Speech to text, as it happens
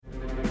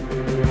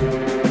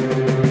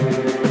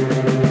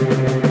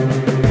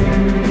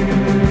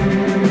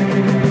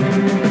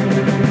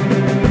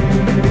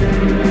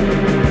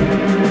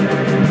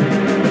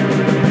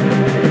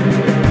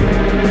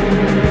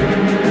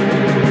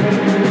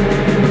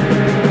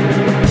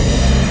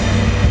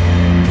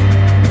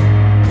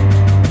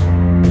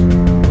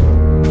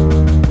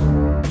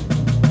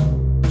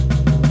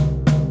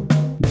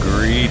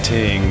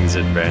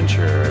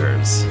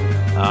adventurers.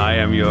 I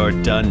am your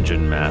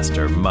dungeon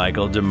master,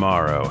 Michael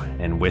DeMauro,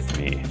 and with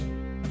me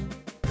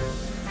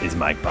is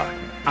Mike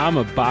Bachman. I'm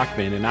a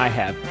Bachman, and I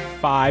have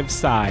 5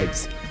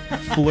 sides.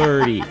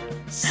 Flirty,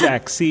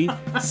 sexy,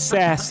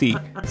 sassy,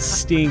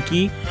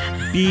 stinky,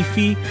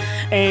 beefy,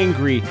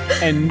 angry,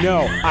 and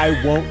no,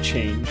 I won't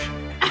change.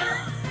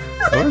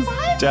 That was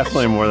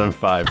definitely more than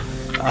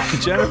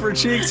 5. Jennifer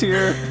Cheeks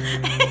here.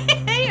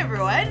 Hey,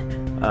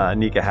 everyone.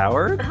 Nika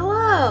Howard.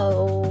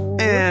 Hello.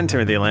 And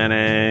Timothy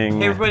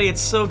Lanning. Hey everybody,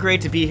 it's so great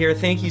to be here.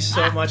 Thank you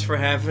so much for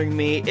having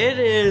me. It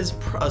is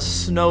a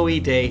snowy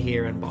day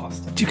here in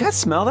Boston. Do you guys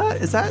smell that?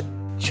 Is that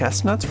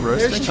chestnuts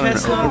roasting There's on an open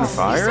chestnuts. It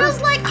fire?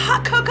 smells like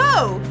hot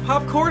cocoa.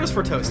 Popcorn is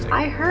for toasting.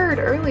 I heard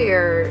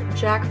earlier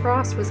Jack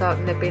Frost was out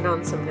nipping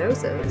on some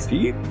noses. If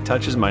he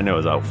touches my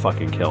nose, I'll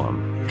fucking kill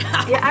him.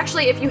 Yeah,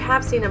 actually, if you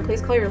have seen him, please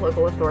call your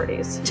local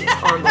authorities. He's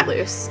on the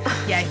loose.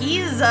 Yeah,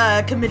 he's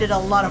committed a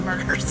lot of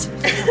murders.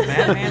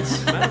 Bad man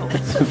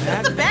smells.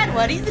 That's a bad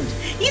one.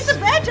 He's a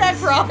bad Jack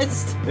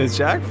Frost. Is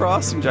Jack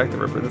Frost and Jack the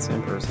Ripper the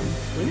same person?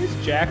 When is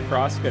Jack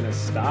Frost gonna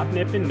stop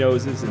nipping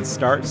noses and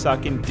start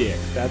sucking dick?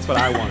 That's what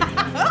I want to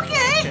know.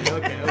 Okay.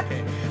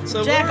 Okay.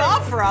 So Jack we're-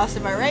 off Frost,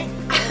 am I right?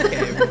 Okay,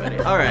 everybody.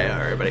 All right,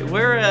 everybody.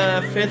 We're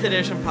a 5th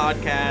edition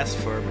podcast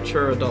for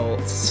mature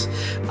adults.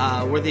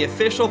 We're the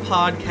official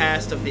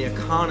podcast of The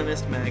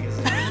Economist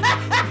magazine.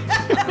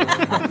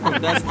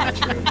 That's not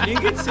true. Do you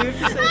get sued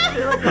for saying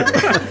shit like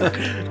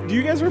that? Do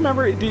you guys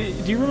remember? Do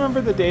you remember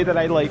the day that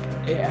I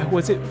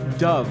was it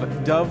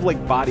Dove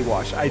like body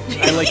wash? I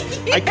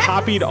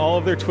copied all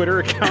of their Twitter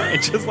account and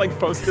just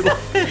posted.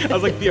 I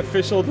was like the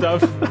official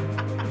Dove.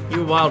 You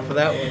were wild for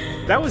that one.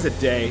 That was a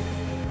day.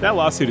 That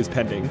lawsuit is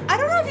pending. I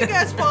don't know if you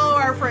guys follow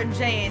our friend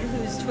Jane,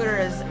 whose Twitter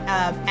is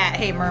at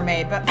Hey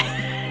Mermaid, but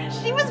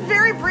she was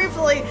very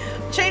briefly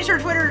changed her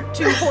Twitter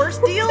to horse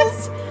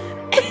deals.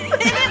 And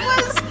it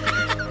was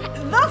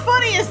the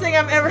funniest thing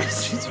I've ever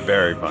seen. It's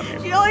very funny.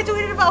 She only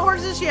tweeted about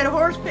horses. She had a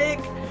horse pic.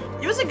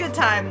 It was a good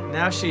time.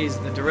 Now she's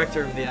the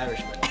director of The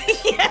Irishman.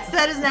 Yes,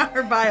 that is now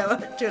her bio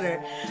on Twitter.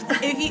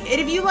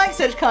 If you like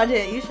such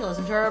content, you should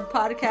listen to our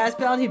podcast,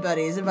 Bounty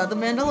Buddies, about the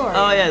Mandalorian.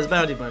 Oh yeah, it's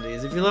Bounty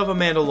Buddies. If you love a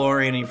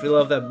Mandalorian, if you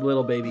love that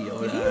little baby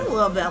Yoda. You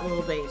love that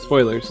little baby.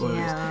 Spoilers.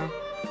 Yeah.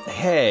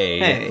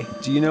 Hey,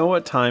 do you know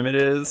what time it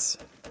is?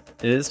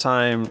 It is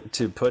time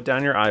to put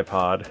down your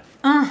iPod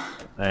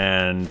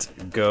and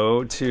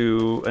go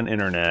to an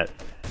internet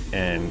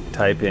and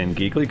type in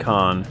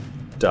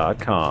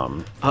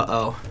geeklycon.com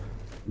Uh-oh.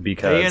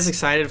 because Are you guys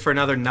excited for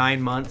another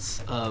 9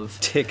 months of...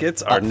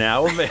 tickets are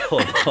now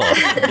available.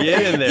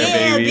 Get in there,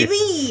 Yeah, baby.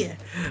 baby.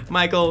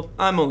 Michael,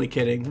 I'm only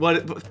kidding.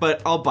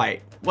 But I'll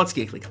bite. What's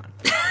GeeklyCon?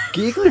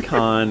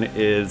 GeeklyCon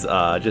is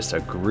just a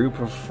group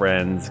of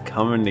friends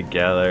coming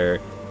together,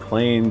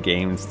 playing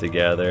games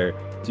together.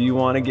 Do you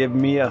want to give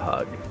me a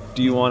hug?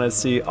 Do you want to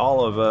see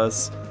all of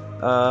us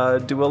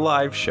do a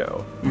live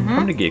show?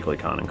 Come to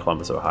GeeklyCon in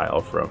Columbus, Ohio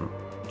from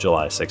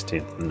July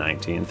 16th and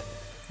 19th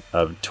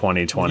of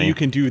 2020. You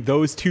can do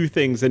those 2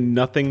 things and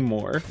nothing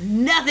more.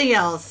 Nothing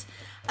else.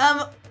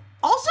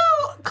 Also,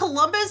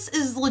 Columbus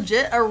is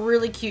legit a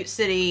really cute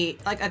city,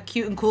 like a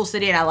cute and cool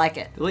city, and I like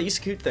it. They let you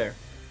scoot there.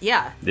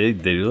 Yeah. They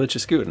do let you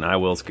scoot, and I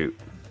will scoot.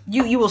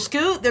 You will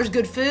scoot. There's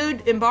good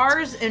food in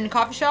bars and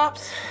coffee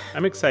shops.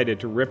 I'm excited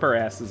to rip our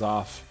asses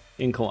off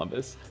in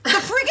Columbus. The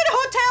freaking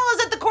hotel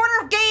is at the corner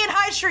of Gay and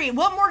High Street.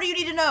 What more do you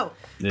need to know?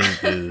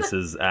 This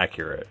is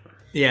accurate.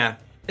 Yeah.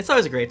 It's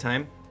always a great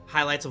time.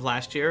 Highlights of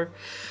last year.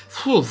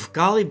 Whew,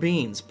 golly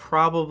beans.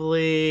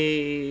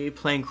 Probably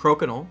playing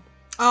Crokinole.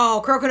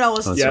 Oh, Crocodile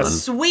was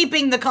That's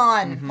sweeping the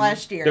con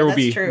last year. There will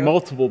That's be true.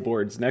 multiple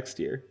boards next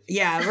year.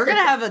 Yeah, we're going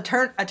to have a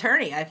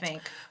attorney, I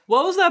think.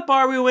 What was that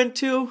bar we went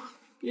to?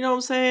 You know what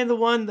I'm saying? The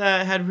one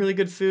that had really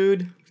good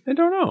food. I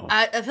don't know.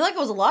 I feel like it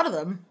was a lot of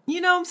them.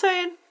 You know what I'm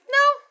saying? No.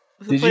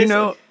 The Did you place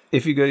know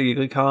if you go to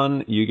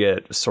GeeklyCon, you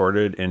get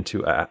sorted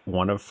into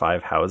one of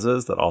 5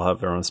 houses that all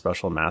have their own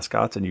special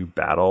mascots, and you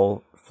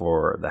battle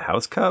for the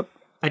house cup?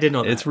 I didn't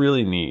know that. It's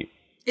really neat,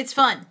 It's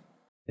fun.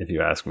 if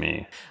you ask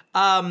me.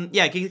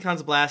 Yeah,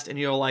 GeeklyCon's a blast, and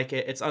you'll like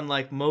it. It's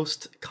unlike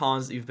most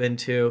cons that you've been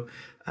to.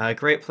 A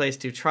great place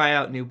to try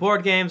out new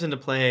board games and to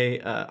play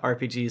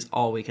RPGs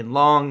all weekend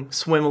long.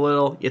 Swim a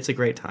little. It's a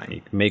great time.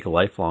 You can make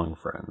lifelong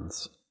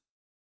friends.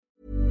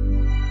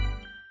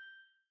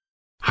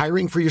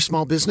 Hiring for your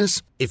small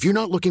business? If you're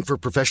not looking for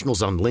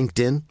professionals on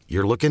LinkedIn,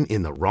 you're looking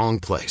in the wrong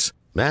place.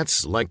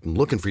 That's like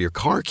looking for your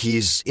car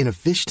keys in a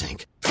fish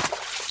tank.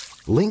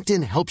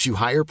 LinkedIn helps you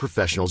hire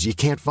professionals you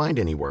can't find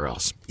anywhere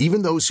else,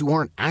 even those who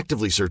aren't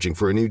actively searching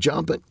for a new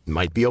job but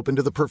might be open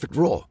to the perfect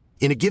role.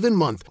 In a given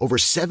month, over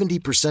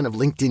 70% of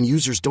LinkedIn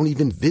users don't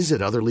even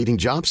visit other leading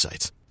job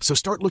sites. So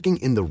start looking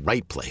in the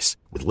right place.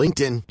 With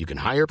LinkedIn, you can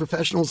hire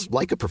professionals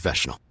like a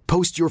professional.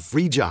 Post your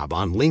free job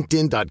on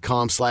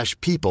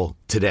linkedin.com/people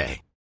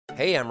today.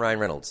 Hey, I'm Ryan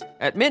Reynolds.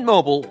 At Mint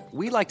Mobile,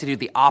 we like to do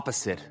the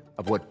opposite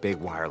of what Big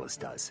Wireless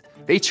does.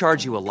 They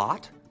charge you a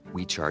lot,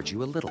 we charge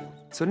you a little.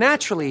 So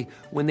naturally,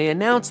 when they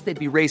announced they'd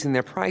be raising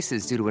their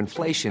prices due to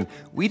inflation,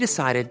 we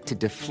decided to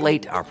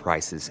deflate our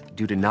prices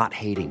due to not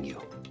hating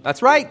you.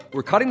 That's right.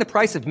 We're cutting the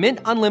price of Mint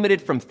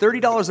Unlimited from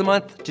 $30 a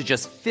month to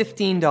just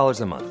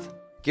 $15 a month.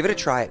 Give it a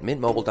try at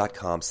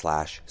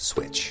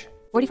mintmobile.com/switch.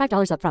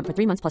 $45 up front for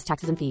 3 months plus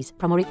taxes and fees.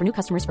 Promo rate for new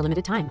customers for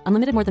limited time.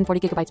 Unlimited more than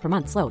 40 gigabytes per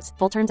month. Slows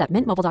full terms at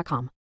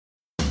mintmobile.com.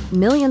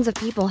 Millions of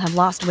people have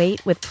lost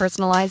weight with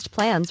personalized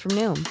plans from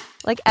Noom.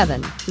 Like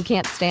Evan, who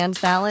can't stand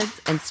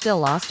salads and still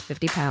lost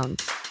 50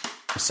 pounds.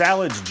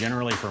 Salads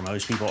generally for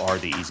most people are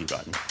the easy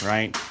button,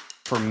 right?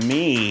 For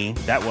me,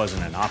 that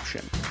wasn't an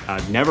option.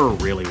 I never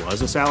really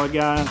was a salad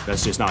guy.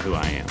 That's just not who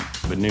I am.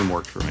 But Noom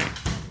worked for me.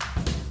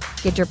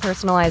 Get your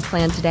personalized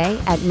plan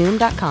today at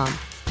Noom.com.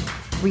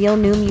 Real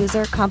Noom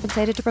user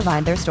compensated to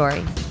provide their story.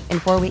 In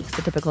 4 weeks,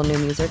 the typical Noom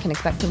user can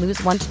expect to lose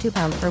 1 to 2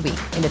 pounds per week.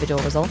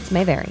 Individual results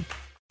may vary.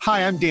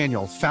 Hi, I'm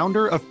Daniel,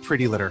 founder of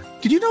Pretty Litter.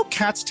 Did you know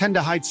cats tend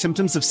to hide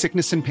symptoms of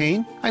sickness and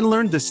pain? I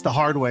learned this the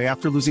hard way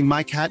after losing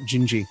my cat,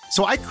 Gingy.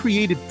 So I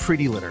created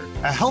Pretty Litter,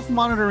 a health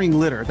monitoring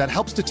litter that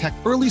helps detect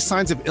early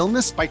signs of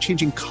illness by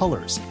changing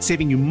colors,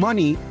 saving you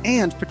money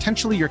and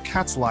potentially your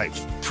cat's life.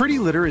 Pretty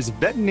Litter is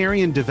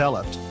veterinarian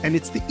developed, and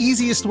it's the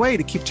easiest way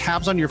to keep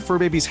tabs on your fur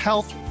baby's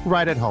health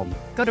right at home.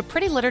 Go to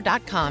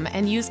prettylitter.com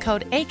and use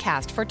code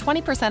ACAST for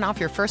 20% off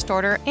your first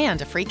order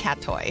and a free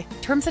cat toy.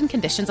 Terms and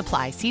conditions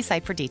apply. See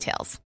site for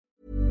details.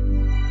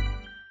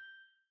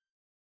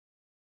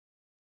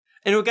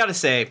 And we gotta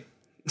say,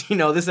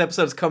 this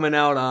episode's coming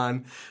out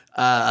on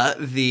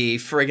the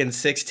friggin'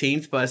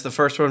 16th, but it's the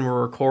first one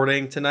we're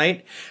recording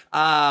tonight.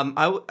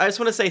 I just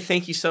want to say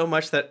thank you so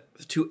much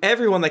to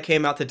everyone that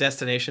came out to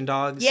Destination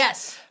Dogs.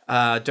 Yes.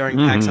 During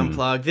PAX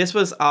Unplugged. This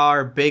was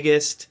our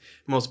biggest,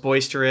 most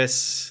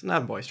boisterous,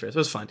 not boisterous, it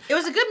was fun. It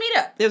was a good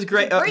meetup. It was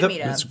great. It was a great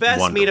the meetup. best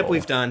wonderful. meetup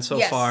we've done so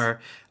far.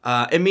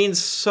 It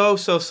means so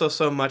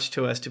much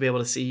to us to be able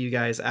to see you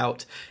guys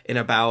out and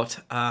about.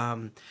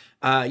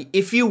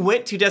 If you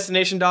went to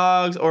Destination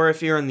Dogs or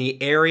if you're in the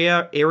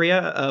area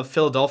of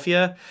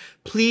Philadelphia,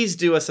 please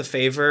do us a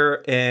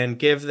favor and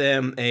give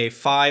them a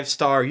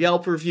 5-star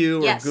Yelp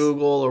review or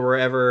Google or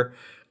wherever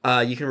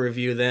you can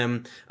review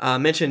them.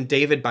 Mention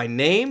David by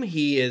name.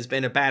 He has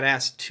been a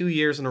badass 2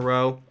 years in a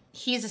row.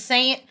 He's a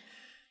saint.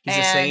 He's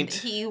a saint.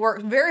 He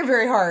worked very,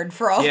 very hard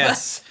for all of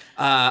us.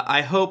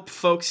 I hope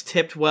folks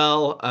tipped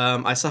well.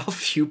 I saw a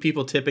few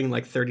people tipping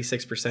like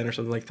 36% or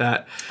something like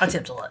that. I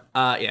tipped a lot.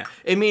 Yeah.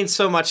 It means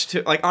so much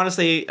to,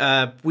 honestly,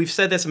 we've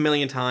said this a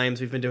million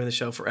times. We've been doing the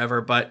show forever,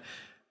 but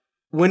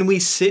when we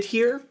sit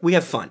here, we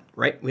have fun,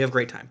 right? We have a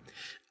great time.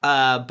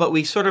 But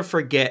we sort of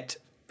forget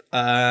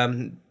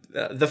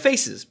the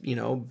faces,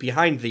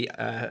 behind the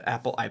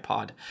Apple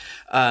iPod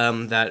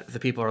that the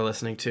people are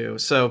listening to.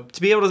 So to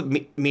be able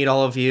to meet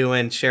all of you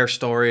and share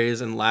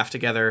stories and laugh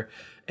together,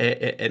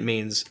 it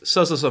means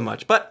so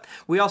much. But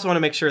we also want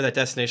to make sure that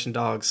Destination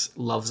Dogs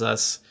loves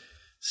us.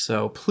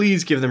 So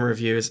please give them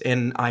reviews.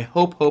 And I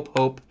hope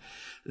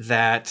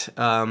that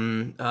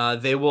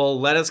they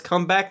will let us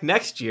come back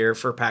next year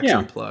for PAX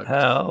Unplugged.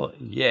 Hell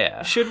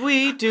yeah. Should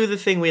we do the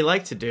thing we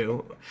like to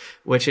do,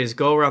 which is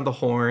go around the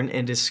horn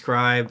and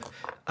describe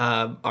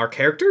our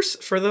characters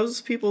for those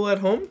people at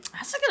home?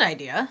 That's a good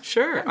idea.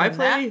 Sure. I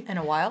play in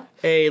a while.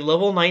 a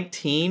level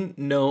 19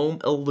 gnome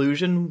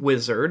illusion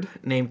wizard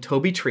named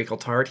Toby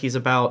Treacletart. He's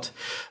about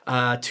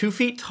 2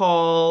 feet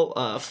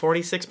tall,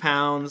 46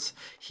 pounds.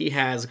 He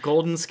has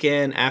golden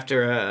skin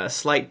after a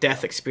slight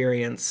death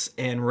experience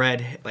and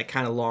red,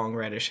 kind of long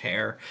reddish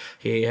hair.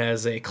 He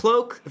has a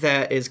cloak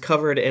that is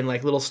covered in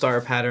little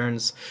star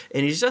patterns,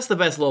 and he's just the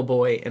best little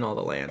boy in all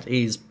the land.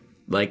 He's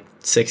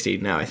 60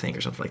 now, I think,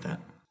 or something like that.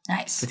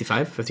 Nice.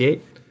 55,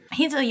 58?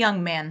 He's a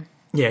young man.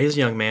 Yeah, he's a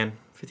young man.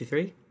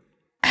 53?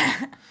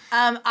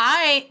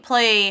 I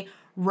play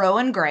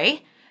Rowan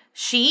Gray.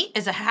 She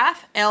is a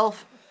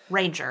half-elf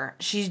ranger.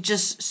 She's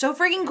just so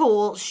freaking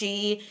cool.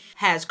 She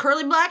has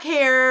curly black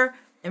hair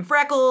and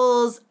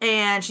freckles,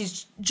 and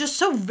she's just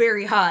so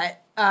very hot.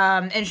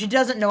 And she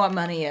doesn't know what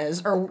money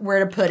is or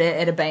where to put it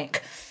at a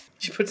bank.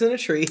 She puts it in a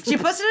tree. She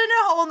puts it in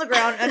a hole in the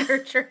ground under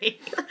a tree.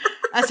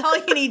 That's all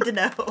you need to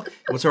know.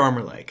 What's her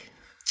armor like?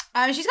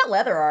 She's got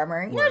leather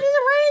armor. She's a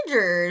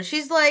ranger.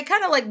 She's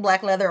kind of like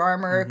black leather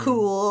armor,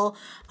 cool.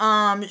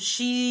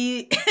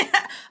 She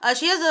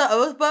she has an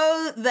oath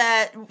bow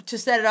that to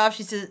set it off.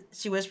 She says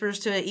she whispers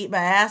to it, "Eat my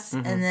ass,"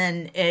 and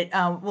then it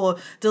will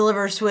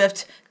deliver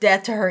swift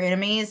death to her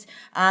enemies.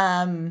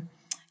 I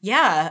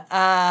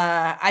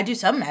do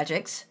some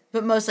magics,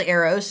 but mostly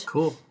arrows.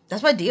 Cool.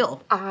 That's my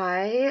deal.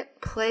 I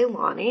play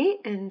Lonnie,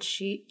 and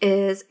she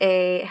is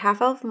a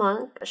half-elf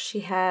monk.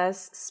 She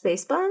has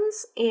space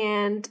buns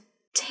and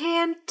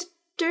tanned,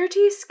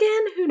 dirty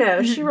skin. Who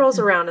knows? She rolls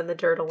around in the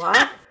dirt a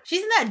lot.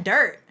 She's in that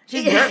dirt.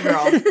 She's a dirt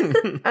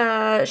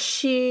girl.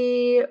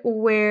 She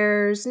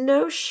wears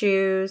no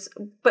shoes,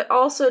 but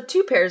also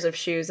 2 pairs of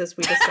shoes, as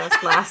we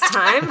discussed last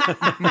time.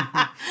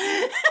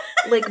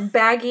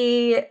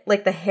 Baggy,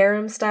 the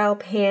harem-style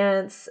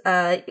pants,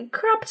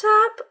 crop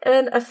top,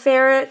 and a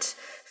ferret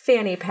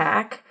fanny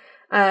pack.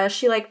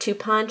 She to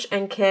punch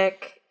and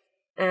kick.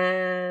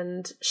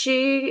 And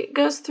she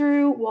goes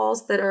through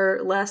walls that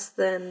are less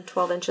than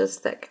 12 inches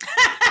thick.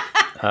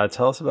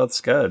 Tell us about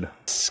Scud.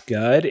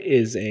 Scud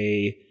is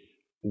a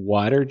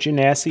water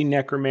genasi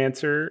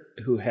necromancer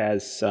who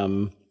has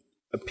some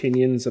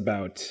opinions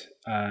about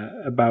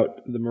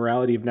the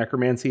morality of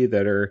necromancy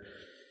that are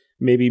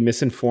maybe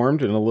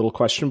misinformed and a little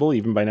questionable,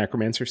 even by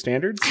necromancer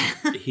standards.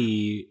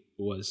 He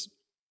was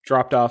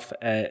dropped off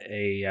at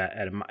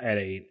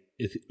a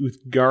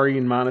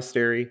Uthgarian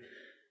monastery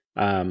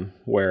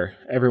where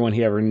everyone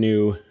he ever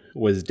knew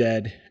was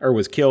dead or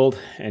was killed,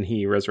 and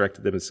he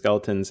resurrected them as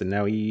skeletons, and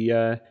now he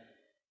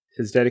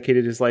has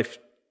dedicated his life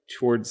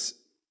towards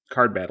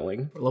card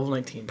battling. Level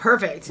 19.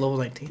 Perfect. Level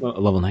 19.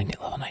 Level 19.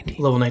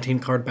 Level 19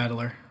 card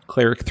battler.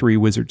 Cleric 3,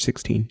 Wizard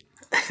 16.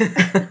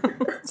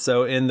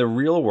 So in the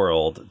real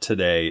world,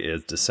 today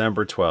is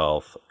December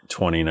 12th,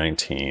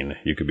 2019.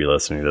 You could be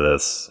listening to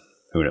this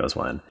who knows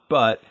when.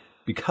 But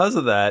because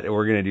of that,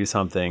 we're going to do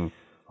something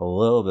a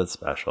little bit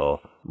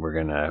special. We're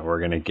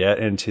gonna get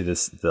into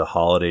the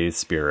holiday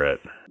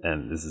spirit,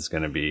 and this is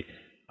going to be,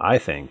 I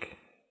think,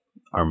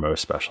 our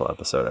most special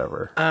episode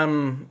ever.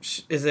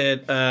 Is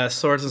it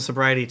Swords and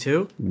Sobriety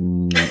 2?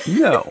 No.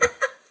 No,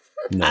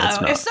 it's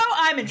not. If so,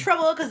 I'm in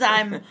trouble because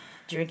I'm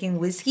drinking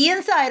whiskey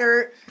and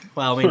cider.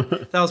 Well, I mean,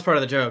 that was part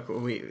of the joke.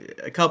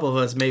 A couple of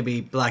us maybe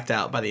blacked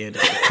out by the end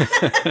of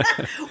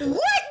it. What? No!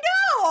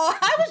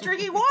 I was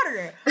drinking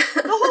water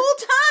the whole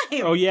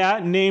time. Oh yeah?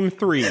 Name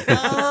 3.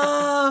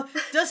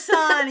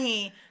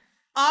 Dasani.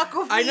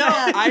 Aquafina.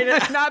 I know.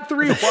 Not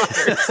 3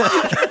 waters.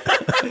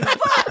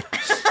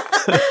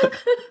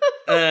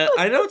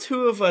 I know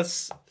 2 of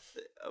us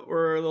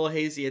were a little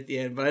hazy at the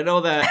end, but I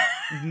know that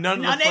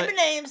none of the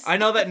names. I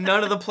know that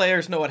none of the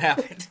players know what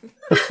happened.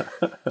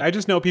 I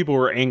just know people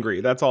were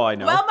angry. That's all I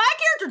know. Well, my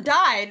character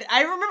died.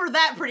 I remember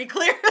that pretty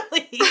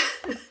clearly.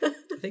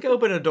 I think I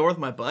opened a door with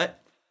my butt.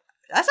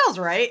 That sounds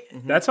right.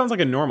 That sounds like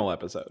a normal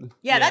episode.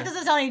 Yeah, that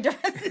doesn't sound any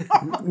different than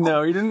normal.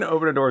 No, you didn't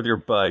open a door with your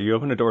butt. You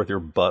opened a door with your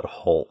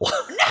butthole.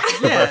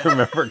 If I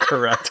remember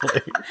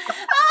correctly.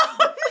 Oh,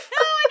 no,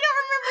 I don't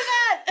remember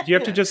that. Do you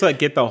have to just like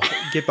get the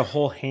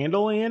whole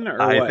handle in,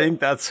 or I what? think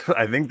that's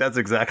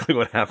exactly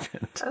what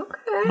happened. Okay.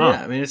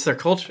 Yeah, I mean, it's their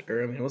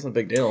culture. I mean, it wasn't a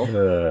big deal.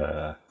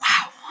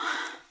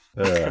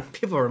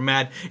 People were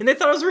mad, and they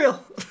thought it was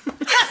real.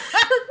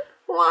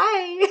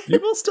 Why?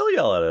 People still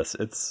yell at us.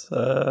 It's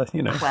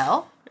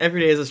Well,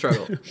 every day is a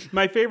struggle.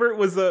 My favorite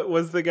was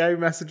the guy who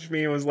messaged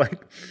me and was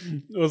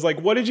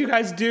like, "What did you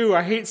guys do?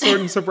 I hate Sword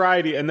and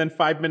Sobriety." And then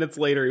 5 minutes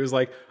later, he was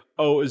like,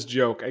 "Oh, it was a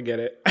joke. I get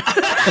it."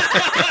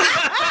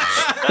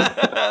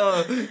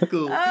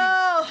 Cool.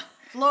 oh,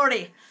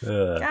 Lordy.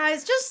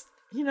 Guys, just,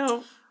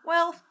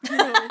 well, I don't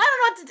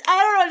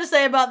know what to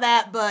say about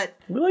that, but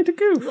we like to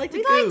goof. we like to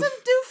do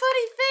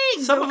funny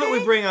things. Some of it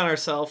we bring on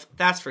ourselves,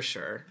 that's for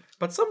sure.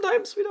 But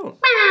sometimes we don't.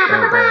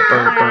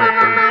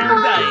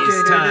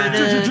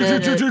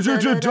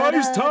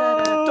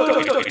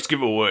 Dice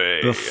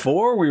giveaway.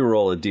 Before we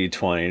roll a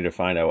d20 to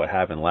find out what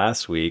happened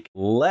last week,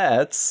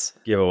 let's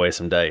give away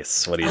some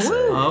dice. What do you say?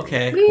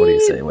 Okay. What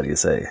do you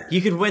say?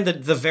 You could win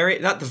the very,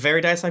 not the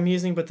very dice I'm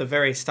using, but the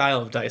very style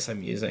of dice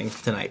I'm using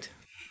tonight.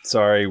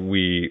 Sorry,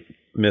 we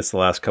missed the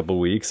last couple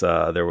weeks.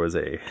 There was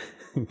a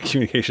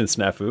communication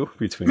snafu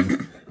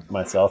between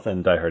myself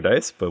and Die Hard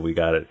Dice, but we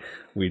got it.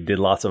 We did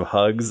lots of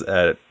hugs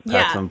at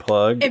PAX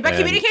Unplugged. By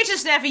communication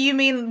snafu, you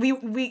mean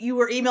you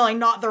were emailing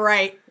not the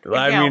right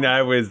account.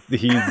 I mean,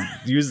 he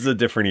uses a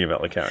different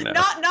email account now.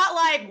 Not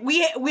like we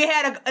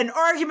had an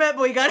argument,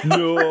 but we got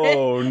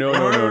No,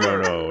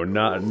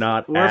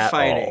 not We're at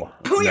fighting.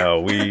 all.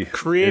 No, we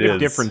Creative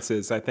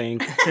differences, I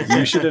think.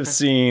 You should have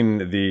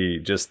seen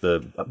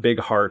the big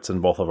hearts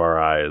in both of our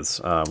eyes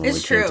when It's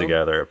we true. came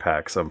together at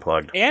PAX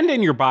Unplugged. And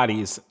in your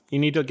bodies. You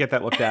need to get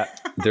that looked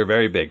at. They're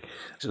very big.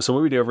 So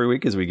what we do every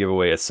week is we give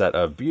away a set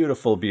of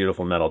beautiful,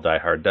 beautiful metal Die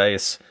Hard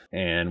dice,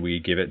 and we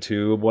give it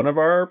to one of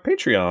our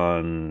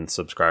Patreon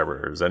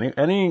subscribers.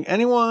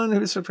 Anyone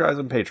who subscribes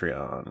on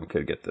Patreon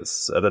could get this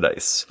set of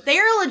dice. They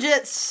are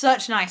legit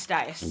such nice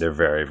dice. They're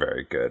very,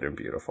 very good and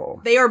beautiful.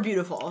 They are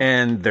beautiful.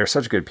 And they're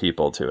such good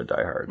people too at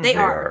Die Hard. They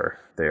are.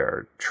 They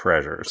are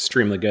treasures.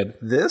 Extremely good.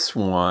 This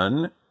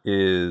one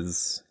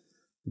is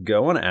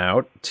going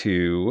out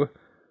to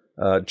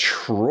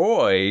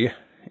Troy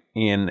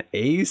in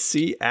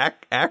AC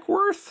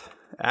Ackworth,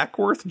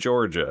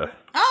 Georgia.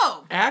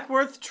 Oh,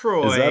 Ackworth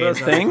Troy. Is that a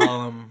as I thing?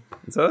 call him.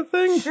 Is that a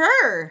thing?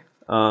 sure.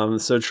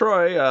 So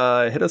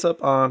Troy, hit us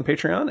up on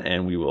Patreon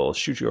and we will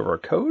shoot you over a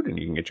code and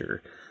you can get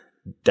your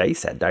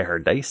dice at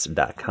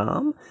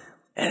dieharddice.com.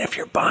 And if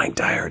you're buying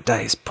Die Hard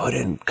Dice, put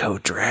in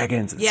code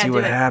DRAGONS and see do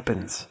what it.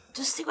 happens.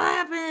 Just see what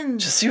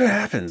happens. Just see what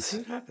happens.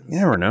 You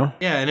never know.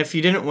 Yeah, and if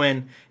you didn't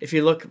win, if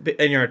you look,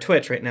 and you're on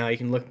Twitch right now, you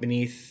can look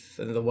beneath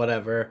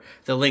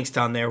the links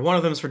down there. One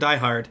of them's for Die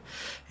Hard,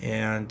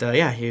 and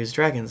he used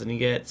dragons, and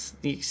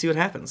you see what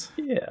happens.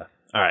 Yeah.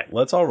 All right,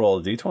 let's all roll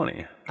a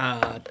d20.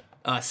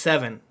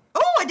 7.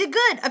 Oh, I did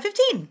good. A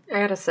 15. I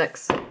got a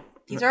 6.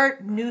 These are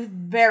new,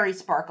 very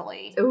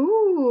sparkly.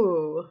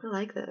 Ooh, I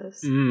like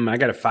those. I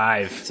got a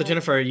 5. So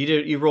Jennifer,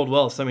 you rolled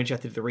well, so that means you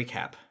have to do the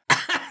recap.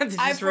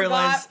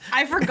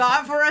 I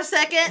forgot for a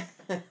second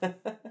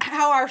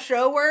how our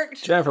show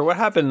worked. Jennifer, what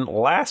happened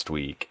last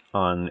week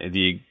on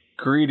the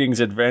Greetings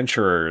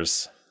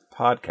Adventurers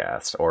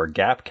podcast, or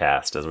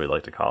Gapcast as we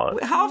like to call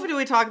it? How often do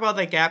we talk about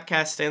that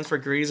Gapcast stands for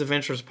Greetings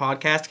Adventurers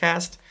Podcast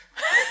Cast?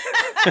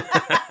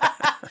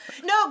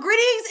 No,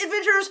 Greetings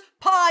Adventurers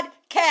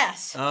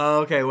Podcast. Oh,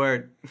 okay,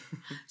 word.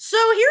 So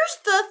here's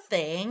the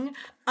thing.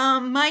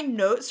 My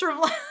notes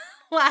from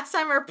last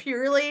time are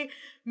purely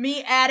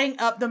me adding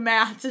up the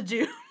math to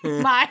do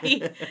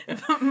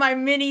my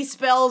mini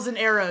spells and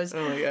arrows.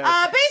 Oh my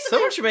god. Basically,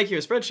 someone should make you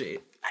a spreadsheet.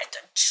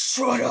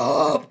 Shut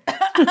up.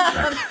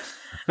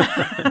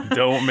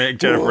 Don't make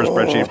Jennifer a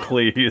spreadsheet,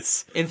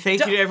 please. And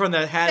thank you to everyone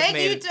that has Thank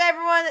made you it. to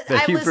everyone.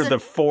 Thank you for the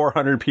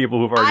 400 people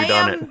who've already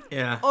done it.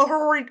 Yeah.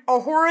 A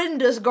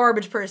horrendous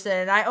garbage person,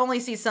 and I only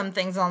see some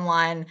things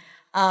online,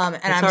 and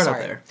It's I'm hard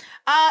sorry. out there.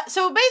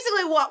 So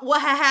basically,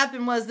 what had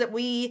happened was that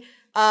we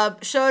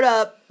showed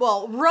up.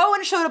 Well,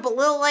 Rowan showed up a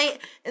little late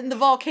in the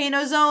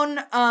volcano zone,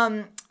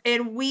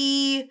 and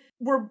we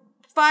were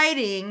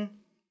fighting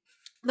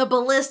the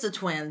Ballista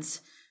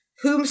twins,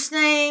 whose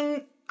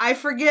name I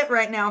forget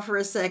right now for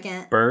a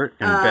second. Bert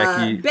and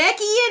Becky.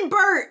 Becky and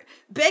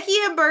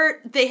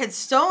Bert, they had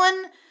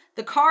stolen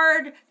the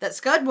card that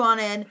Scud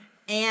wanted,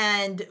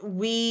 and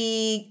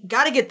we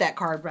got to get that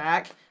card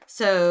back.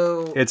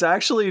 So It's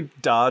actually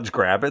Dodge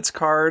Grabbit's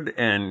card,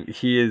 and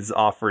he is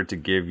offered to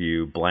give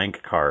you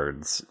blank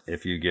cards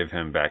if you give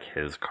him back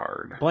his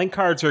card. Blank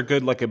cards are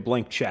good like a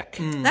blank check.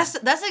 that's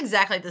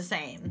exactly the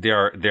same. They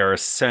are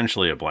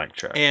essentially a blank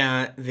check.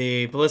 And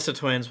the Ballista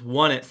twins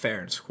won it fair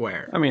and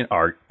square. I mean,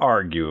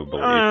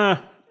 arguably.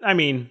 I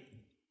mean,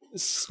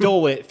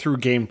 stole it through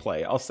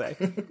gameplay, I'll say.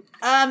 Yeah, we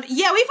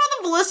fought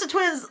the Ballista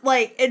twins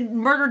and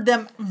murdered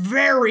them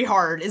very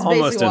hard. Is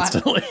Almost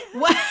basically instantly.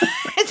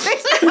 It's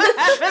basically what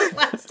happened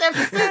last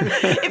episode.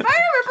 If I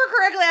remember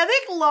correctly, I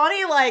think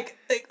Lonnie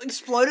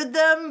exploded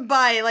them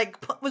by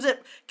was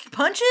it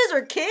punches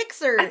or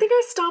kicks or? I think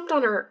I stomped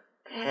on her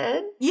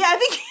head. Yeah, I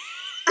think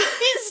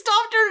he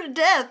stomped her to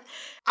death.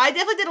 I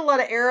definitely did a lot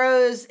of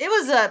arrows. It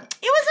was a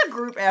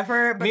group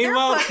effort. But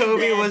Meanwhile, they're fucking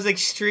Toby dead. was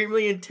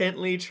extremely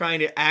intently trying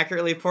to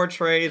accurately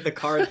portray the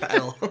card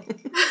battle.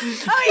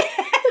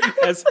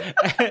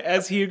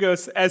 As Hugo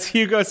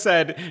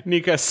said,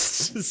 Nika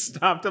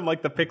stomped him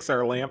like the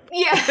Pixar lamp.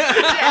 Yeah.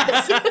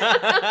 Yes.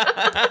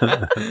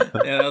 Yeah,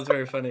 that was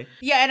very funny.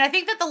 Yeah, and I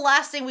think that the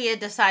last thing we had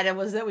decided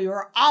was that we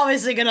were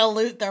obviously gonna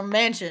loot their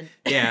mansion.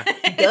 Yeah.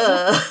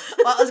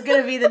 What was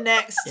gonna be the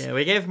next? Yeah,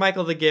 we gave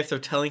Michael the gift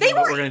of telling him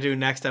what we're going to do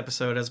next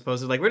episode as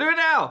opposed to we're doing it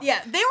now.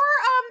 Yeah, they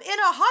were in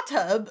a hot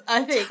tub,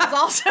 I think. It's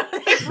also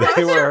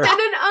They were. In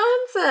an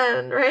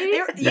onsen,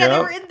 right? they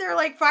were in their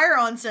fire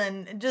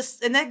onsen,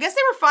 and I guess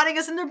they were fighting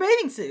us in their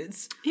bathing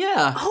suits.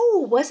 Yeah.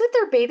 Oh, was it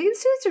their bathing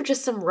suits or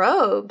just some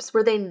robes?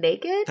 Were they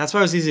naked? That's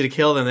why it was easy to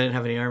kill them. They didn't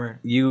have any armor.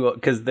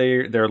 Because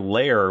their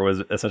lair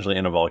was essentially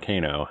in a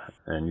volcano,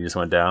 and you just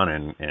went down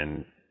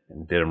and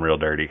did them real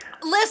dirty.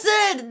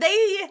 Listen,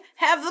 they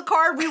have the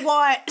card we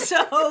want, so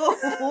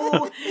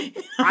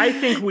I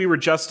think we were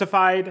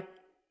justified.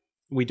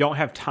 We don't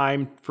have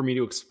time for me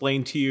to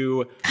explain to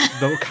you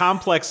the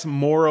complex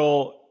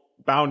moral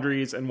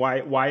boundaries and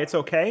why it's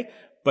okay,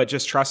 but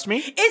just trust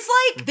me. It's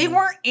like they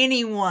weren't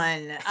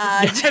anyone.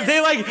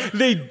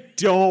 They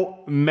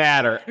don't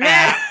matter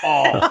at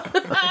all.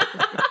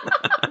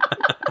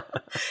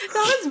 That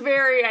was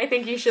very, I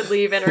think you should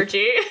leave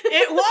energy.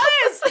 It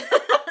was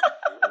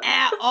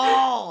at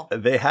all.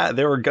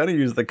 They were gonna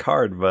use the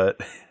card,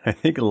 but I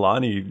think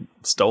Lonnie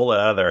stole it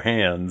out of their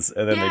hands,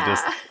 and then they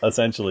just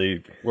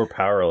essentially were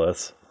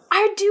powerless.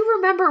 I do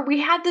remember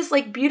we had this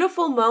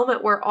beautiful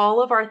moment where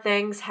all of our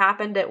things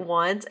happened at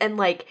once, and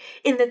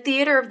in the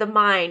theater of the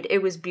mind,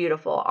 it was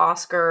beautiful.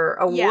 Oscar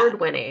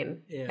award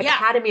winning,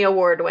 Academy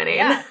Award winning.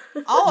 Yeah,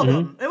 all of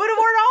them. It would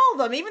award all of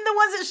them, even the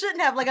ones that shouldn't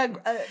have.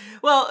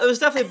 Well, it was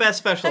definitely best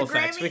special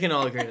effects. Grammy? We can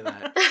all agree to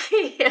that.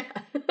 Yeah.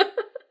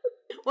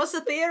 What's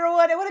the theater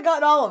one? It would have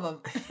gotten all of them.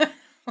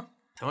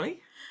 Tony?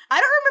 I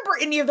don't remember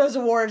any of those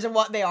awards and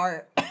what they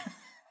are.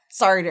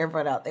 Sorry to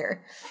everyone out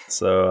there.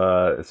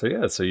 So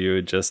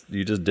you just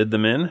did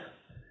them in,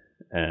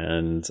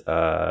 and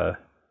now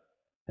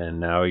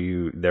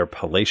their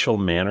palatial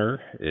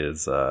manor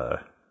is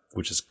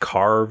which is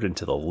carved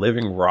into the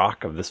living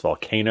rock of this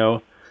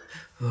volcano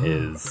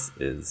is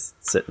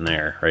sitting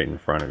there right in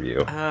front of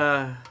you.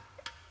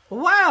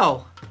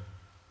 Wow.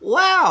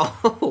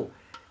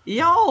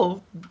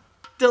 Y'all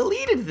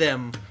deleted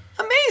them.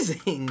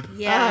 Amazing.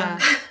 Yeah.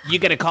 You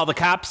gonna call the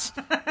cops?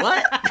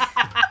 What?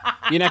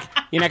 You're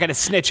not gonna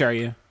snitch, are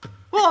you?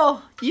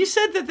 Well, you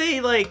said that they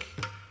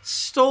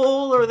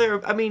stole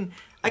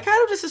I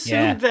kind of just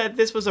assumed that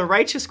this was a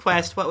righteous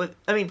quest.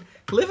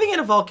 Living in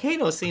a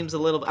volcano seems a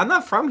little, I'm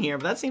not from here,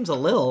 but that seems a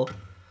little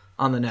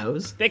on the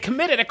nose. They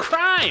committed a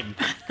crime.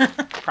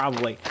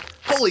 Probably.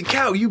 Holy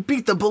cow, you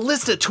beat the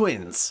Ballista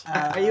twins!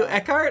 Are you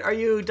Eckhart? Are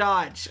you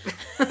Dodge?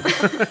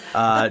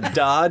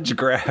 Dodge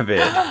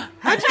Grabbit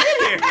How'd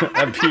you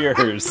get here?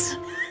 appears.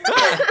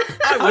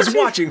 I was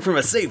watching from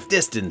a safe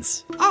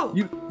distance. Oh.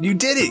 You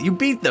did it. You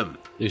beat them.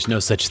 There's no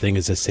such thing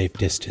as a safe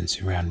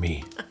distance around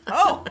me.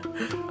 Oh.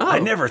 I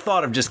never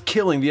thought of just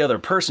killing the other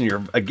person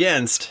you're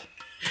against.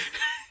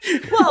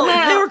 Well,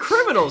 they were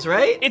criminals,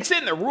 right? It's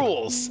in the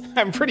rules,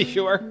 I'm pretty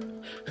sure.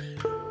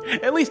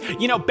 At least,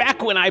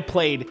 back when I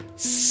played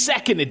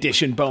 2nd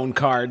edition Bone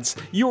Cards,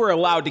 you were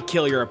allowed to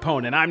kill your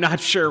opponent. I'm not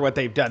sure what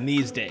they've done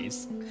these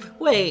days.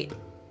 Wait,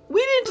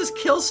 we didn't just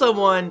kill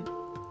someone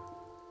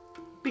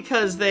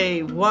because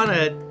they won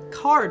a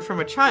card from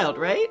a child,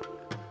 right?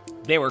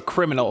 They were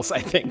criminals, I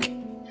think.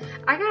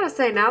 I gotta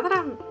say, now that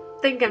I'm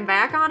thinking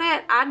back on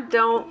it, I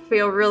don't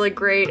feel really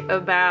great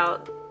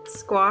about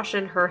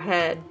squashing her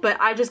head, but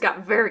I just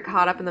got very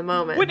caught up in the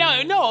moment. But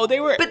no, they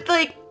were... But,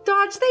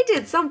 Dodge, they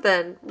did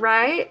something,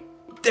 right?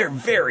 They're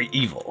very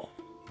evil.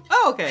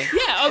 Oh, okay.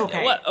 Yeah,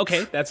 okay.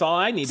 Okay, that's all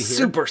I need to hear.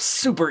 Super,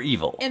 super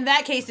evil. In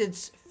that case,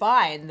 it's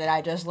fine that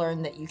I just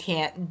learned that you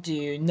can't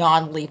do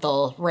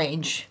non-lethal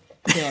range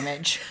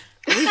damage.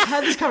 We've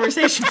had this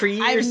conversation for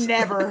years. I've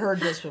never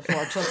heard this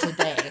before till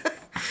today.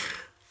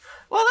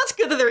 Well, that's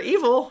good that they're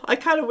evil. I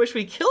kind of wish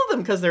we killed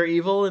them because they're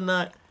evil and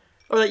not...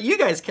 Or that you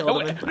guys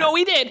killed them. No,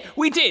 we did.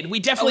 We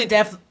definitely...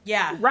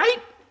 Yeah. Right?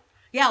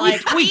 Yeah,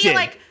 we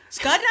did.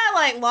 Scud and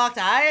I, locked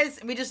eyes,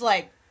 and we just,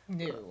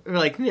 knew. We're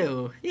like,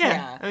 no.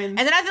 Yeah. I mean... And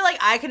then I feel like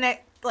I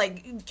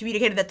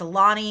communicated that to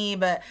Lonnie,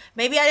 but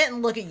maybe I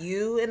didn't look at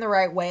you in the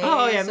right way.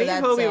 Oh, yeah, me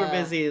and Hobie were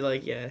busy,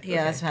 Yeah,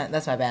 okay.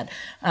 that's my bad.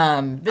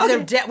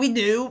 But we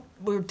knew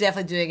we were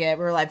definitely doing it.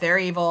 We were,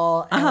 very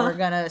evil, and we're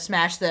gonna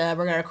smash them.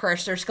 We're gonna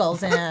crush their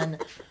skulls in.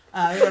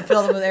 We're gonna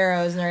fill them with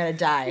arrows, and they're gonna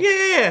die.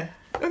 Yeah.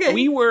 Okay.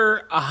 We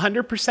were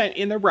 100%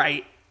 in the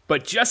right,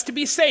 but just to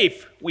be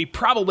safe, we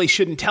probably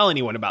shouldn't tell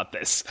anyone about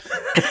this.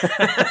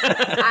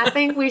 I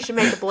think we should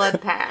make a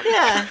blood pact.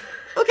 Yeah.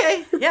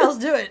 Okay. Yeah, let's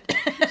do it.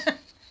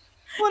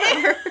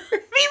 Whatever.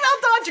 Meanwhile,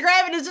 Dodge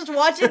Gravin is just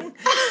watching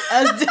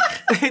us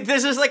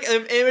This is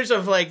an image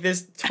of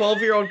this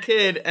 12-year-old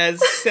kid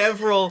as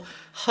several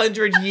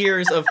hundred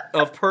years of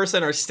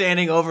person are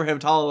standing over him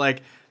tall, you're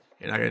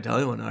not going to tell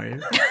anyone, are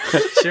you?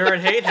 Sure, I'd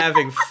hate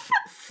having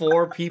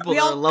 4 people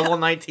that are level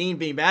 19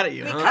 being mad at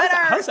you, huh?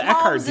 How's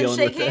Eckhart dealing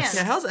with this?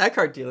 Yeah, how's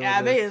Eckhart dealing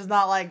with this? Yeah, it's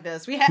not like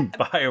this. We have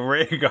By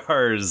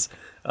Rhaegar's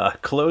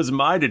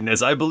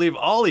close-mindedness, I believe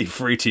all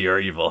Ifriti are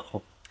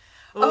evil.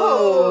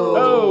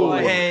 Oh.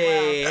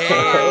 Hey.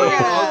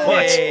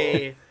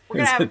 We're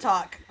gonna have a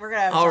talk.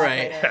 All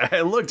right. Later.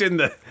 I looked in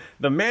the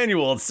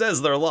manual. It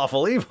says they're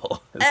lawful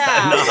evil. Is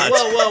that not?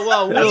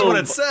 Whoa. That's what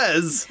it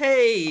says.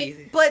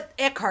 Hey. But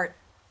Eckhart,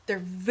 they're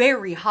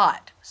very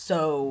hot,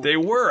 so... They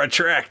were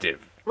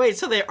attractive. Wait,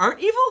 so they aren't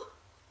evil?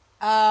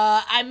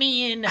 I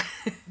mean,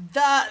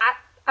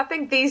 I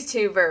think these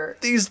two were.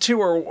 These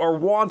two are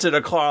wanted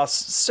across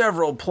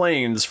several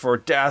planes for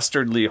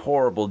dastardly,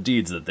 horrible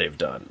deeds that they've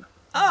done.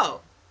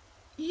 Oh.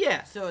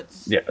 Yeah. So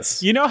it's... Yes.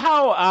 Do you know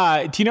how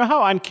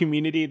on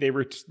Community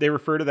they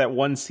refer to that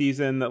one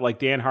season that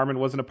Dan Harmon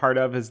wasn't a part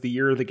of as the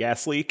year of the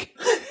gas leak?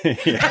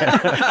 Yeah.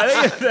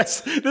 I think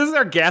this is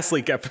our gas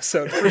leak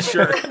episode for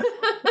sure.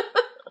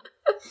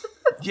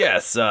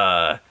 Yes.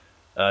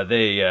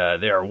 They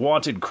are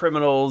wanted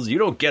criminals. You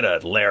don't get a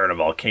lair in a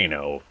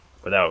volcano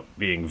without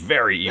being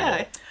very evil.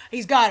 Yeah.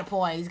 He's got a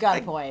point.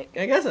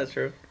 I guess that's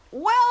true.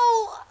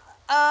 Well,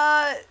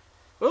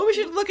 Well, we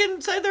should look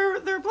inside their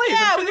place.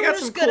 yeah, I'm sure they got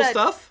some cool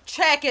stuff.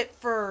 Check it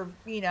for,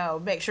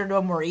 make sure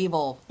no more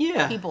evil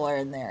people are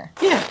in there.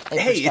 Yeah.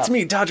 Hey, it's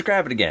me, Dodge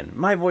Grabbit again.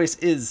 My voice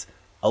is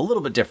a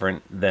little bit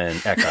different than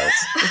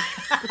Eckhart's.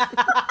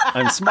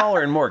 I'm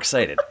smaller and more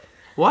excited.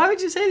 Why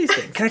would you say these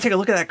things? Can I take a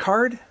look at that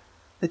card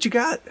that you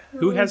got?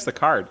 Who has the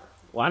card?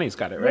 Lonnie's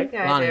got it, right? I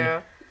think I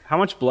do. How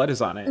much blood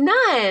is on it?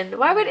 None.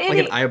 Why would any...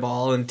 Like an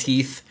eyeball and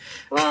teeth.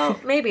 Well,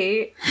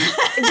 maybe.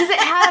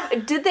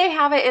 Did they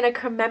have it in a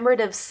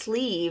commemorative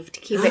sleeve to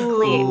keep it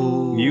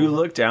clean? You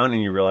look down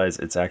and you realize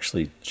it's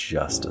actually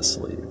just a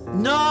sleeve.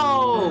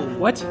 No!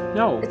 What?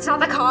 No. It's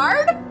not the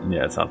card?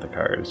 Yeah, it's not the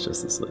card, it's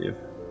just a sleeve.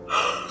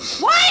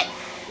 What?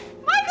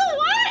 Michael,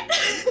 what?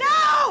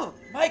 No!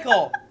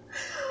 Michael!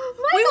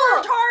 We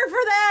worked hard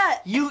for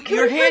that!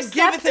 Your hand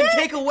giveth and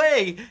take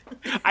away!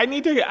 I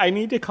need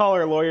to call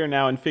our lawyer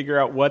now and figure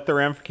out what the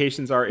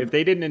ramifications are if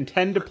they didn't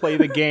intend to play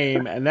the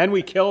game and then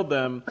we killed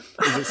them.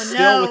 Is it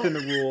still within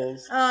the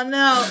rules? Oh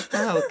no!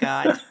 Oh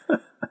God!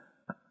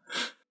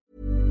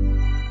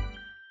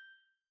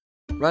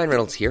 Ryan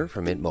Reynolds here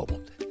from Mint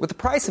Mobile. With the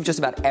price of just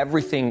about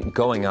everything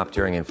going up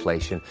during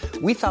inflation,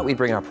 we thought we'd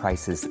bring our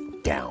prices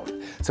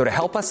down. So to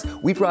help us,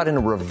 we brought in a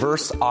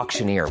reverse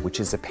auctioneer,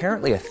 which is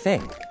apparently a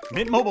thing.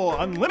 Mint Mobile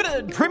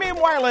Unlimited Premium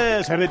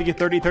Wireless. How to get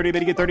 30, 30, bit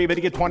to get 30, bit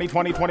to get 20,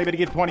 20, 20, bit to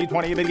get 20,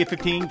 20, bit to get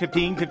 15,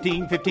 15,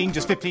 15, 15,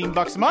 just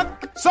 $15 a month?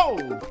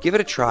 Sold! Give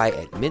it a try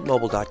at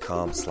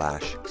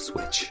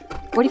mintmobile.com/switch.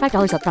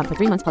 $45 up front for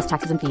 3 months plus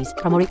taxes and fees.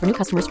 Promo rate for new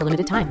customers for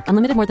limited time.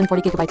 Unlimited more than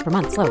 40 gigabytes per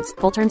month. Slows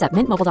full terms at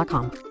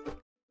mintmobile.com.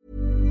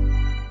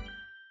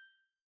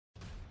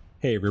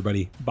 Hey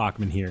everybody,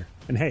 Bachman here.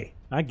 And hey,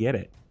 I get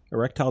it.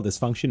 Erectile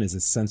dysfunction is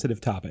a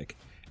sensitive topic,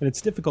 and it's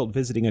difficult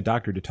visiting a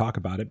doctor to talk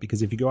about it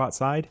because if you go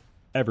outside,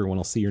 everyone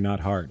will see you're not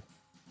hard.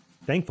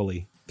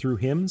 Thankfully, through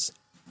HIMS,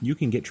 you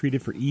can get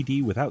treated for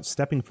ED without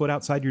stepping foot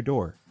outside your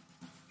door.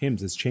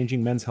 HIMS is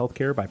changing men's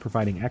healthcare by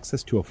providing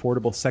access to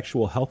affordable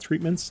sexual health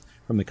treatments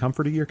from the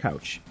comfort of your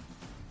couch.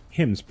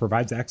 HIMS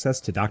provides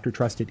access to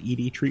doctor-trusted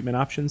ED treatment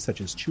options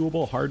such as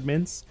chewable hard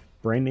mints,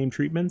 brand name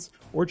treatments,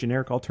 or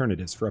generic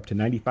alternatives for up to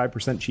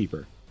 95%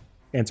 cheaper.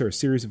 Answer a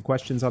series of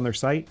questions on their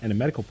site, and a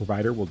medical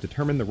provider will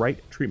determine the right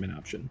treatment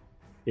option.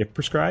 If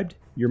prescribed,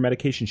 your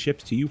medication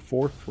ships to you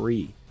for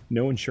free,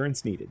 no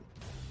insurance needed.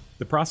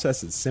 The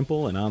process is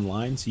simple and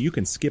online, so you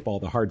can skip all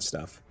the hard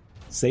stuff.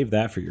 Save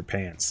that for your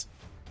pants.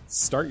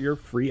 Start your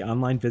free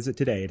online visit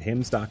today at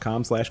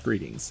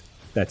hims.com/greetings.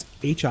 That's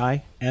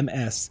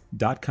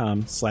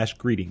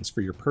HIMS.com/greetings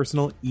for your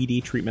personal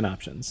ED treatment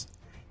options.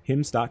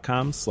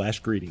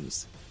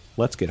 hims.com/greetings.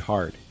 Let's get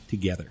hard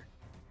together.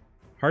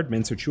 Hard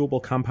mints are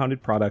chewable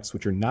compounded products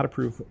which are not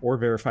approved or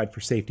verified for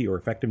safety or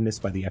effectiveness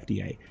by the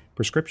FDA.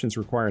 Prescriptions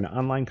require an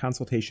online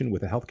consultation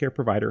with a healthcare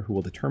provider who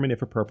will determine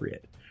if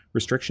appropriate.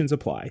 Restrictions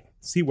apply.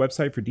 See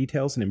website for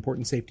details and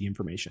important safety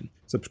information.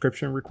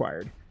 Subscription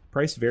required.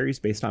 Price varies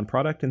based on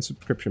product and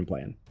subscription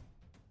plan.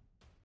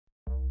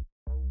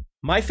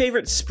 My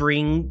favorite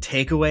spring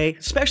takeaway,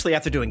 especially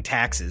after doing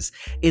taxes,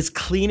 is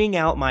cleaning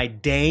out my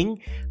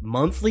dang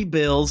monthly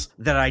bills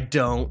that I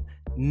don't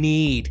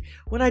need.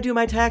 When I do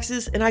my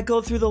taxes and I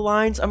go through the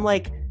lines, I'm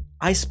like,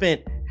 I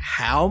spent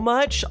how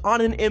much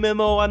on an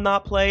MMO I'm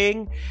not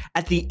playing?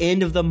 At the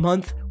end of the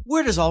month,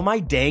 where does all my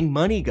dang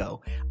money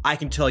go? I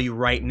can tell you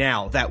right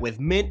now that with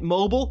Mint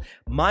Mobile,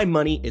 my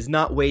money is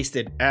not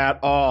wasted at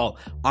all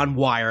on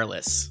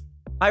wireless.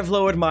 I've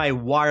lowered my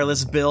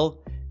wireless bill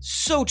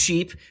so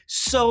cheap,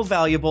 so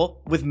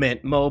valuable with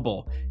Mint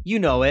Mobile. You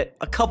know it.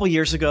 A couple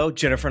years ago,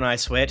 Jennifer and I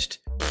switched.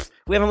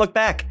 We haven't looked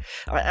back.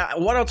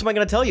 What else am I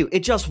going to tell you? It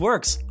just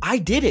works. I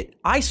did it.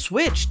 I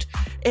switched.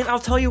 And I'll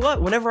tell you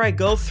what, whenever I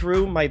go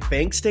through my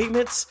bank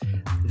statements,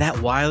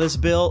 that wireless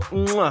bill,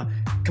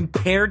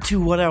 compared to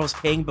what I was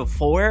paying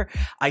before,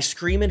 I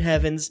scream in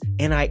heavens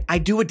and I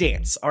do a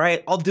dance, all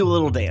right? I'll do a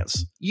little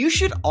dance. You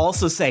should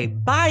also say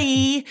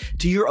bye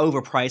to your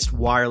overpriced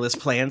wireless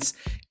plans.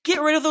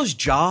 Get rid of those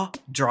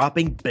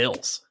jaw-dropping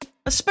bills,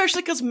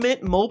 especially because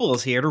Mint Mobile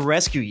is here to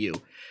rescue you.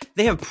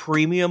 They have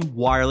premium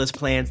wireless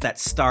plans that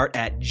start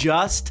at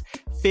just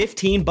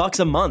 $15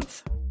 a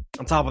month.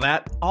 On top of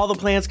that, all the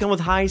plans come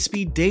with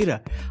high-speed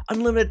data,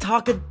 unlimited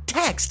talk and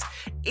text,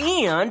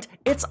 and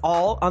it's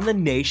all on the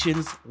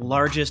nation's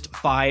largest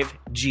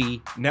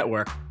 5G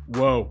network.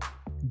 Whoa.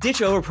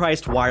 Ditch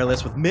overpriced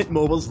wireless with Mint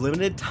Mobile's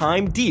limited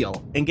time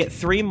deal and get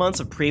 3 months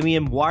of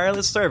premium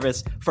wireless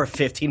service for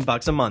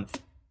 $15 a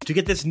month. To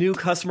get this new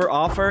customer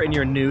offer and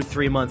your new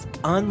 3-month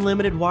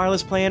unlimited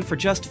wireless plan for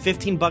just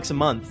 $15 a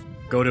month,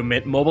 go to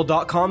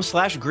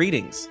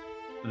mintmobile.com/greetings.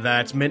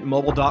 That's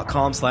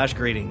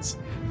mintmobile.com/greetings.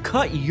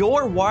 Cut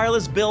your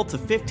wireless bill to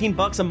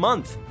 $15 a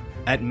month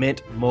at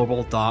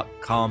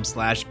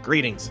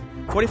mintmobile.com/greetings.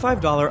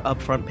 $45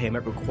 upfront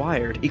payment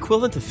required,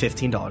 equivalent to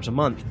 $15 a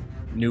month.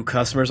 New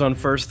customers on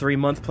first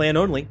 3-month plan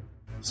only.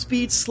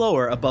 Speed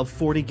slower above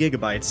 40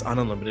 gigabytes on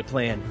unlimited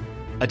plan.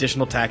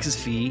 Additional taxes,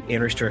 fee,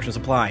 and restrictions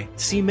apply.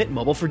 See Mint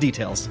Mobile for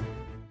details.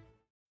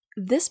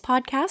 This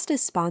podcast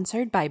is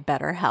sponsored by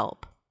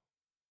BetterHelp.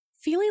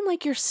 Feeling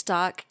like you're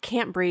stuck,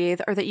 can't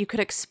breathe, or that you could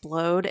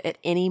explode at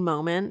any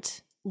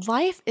moment?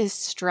 Life is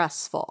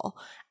stressful,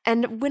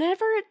 and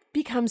whenever it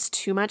becomes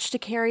too much to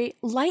carry,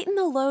 lighten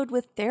the load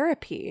with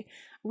therapy.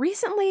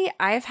 Recently,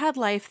 I've had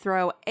life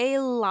throw a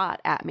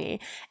lot at me,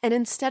 and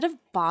instead of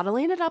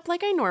bottling it up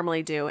like I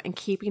normally do and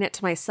keeping it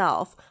to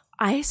myself,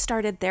 I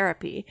started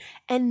therapy,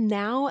 and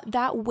now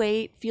that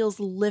weight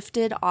feels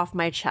lifted off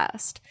my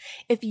chest.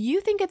 If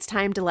you think it's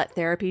time to let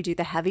therapy do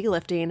the heavy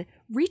lifting,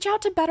 reach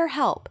out to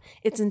BetterHelp.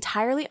 It's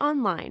entirely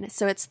online,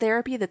 so it's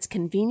therapy that's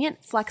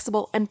convenient,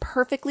 flexible, and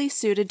perfectly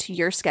suited to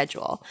your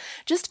schedule.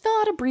 Just fill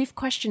out a brief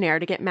questionnaire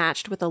to get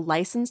matched with a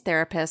licensed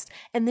therapist,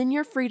 and then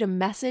you're free to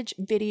message,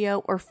 video,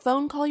 or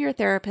phone call your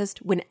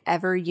therapist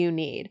whenever you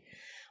need.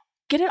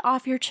 Get it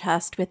off your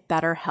chest with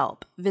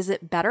BetterHelp.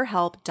 Visit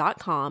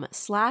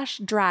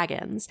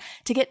betterhelp.com/dragons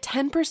to get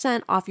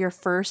 10% off your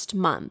first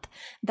month.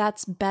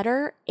 That's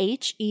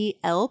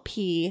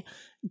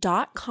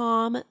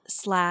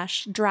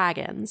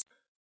betterhelp.com/dragons.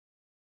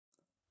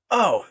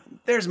 Oh,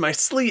 there's my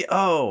sleeve.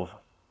 Oh,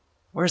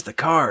 where's the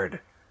card?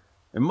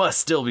 It must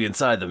still be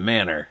inside the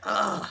manor.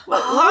 Well,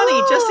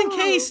 Lonnie, just in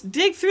case,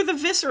 dig through the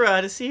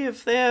viscera to see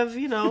if they have,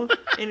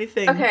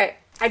 anything. Okay.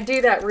 I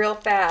do that real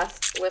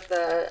fast with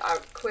a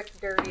quick,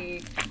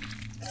 dirty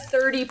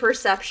 30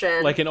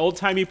 perception. Like an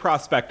old-timey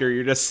prospector,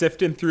 you're just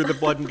sifting through the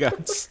blood and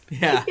guts.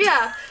 Yeah.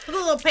 Yeah. With a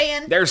little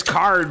pan. There's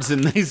cards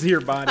in these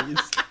here bodies.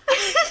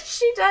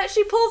 She does.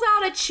 She pulls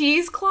out a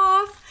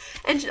cheesecloth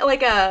and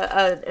like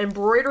a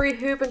embroidery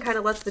hoop and kind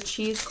of lets the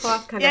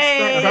cheesecloth kind of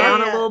set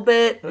down a little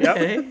bit.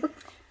 Okay.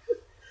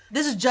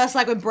 This is just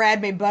like when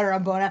Brad made butter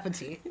on Bon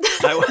Appetit.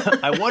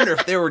 I wonder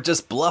if they were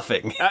just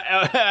bluffing.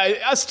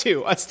 Us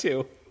too.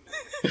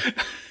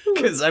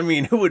 Because,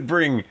 who would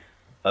bring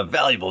a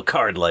valuable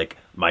card like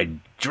my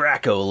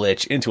Draco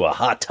Lich into a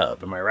hot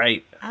tub. Am I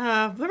right?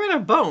 They're made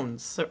of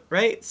bones,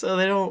 right?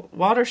 So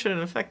water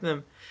shouldn't affect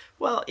them.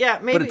 Well, yeah,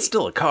 maybe. But it's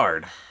still a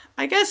card.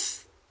 I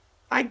guess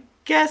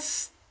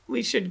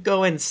we should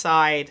go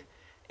inside.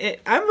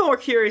 I'm more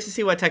curious to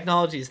see what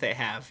technologies they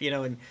have.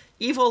 An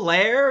evil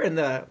lair in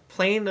the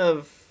plane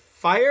of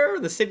fire,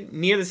 the city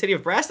near the city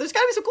of Brass. There's got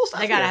to be some cool stuff.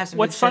 They gotta have some.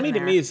 What's funny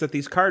to me is that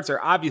these cards are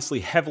obviously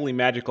heavily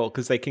magical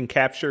because they can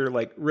capture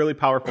like really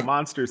powerful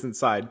monsters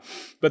inside,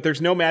 but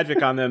there's no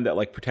magic on them that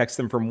like protects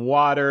them from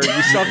water.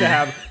 You still have to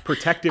have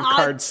protective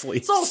card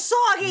sleeves. So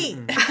soggy.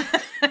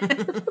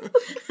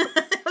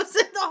 It was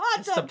in the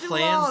hot tub too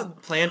long.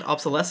 Planned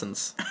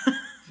obsolescence.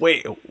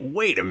 Wait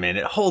a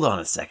minute. Hold on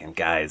a second,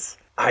 guys.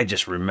 I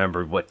just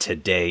remembered what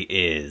today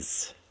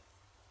is.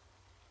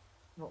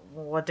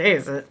 What day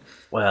is it?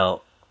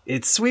 Well,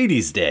 it's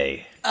Sweeties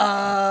Day.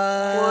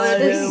 What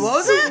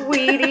was it?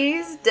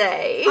 Sweeties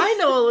Day. I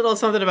know a little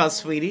something about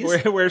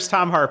Sweeties. Where's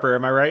Tom Harper?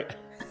 Am I right?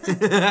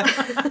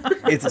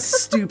 It's a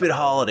stupid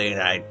holiday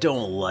and I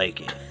don't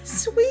like it.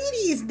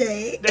 Sweeties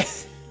Day.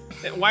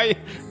 Then why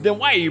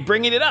are you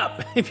bringing it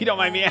up, if you don't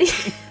mind me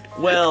asking?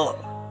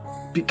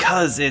 Well,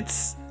 because it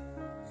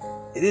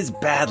is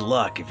bad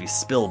luck if you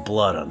spill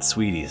blood on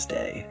Sweeties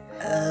Day.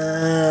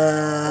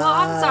 Well,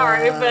 I'm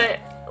sorry,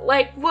 but,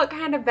 like, what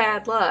kind of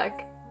bad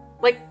luck?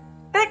 Like,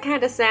 that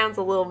kind of sounds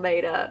a little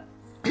made up.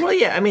 Well,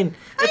 yeah, I mean...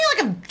 I feel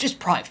like I'm just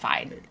probably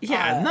fine.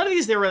 Yeah, none of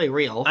these are really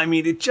real. I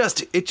mean, it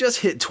just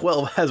hit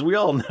 12, as we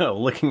all know,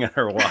 looking at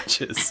our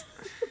watches.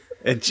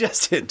 It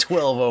just hit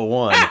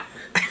 12:01.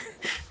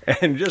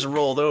 And just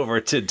rolled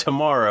over to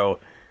tomorrow.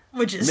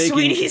 Which is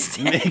Sweeties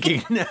Day.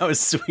 Making now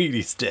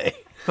Sweeties Day.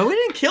 But we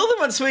didn't kill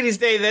them on Sweeties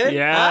Day then.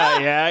 Yeah.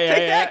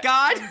 Take that,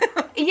 God.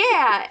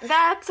 Yeah,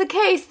 that's the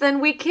case. Then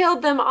we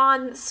killed them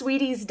on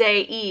Sweeties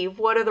Day Eve.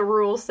 What do the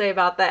rules say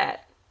about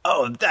that?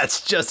 Oh,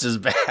 that's just as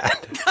bad.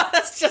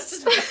 That's just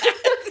as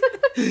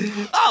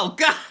bad. Oh,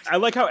 God. I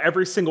like how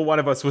every single one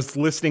of us was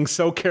listening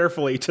so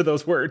carefully to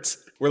those words.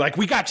 We're like,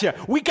 we got you.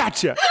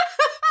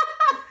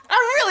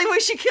 I really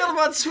wish you killed him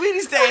on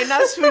Sweeties Day and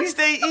not Sweeties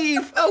Day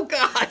Eve. Oh,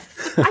 God.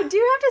 I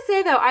do have to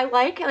say, though, I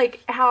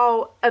like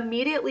how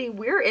immediately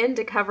we're in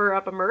to cover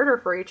up a murder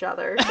for each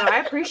other. So I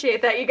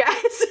appreciate that, you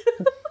guys.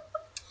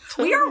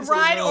 We are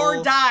ride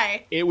or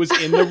die. It was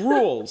in the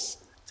rules.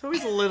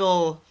 Toby's a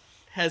little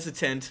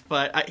hesitant,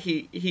 but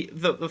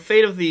the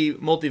fate of the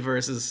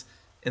multiverse is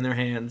in their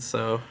hands,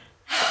 so...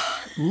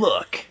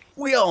 Look,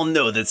 we all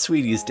know that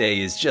Sweeties Day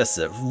is just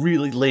a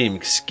really lame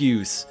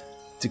excuse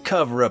to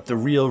cover up the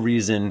real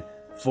reason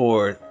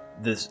for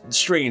the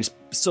strange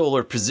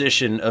solar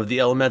position of the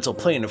elemental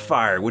plane of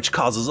fire, which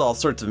causes all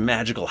sorts of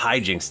magical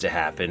hijinks to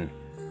happen,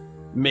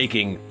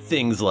 making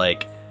things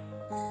like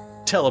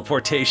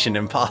teleportation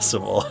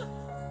impossible.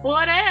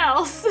 What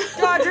else?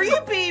 Dodge, are you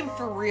being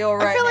for real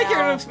right now? I feel like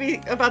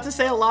you're about to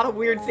say a lot of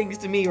weird things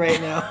to me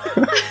right now.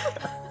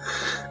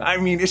 I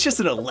mean, it's just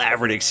an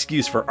elaborate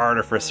excuse for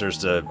artificers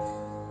to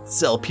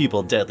sell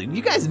people deadly.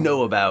 You guys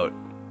know about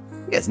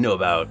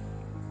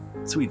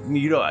Sweet,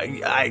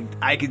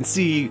 I can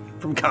see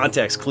from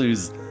context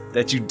clues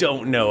that you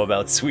don't know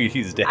about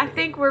Sweeties Day. I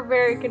think we're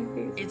very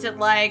confused. Is it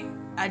like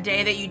a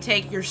day that you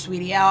take your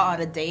sweetie out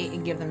on a date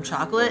and give them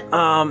chocolate?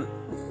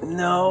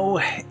 No,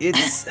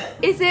 it's...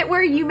 Is it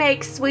where you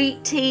make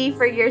sweet tea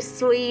for your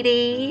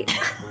sweetie?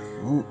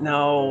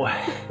 No.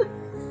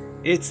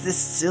 It's this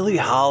silly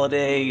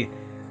holiday.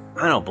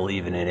 I don't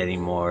believe in it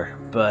anymore,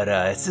 but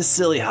it's this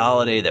silly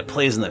holiday that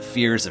plays on the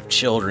fears of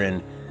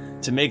children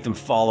to make them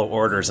follow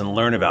orders and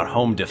learn about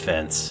home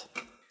defense.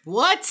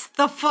 What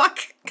the fuck?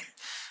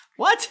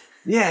 What?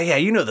 Yeah,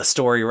 you know the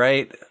story,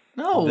 right?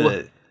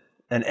 No.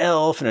 An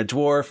elf and a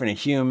dwarf and a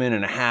human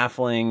and a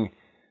halfling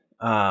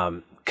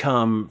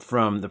come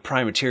from the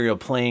primaterial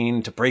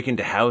plane to break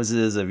into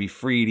houses of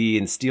Ifriti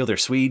and steal their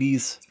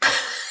sweeties.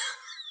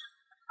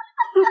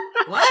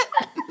 What?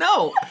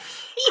 No.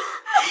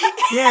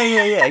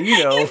 Yeah,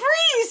 you know.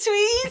 Ifriti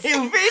sweeties.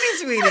 Ifriti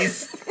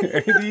sweeties.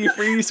 The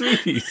Ifriti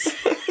sweeties.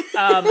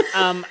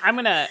 I'm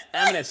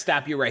gonna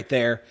stop you right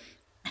there.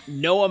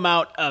 No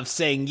amount of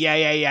saying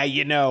yeah,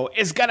 you know,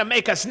 is gonna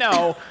make us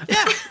know.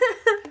 Yeah.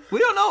 We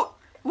don't know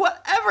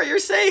whatever you're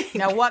saying.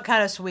 Now, what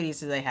kind of sweeties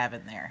do they have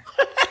in there?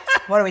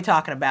 What are we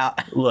talking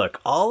about?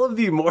 Look, all of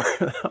the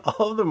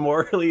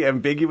morally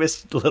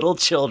ambiguous little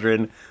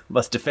children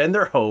must defend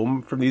their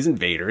home from these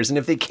invaders, and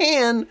if they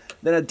can,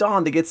 then at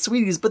dawn they get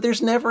sweeties, but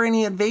there's never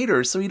any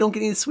invaders, so you don't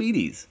get any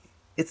sweeties.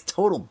 It's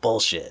total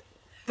bullshit.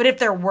 But if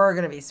there were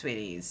going to be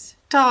sweeties,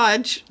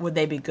 Dodge, would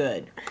they be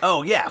good?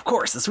 Oh, yeah, of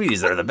course, the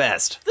sweeties are the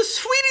best. The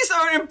sweeties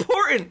aren't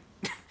important.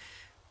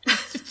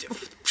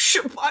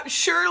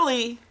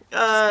 Surely,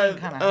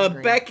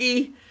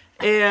 Becky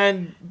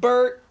and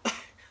Bert,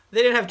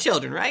 they didn't have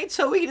children, right?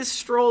 So we can just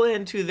stroll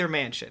into their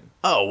mansion.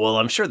 Oh, well,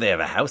 I'm sure they have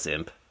a house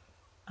imp.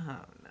 Oh,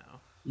 no.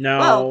 No,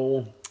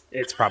 Well,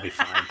 it's probably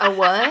fine. A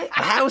what?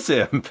 A house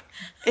imp.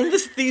 And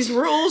these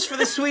rules for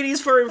the sweeties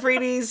for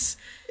Ifritis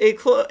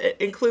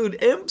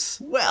include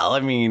imps? Well, I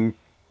mean,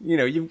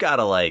 you've got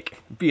to,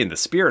 like, be in the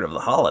spirit of the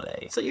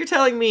holiday. So you're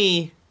telling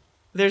me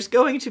there's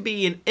going to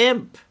be an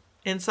imp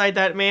inside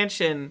that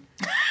mansion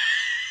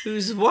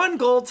whose one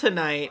goal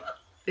tonight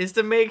is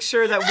to make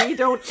sure that we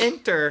don't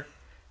enter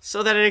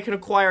so that it can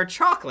acquire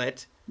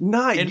chocolate.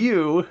 Not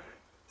you.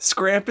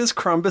 Scrampus,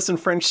 Crumbus, and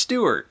French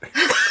Stewart.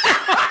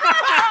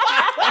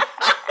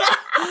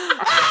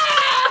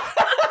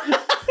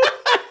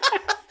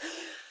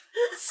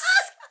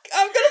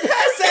 I'm gonna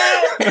pass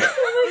out!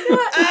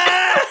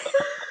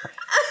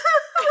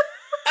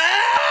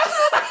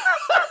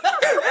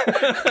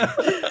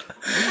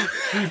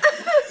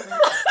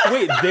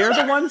 Wait, they're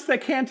the ones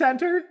that can't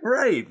enter?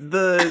 Right.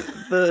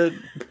 The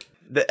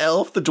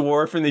elf, the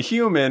dwarf, and the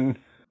human,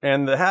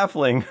 and the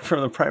halfling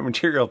from the prime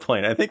material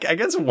plane. I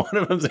guess one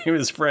of them's name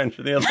is French,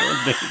 and the other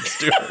one's name is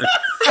Stewart. I'm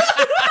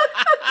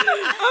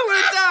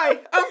gonna die!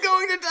 I'm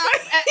going to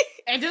die!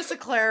 And just to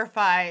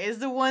clarify, is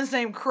the one's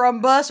name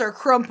Crumbus or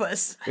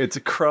Crumpus? It's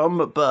a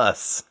crumb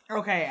bus.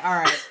 Okay,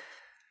 alright.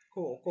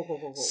 Cool.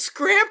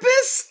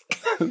 Scrampus?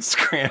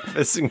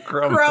 Scrampus and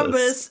Crumbus.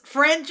 Crumbus,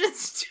 French and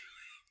Stewart.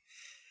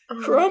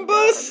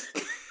 Crumbus?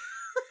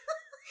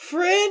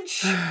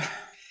 French?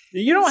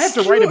 You don't have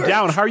to write them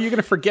down. How are you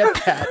going to forget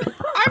that?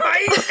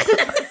 I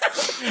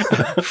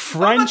might.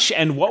 French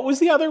and what was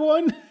the other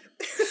one?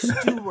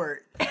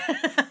 Stewart.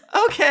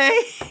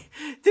 Okay.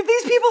 Did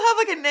these people have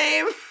like a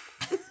name?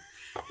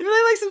 Are they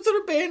like some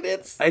sort of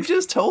bandits? I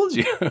just told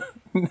you.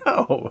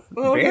 No.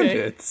 Okay.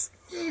 Bandits.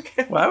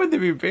 Okay. Why would they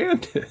be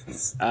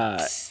bandits?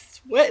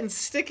 It's wet and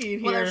sticky in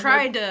here. Well, they're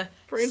trying to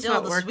brain's steal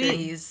not the working.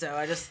 sweeties, so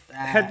I just...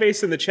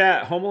 Headbase in the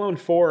chat, Home Alone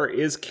 4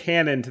 is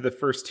canon to the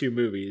first two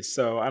movies,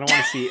 so I don't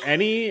want to see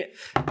any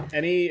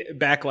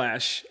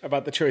backlash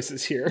about the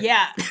choices here.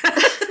 Yeah.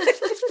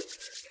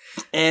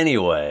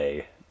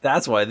 Anyway,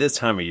 that's why this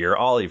time of year,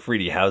 all the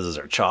Freedy houses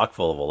are chock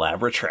full of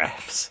elaborate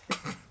traps.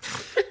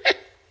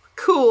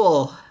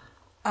 Cool.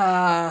 You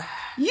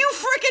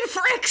frickin'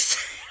 fricks!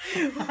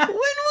 When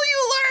will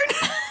you learn?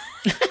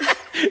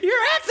 Your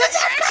actions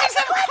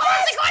have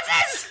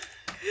consequences!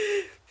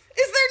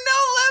 Is there no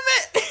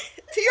limit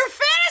to your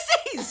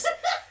fantasies?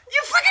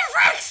 You frickin'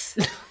 fricks!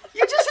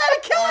 You just had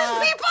to kill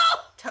these people!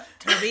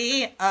 Toby,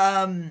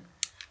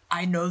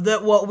 I know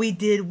that what we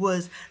did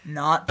was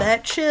not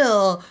that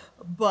chill,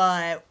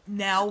 but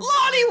now...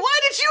 Lonnie, why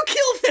did you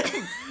kill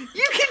them?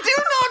 You can do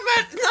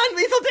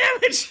non-lethal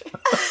damage!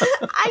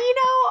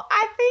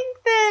 I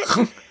think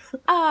that...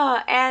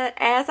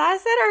 as I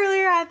said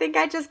earlier, I think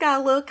I just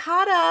got a little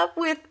caught up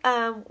with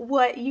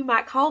what you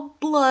might call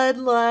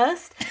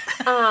bloodlust.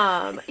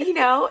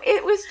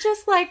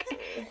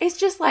 It's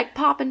just like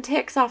popping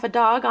ticks off a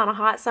dog on a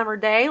hot summer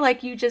day.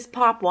 Like you just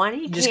pop one,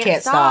 and you just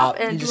can't stop.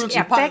 You And just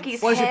yeah, pop.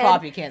 Becky's Once you head,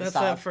 pop, you can't That's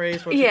stop. that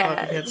phrase, once you pop,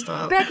 you can't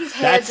stop. Becky's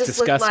head That's just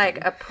looked disgusting.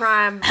 like a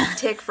prime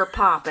tick for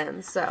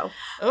popping. So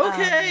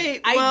Okay,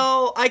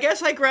 well, I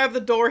guess I grab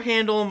the door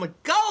handle and I'm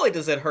like, golly,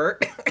 does it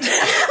hurt?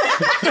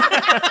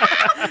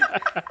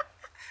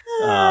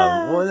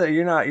 Well,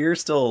 you're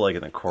still like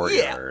in the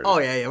courtyard. Oh,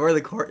 yeah, we're in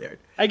the courtyard.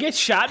 I get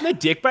shot in the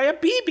dick by a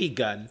BB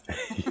gun.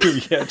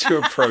 You get to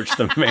approach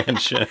the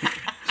mansion.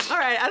 All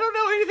right, I don't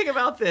know anything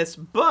about this,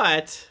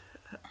 but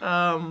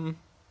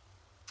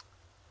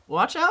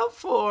watch out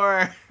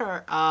for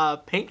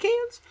paint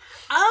cans.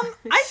 I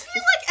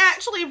feel like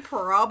actually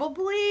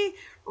probably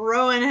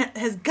Rowan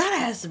has gotta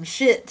have some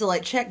shit to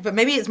like check, but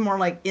maybe it's more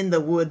like in the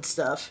wood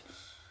stuff.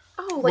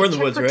 We're in the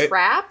check woods, for right?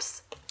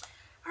 traps.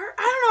 Or, I don't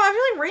know. I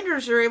feel like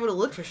rangers are able to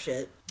look for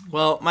shit.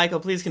 Well, Michael,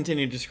 please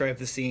continue to describe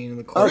the scene in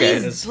the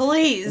courtyard.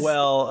 Please.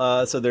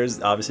 Well, so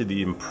there's obviously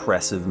the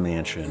impressive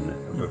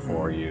mansion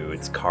before you.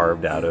 It's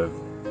carved out of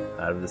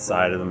the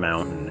side of the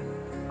mountain.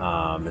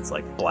 It's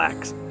like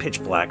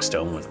pitch black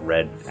stone with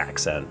red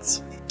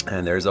accents.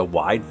 And there's a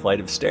wide flight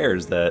of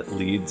stairs that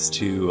leads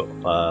to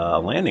a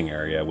landing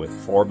area with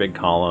 4 big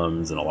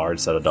columns and a large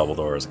set of double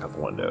doors, a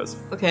couple windows.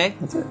 Okay.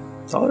 That's it.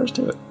 That's all there is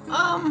to it.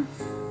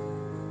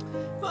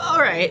 Well,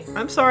 all right.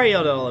 I'm sorry I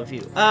yelled at all of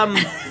you.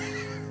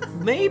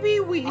 Maybe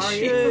we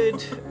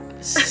should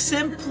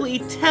simply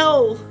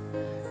tell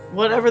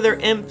whatever their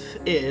imp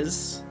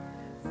is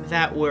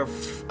that we're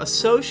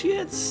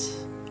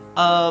associates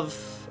of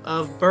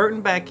Bert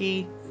and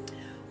Becky.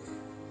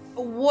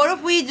 What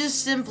if we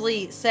just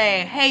simply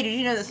say, hey, did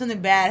you know that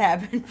something bad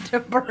happened to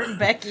Bert and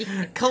Becky?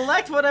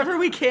 Collect whatever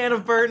we can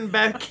of Bert and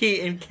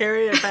Becky and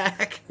carry it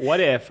back. What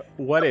if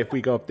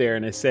we go up there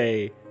and I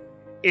say,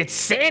 it's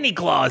Santa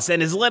Claus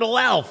and his little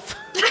elf?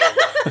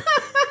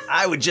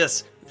 I would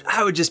just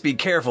be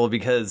careful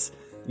because,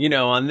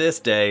 on this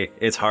day,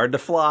 it's hard to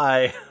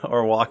fly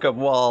or walk up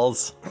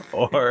walls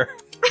or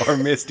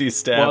Misty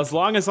Step. Well, as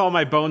long as all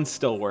my bones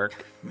still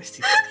work.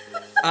 Misty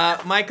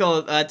Step.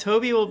 Michael,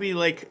 Toby will be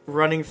like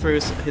running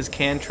through his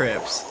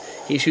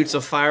cantrips. He shoots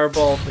a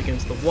fireball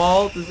against the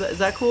wall. Is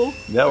that cool?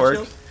 That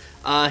works.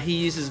 He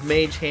uses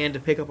Mage Hand to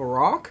pick up a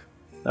rock.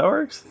 That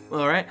works.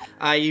 All right.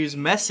 I use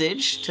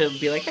Message to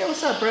be like, hey,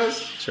 what's up, bros?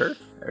 Sure.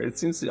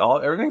 Everything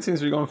seems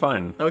to be going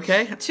fine.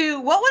 Okay.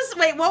 What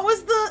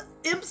was the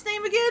imp's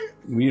name again?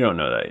 We don't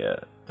know that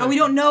yet. Oh, we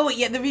don't know it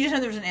yet. We just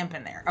know there's an imp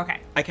in there. Okay.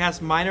 I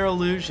cast Minor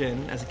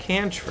Illusion as a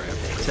cantrip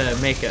to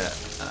make a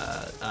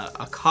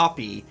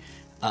copy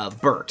of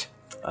Bert.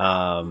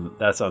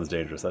 That sounds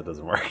dangerous. That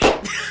doesn't work.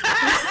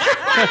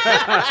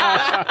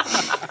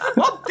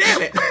 Well,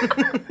 damn it!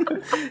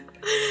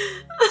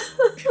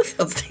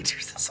 Sounds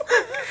dangerous.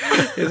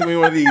 Here's me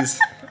one of these.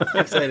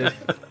 I'm excited.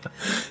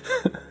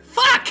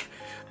 Fuck!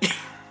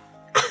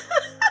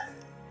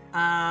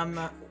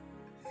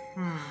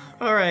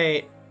 All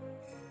right.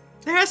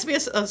 There has to be a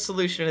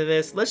solution to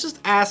this. Let's just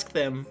ask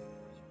them.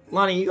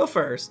 Lonnie, you go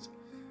first.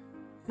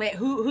 Wait,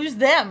 who's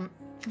them?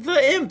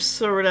 The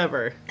imps or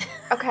whatever.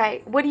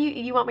 Okay, what do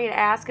you want me to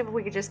ask if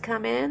we could just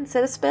come in,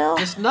 set a spell?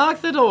 Just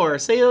knock the door.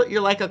 Say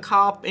you're like a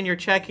cop and you're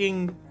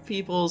checking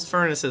people's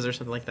furnaces or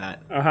something like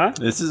that. Uh-huh.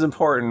 This is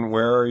important.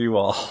 Where are you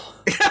all?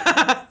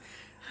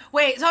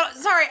 Wait,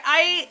 sorry,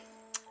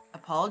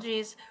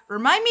 apologies.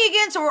 Remind me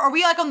again, so are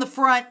we like on the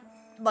front,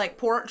 like,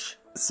 porch?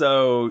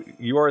 So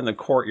you are in the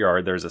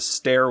courtyard. There's a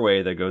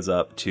stairway that goes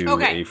up to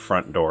Okay. a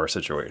front door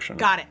situation.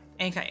 Got it.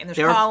 Okay, and there's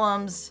There are-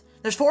 columns.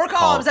 There's 4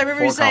 columns. I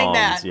remember you saying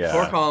that. Yeah.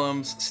 4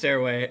 columns,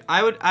 stairway.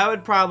 I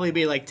would probably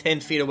be like 10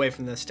 feet away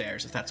from the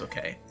stairs if that's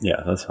okay.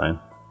 Yeah, that's fine.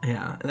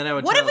 Yeah, and then I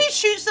would. What if we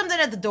shoot something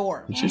at the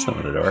door? Shoot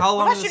something at the door. How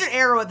What long if I shoot an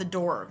arrow at the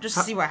door just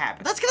to see what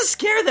happens? That's gonna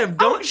scare them.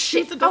 Don't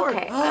shoot the door.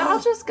 Okay, I'll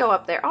just go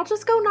up there. I'll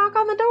just go knock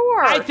on the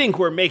door. I think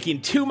we're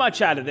making too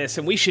much out of this,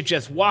 and we should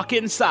just walk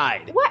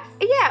inside. What?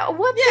 Yeah,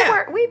 what's the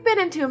word? We've been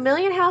into a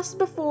million houses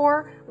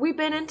before. We've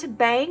been into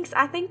banks.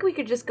 I think we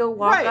could just go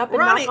walk Right, up and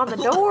Ronnie. knock on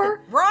the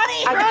door.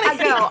 Ronnie!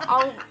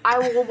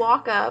 I will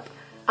walk up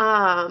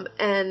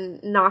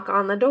and knock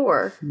on the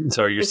door.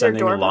 So you're Is there a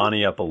sending doorbell?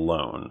 Lonnie up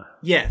alone.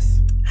 Yes.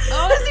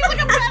 Oh, that seems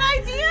like a bad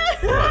idea.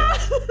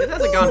 It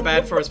hasn't gone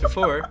bad for us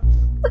before.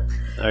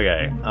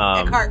 Okay.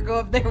 Eckhart, go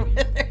up there with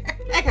her.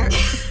 Eckhart.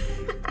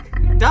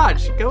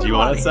 Dodge. Go. Do you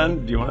want want to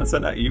send? Do you want to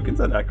send? You can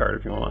send Eckhart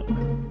if you want.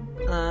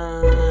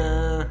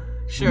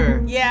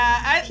 Sure.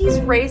 Yeah, He's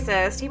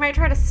racist. He might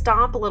try to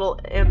stomp a little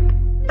imp.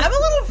 I'm a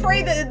little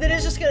afraid that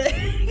it's just gonna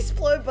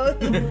explode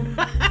both of them.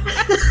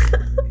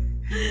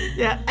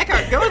 Yeah,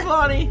 Eckhart, go with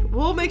Lonnie.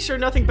 We'll make sure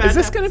nothing bad Is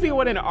this happens. going to be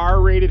what an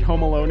R-rated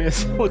Home Alone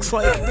is? Looks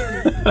like.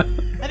 I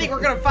think we're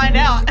gonna find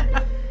out.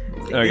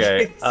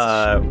 Okay.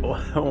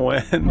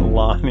 When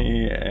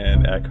Lonnie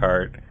and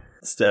Eckhart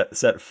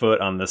set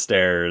foot on the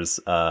stairs,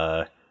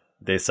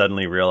 they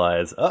suddenly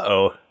realize,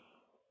 uh-oh,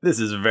 this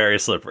is very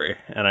slippery,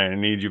 and I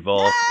need you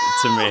both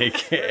to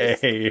make I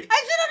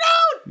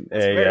should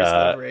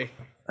have known.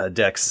 a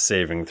dex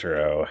saving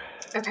throw.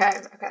 Okay.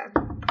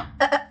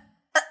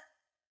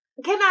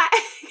 Can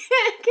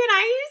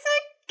I use a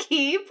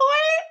key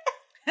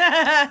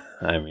point?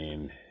 I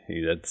mean,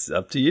 that's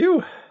up to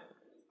you.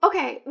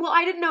 Okay, well,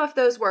 I didn't know if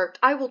those worked.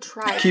 I will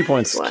try. Key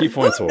points. Key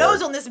points Who will knows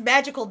work. on this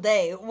magical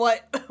day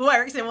what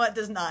works and what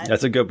does not?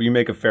 That's a good. You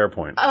make a fair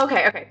point.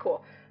 Okay,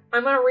 cool.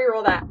 I'm gonna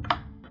reroll that.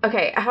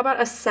 Okay, how about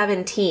a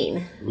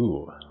 17?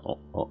 Ooh,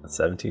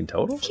 17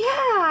 total.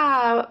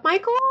 Yeah,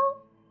 Michael?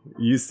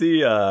 You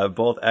see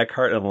both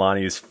Eckhart and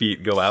Lonnie's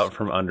feet go out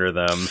from under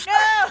them.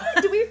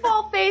 Do we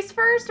fall face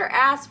first or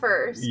ass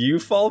first? You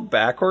fall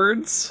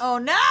backwards, Oh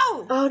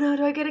no! Oh no,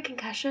 do I get a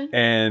concussion?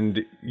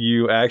 and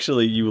you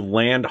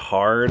land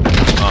hard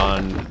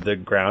on the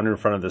ground in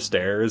front of the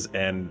stairs,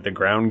 and the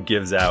ground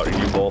gives out, and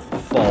you both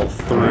fall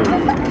through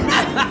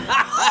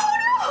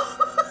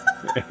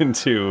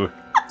into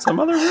some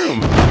other room.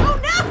 Oh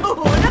no!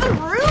 Another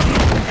room?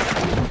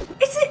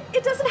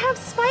 It doesn't have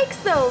spikes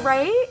though,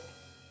 right?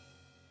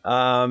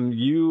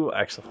 You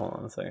actually hold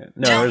on a second.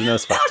 No, there's no Oh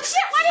spikes.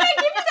 shit, why did I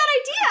give you that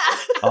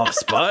idea? Oh,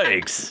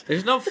 spikes.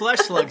 There's no flesh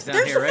slugs down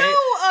There's here, right? no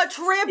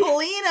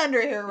trampoline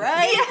under here,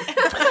 right?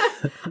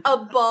 A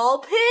ball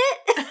pit?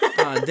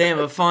 Oh, damn,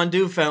 a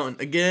fondue fountain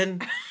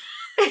again.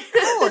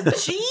 Oh, a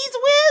cheese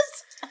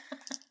whiz?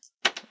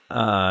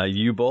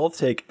 You both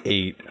take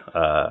 8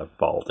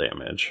 fall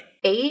damage.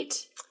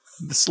 8?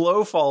 The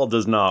slow fall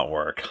does not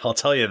work. I'll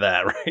tell you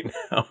that right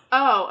now.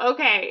 Oh,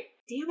 okay.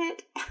 Damn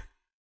it.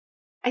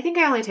 I think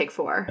I only take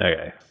 4.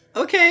 Okay.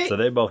 Okay. So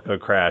they both go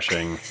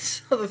crashing.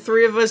 So the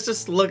three of us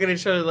just look at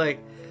each other like,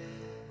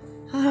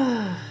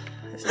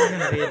 it's not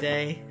gonna be a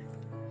day.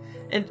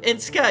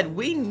 And Scud,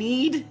 we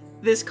need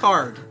this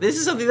card. This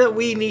is something that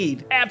we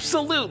need.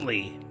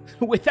 Absolutely.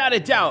 Without a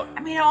doubt.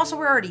 I mean, also,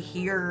 we're already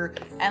here,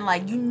 and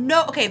like,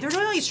 okay, if they're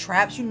doing all these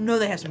traps,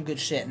 they have some good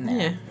shit in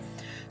there. Yeah.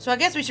 So I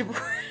guess we should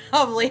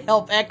probably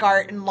help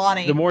Eckhart and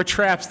Lonnie. The more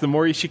traps, the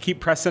more you should keep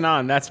pressing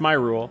on. That's my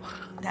rule.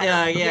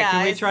 Yeah.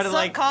 Can we it's try to sunk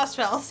like cost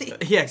fallacy?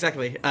 Yeah,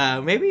 exactly.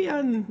 Maybe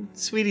on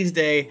Sweetie's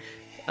day,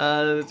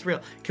 it's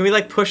real. Can we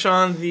like push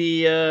on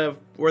the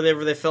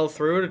wherever they fell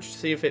through to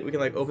see if we can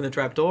like open the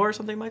trap door or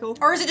something, Michael?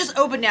 Or is it just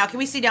open now? Can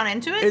we see down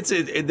into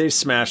it? They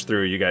smash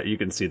through. You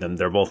can see them.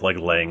 They're both like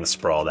laying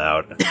sprawled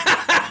out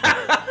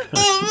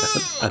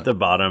at the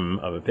bottom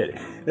of a pit.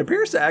 It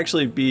appears to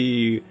actually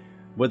be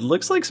what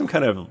looks like some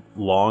kind of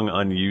long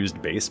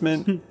unused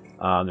basement.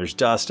 There's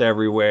dust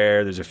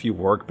everywhere. There's a few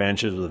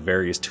workbenches with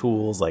various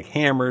tools like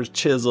hammers,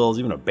 chisels,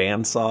 even a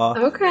bandsaw.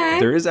 Okay.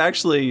 There's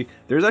actually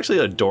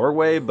a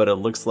doorway, but it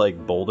looks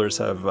like boulders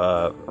have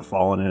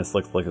fallen in. It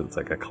looks like it's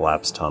like a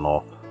collapsed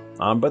tunnel.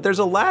 But there's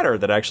a ladder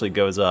that actually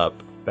goes up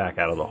back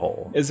out of the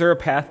hole. Is there a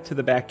path to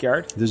the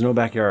backyard? There's no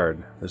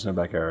backyard. There's no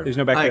backyard. There's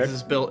no backyard?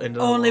 It's built into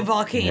Only the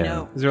wall.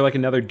 volcano. Is there like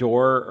another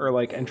door or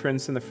like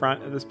entrance in the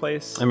front of this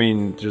place? I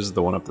mean, just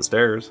the one up the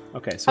stairs.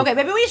 Okay, so Okay,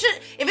 maybe we should.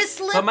 If it's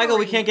slippery. But Michael,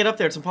 we can't get up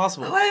there. It's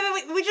impossible.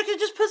 Wait, we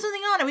just put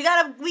something on it. We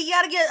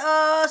gotta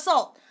get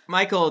salt.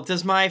 Michael,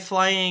 does my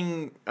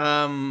flying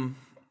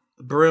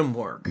broom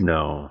work?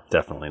 No,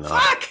 definitely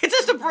not. Fuck! It's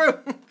just a broom.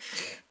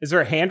 Is there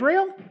a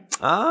handrail?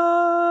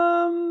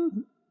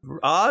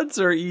 Odds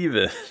or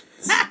evens?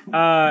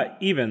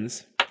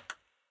 Evens.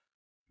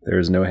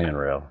 There's no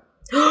handrail.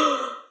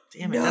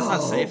 Damn it, that's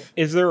not safe.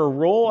 Is there a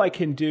roll I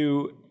can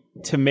do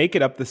to make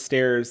it up the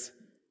stairs,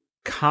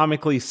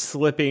 comically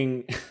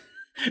slipping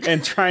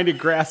and trying to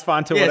grasp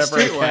onto whatever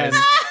I can?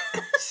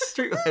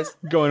 Streetwise.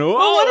 Going, whoa,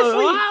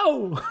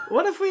 Well,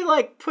 what if we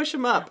like push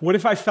him up? What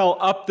if I fell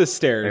up the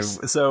stairs?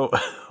 So,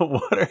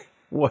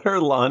 what are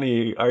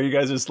Lonnie? Are you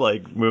guys just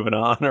like moving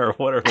on, or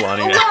what are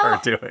Lonnie and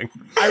Eckhart doing?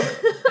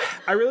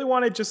 I really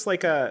wanted just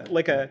like a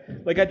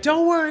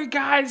don't worry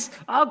guys,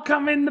 I'll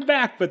come in the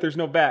back, but there's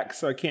no back,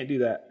 so I can't do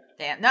that.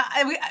 Damn. No,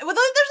 well, there's a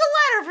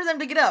ladder for them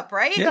to get up,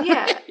 right?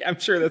 Yeah. I'm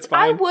sure that's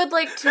I fine. would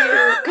like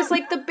to, because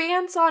like the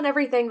bandsaw and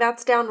everything,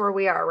 that's down where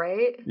we are,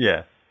 right?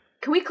 Yeah.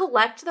 Can we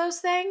collect those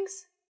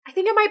things? I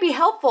think it might be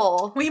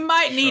helpful. We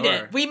might need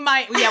it. We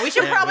might. Yeah, we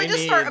should probably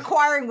just start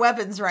acquiring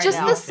weapons right just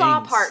now. Just the saw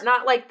part,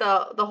 not like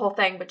the whole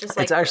thing, but just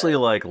like It's actually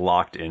like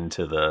locked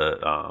into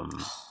the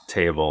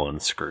table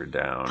and screwed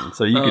down,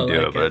 so you could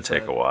do it, but it'd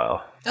take a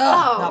while.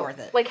 Oh, not worth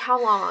it. Like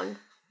how long?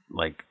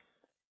 Like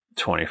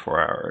 24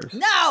 hours.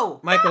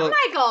 No, Michael.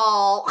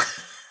 Michael.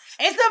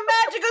 It's the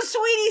magic of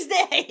Sweeties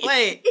Day.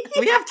 Wait,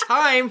 we have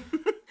time.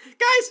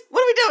 Guys,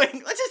 what are we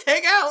doing? Let's just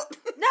hang out.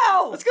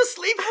 No. Let's go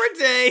sleep for a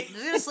day.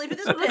 We're gonna sleep in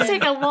this Let's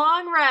take a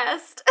long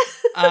rest.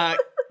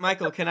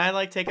 Michael, can I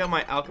like take out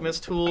my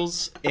alchemist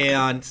tools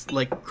and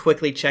like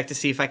quickly check to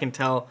see if I can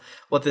tell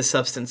what this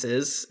substance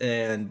is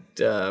and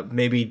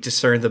maybe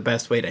discern the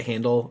best way to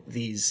handle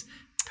these?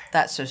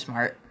 That's so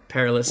smart.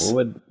 Perilous. What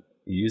would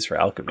you use for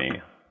alchemy?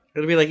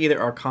 It'll be like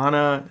either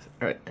Arcana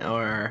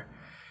or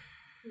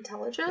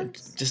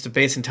Intelligence? just a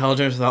base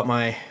intelligence without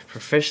my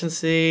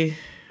proficiency,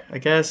 I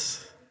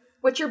guess.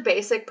 What's your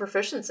basic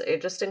proficiency?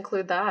 Just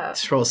include that.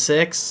 Just roll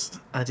 6,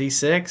 a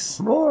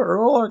d6.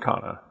 Roll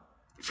Arcana.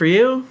 For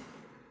you?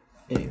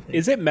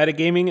 Is it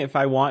metagaming if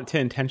I want to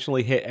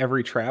intentionally hit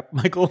every trap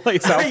Michael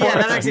lays out for Yeah,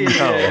 that us? actually is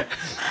No.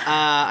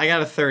 I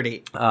got a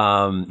 30.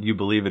 You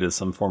believe it is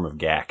some form of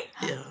gack.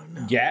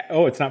 Yeah.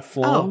 Oh, it's not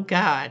phloem. Oh,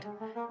 God.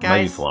 Might be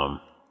Guys, phloem.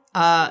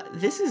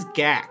 this is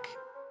gack.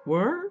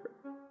 We're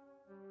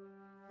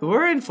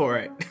in for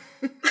it.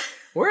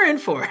 We're in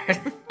for it.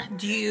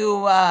 Do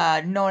you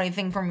know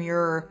anything from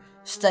your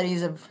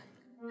studies of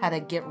how to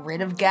get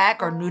rid of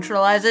GAC or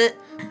neutralize it?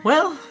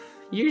 Well,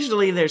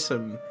 usually there's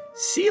some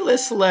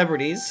C-list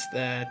celebrities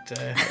that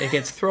it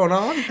gets thrown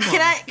on.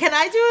 Can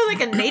I do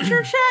like a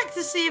nature check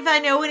to see if I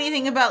know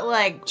anything about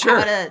like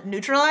how to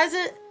neutralize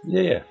it?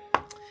 Yeah.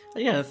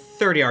 Yeah, a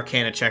 30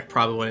 Arcana check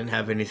probably wouldn't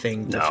have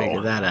anything to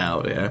figure that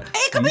out. Yeah,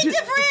 It could be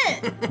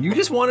different. You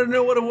just wanted to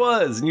know what it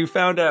was, and you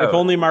found out. If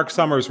only Mark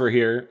Summers were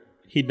here,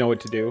 he'd know what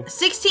to do.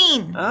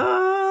 16.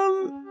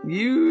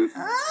 You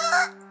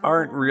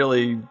aren't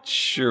really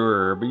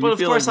sure, but you but of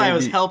feel course like I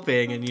was maybe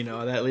helping, and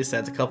that at least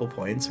adds a couple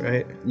points,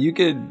 right? You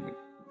could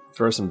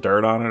throw some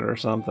dirt on it or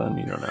something.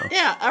 You don't know.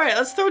 Yeah, all right,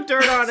 let's throw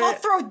dirt on it.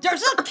 Let's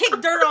kick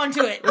dirt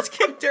onto it. Let's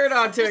kick dirt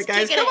onto it,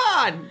 guys. kick Come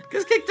it. on,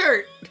 let's kick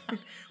dirt.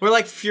 We're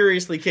like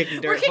furiously kicking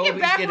dirt. We're kicking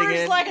Hobie's getting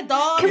backwards in. like a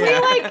dog. Can we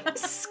like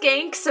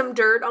skank some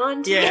dirt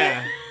onto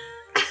Yeah.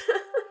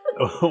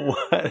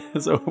 What?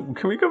 So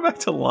can we go back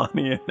to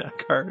Lonnie and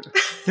Eckhart?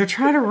 They're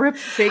trying to rip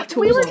fake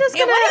tools. We were just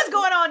Yeah, gonna. what is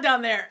going on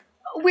down there?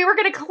 We were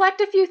gonna collect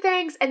a few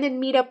things and then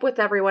meet up with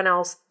everyone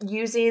else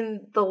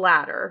using the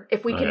ladder.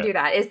 If we can Okay. do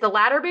that, is the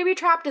ladder baby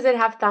trapped? Does it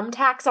have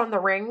thumbtacks on the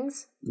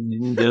rings?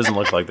 It doesn't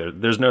look like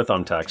there's no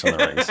thumbtacks on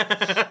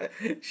the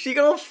rings. She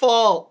gonna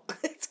fall.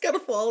 It's gonna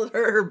fall at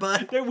her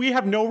butt. We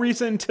have no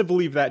reason to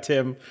believe that,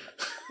 Tim.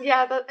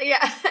 Yeah,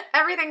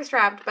 everything's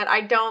trapped, but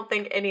I don't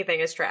think anything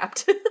is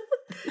trapped.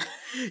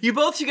 You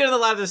both should get on the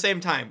ladder at the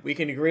same time. We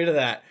can agree to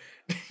that.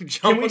 Can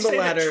Jump we on the say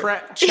ladder.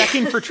 that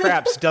checking for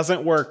traps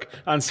doesn't work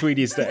on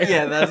Sweetie's Day?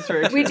 Yeah, that's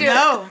right. We do.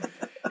 No.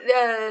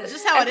 It's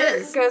just how it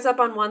Everett is. goes up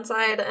on one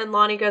side and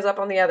Lonnie goes up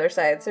on the other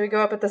side, so we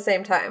go up at the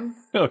same time.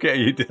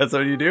 Okay, that's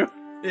what you do?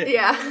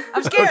 Yeah.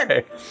 I'm scared.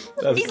 Okay.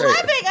 That's He's great.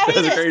 laughing. I hate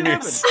That's it. great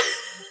What's news.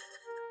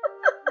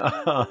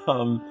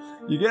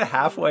 You get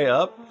halfway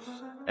up,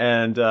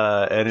 and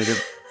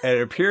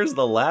it appears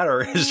the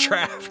ladder is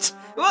trapped.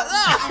 What?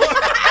 No!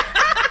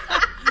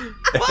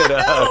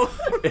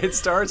 And, it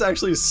starts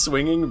actually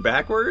swinging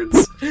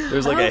backwards.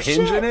 There's like a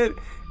hinge in it,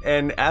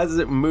 and as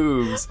it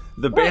moves,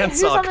 the Wait,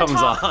 who's bandsaw on the comes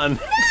top? on.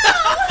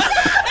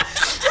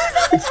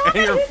 and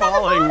you're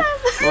falling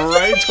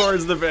right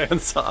towards the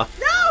bandsaw.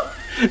 No!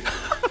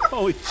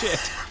 Holy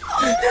shit.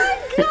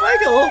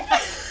 Michael!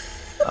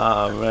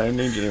 I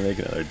need you to make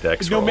another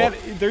dex roll. No matter,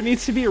 there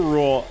needs to be a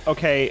rule.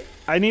 Okay,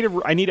 I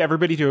need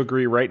everybody to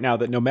agree right now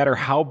that no matter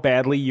how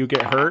badly you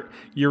get hurt,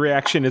 your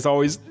reaction is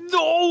always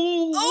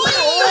no.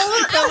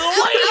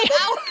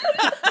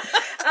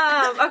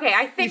 Okay,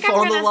 I think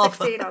I'm gonna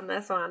succeed on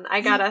this one.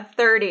 I got a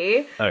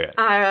 30. Okay,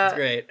 that's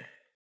great.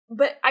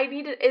 But I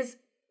need it. Is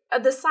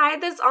the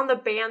side that's on the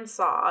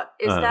bandsaw?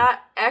 Is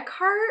that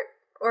Eckhart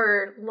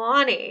or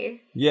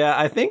Lonnie? Yeah,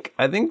 I think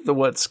the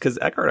because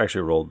Eckhart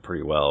actually rolled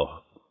pretty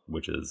well,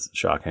 which is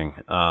shocking.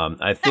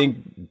 I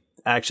think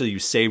actually you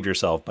saved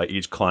yourself by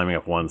each climbing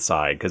up one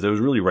side because it was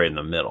really right in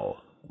the middle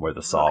where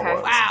the saw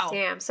was. Wow.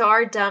 Damn. So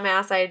our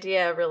dumbass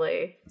idea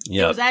really.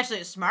 Yeah. It was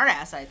actually a smart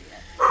ass idea.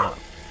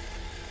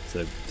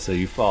 So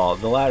you fall.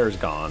 The ladder's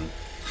gone,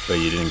 but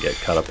you didn't get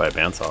cut up by a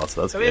bandsaw, so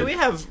that's I good. mean, we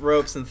have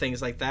ropes and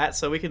things like that,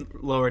 so we can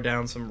lower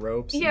down some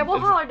ropes. Yeah, we'll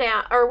holler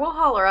down or we'll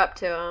holler up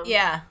to him.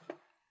 Yeah.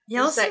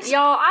 Yeah,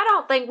 y'all, I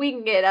don't think we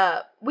can get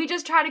up. We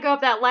just tried to go up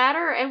that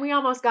ladder and we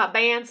almost got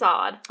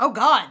bandsawed. Oh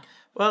God.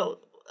 Well,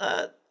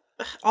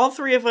 all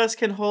three of us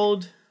can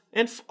hold,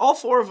 and all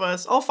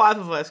five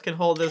of us can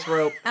hold this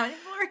rope. How many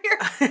more are here?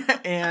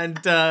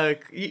 And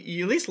at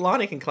least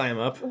Lonnie can climb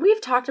up.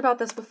 We've talked about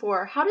this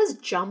before. How does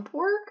jump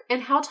work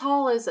and how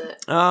tall is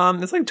it?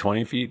 It's like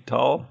 20 feet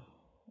tall,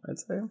 I'd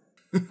say.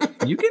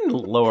 You can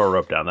lower a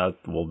rope down. That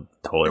will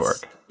totally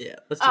work. Yeah.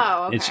 Let's do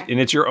that.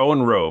 Okay. It's your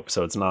own rope,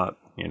 so it's not,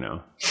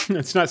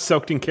 it's not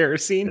soaked in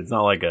kerosene. It's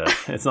not like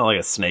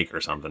a snake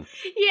or something.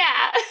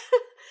 Yeah.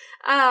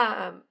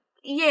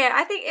 Yeah,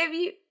 I think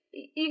if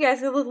you guys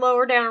could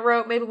lower down a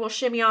rope, maybe we'll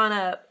shimmy on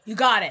up. You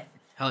got it.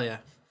 Hell yeah.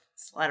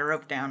 Slide a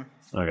rope down.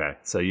 Okay,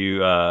 so you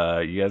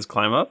guys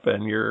climb up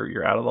and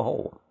you're out of the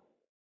hole.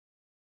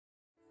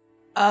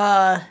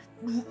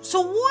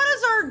 So what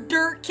does our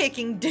dirt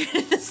kicking do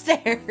to the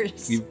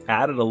stairs? You've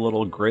added a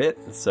little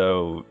grit,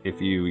 so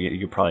if you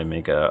could probably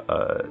make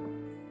a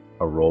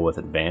roll with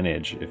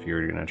advantage if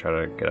you're gonna try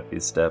to get up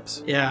these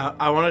steps. Yeah,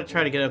 I want to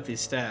try to get up these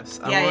steps.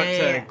 I Yeah, want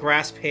yeah, to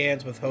grasp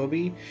hands with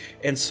Hobie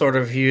and sort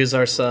of use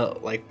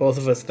ourselves, like both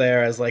of us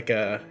there, as like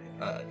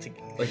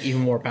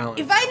even more balance.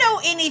 If I know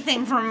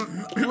anything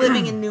from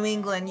living in New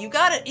England, you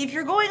gotta, if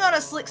you're going on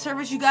a slick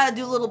surface, you gotta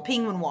do a little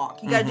penguin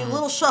walk. You gotta do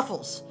little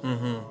shuffles.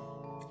 Mm-hmm.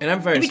 And I'm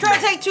very If you try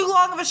to take too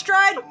long of a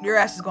stride, your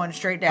ass is going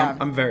straight down.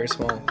 I'm very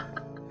small.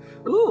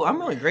 Ooh, I'm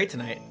really great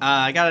tonight.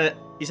 I got it.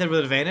 You said with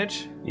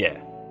advantage? Yeah.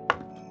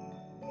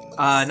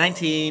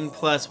 19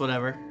 plus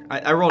whatever.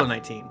 I rolled a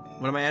 19.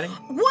 What am I adding?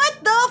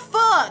 What the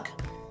fuck?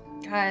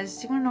 Guys,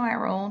 do you want to know what I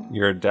rolled?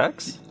 Your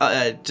dex?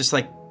 Just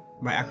like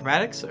my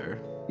acrobatics, or?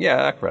 Yeah,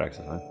 acrobatics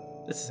is fine.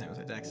 It's the same as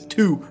my dex.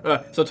 2.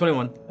 So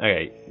 21.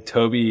 Okay,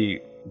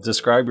 Toby,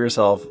 describe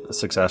yourself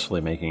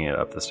successfully making it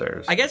up the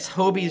stairs. I guess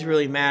Hobie's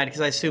really mad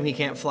because I assume he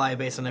can't fly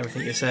based on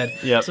everything you said.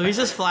 Yep. So he's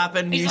just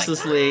flapping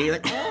uselessly.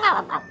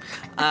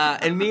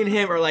 And me and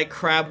him are like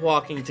crab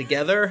walking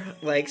together,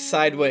 like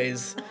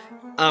sideways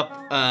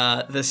up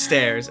the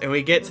stairs. And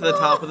we get to the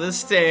top of the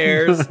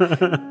stairs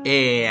and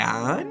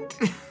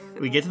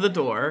we get to the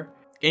door.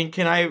 And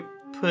can I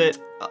put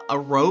a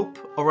rope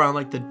around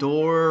like the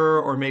door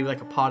or maybe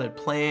like a potted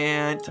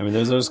plant? I mean,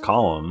 there's those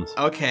columns.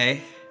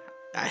 Okay.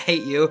 I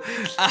hate you.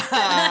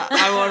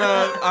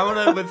 I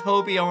wanna with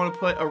Hobie, I wanna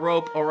put a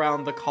rope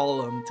around the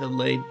column to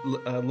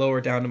lower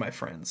down to my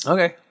friends.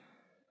 Okay.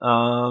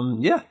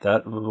 Yeah,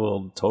 that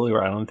will totally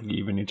work. I don't think you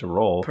even need to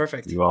roll.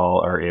 Perfect. You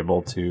all are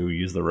able to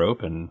use the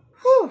rope and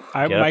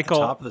get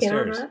Michael, up the top of the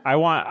stairs. I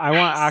want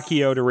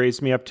Akio to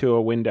raise me up to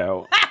a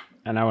window,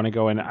 and I want to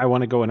go in. I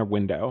want to go in a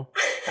window.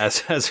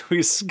 As we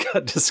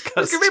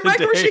discussed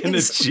today in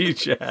the G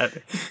chat.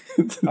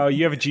 Oh,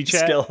 you have a G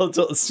chat?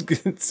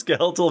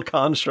 Skeletal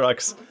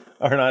constructs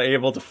are not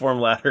able to form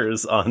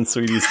ladders on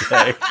Sweetie's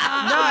day.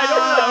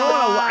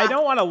 I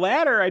don't want a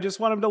ladder. I just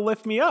want him to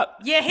lift me up.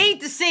 You hate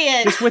to see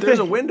it. There's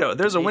a window.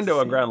 There's a window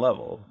at ground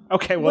level.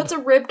 Okay, well, what's a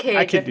rib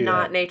cage if do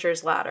not that.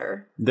 nature's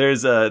ladder?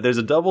 There's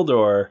a double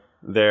door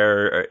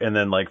there, and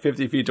then like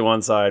 50 feet to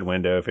one side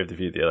window, 50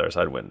 feet to the other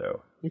side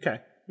window. Okay,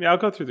 yeah, I'll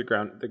go through the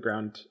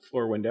ground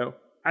floor window.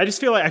 I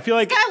feel like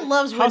this guy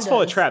loves house full of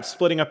windows. traps.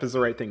 Splitting up is the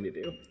right thing to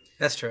do.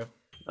 That's true.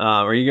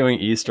 Are you going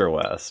east or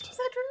west? Is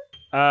that true?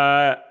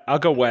 I'll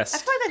go I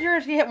west. feel like that you're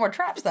going to hit more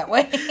traps that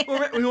way.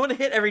 We want to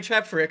hit every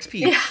trap for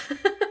XP.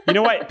 You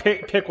know what?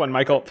 Pick one,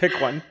 Michael. Pick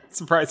one.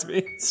 Surprise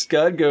me.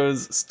 Scud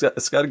goes to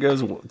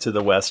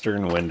the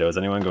western window. Is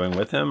anyone going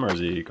with him, or is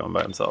he going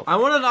by himself? I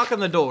want to knock on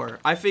the door.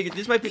 I figured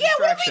this might be a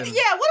distraction. What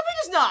if we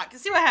just knock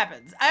and see what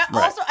happens?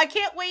 I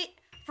can't wait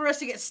for us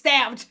to get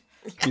stabbed.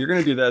 If you're going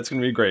to do that, it's going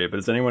to be great. But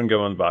is anyone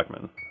going with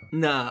Bachman?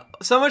 Nah,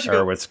 someone should Or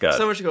go with Scud?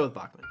 Someone should go with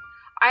Bachman.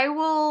 I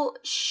will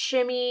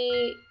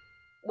shimmy.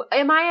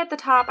 Am I at the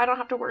top? I don't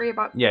have to worry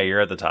about. Yeah, you're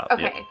at the top.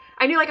 Okay. Yeah.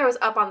 I knew like I was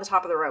up on the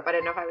top of the rope. I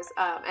didn't know if I was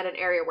at an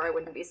area where I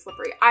wouldn't be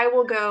slippery. I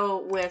will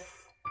go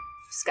with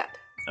Scud.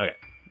 Okay.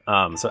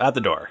 So at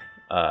the door,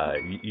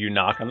 you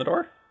knock on the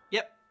door?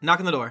 Yep, knock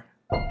on the door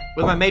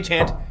with my mage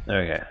hand.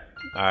 Okay.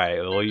 All right.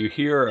 Well, you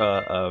hear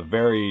a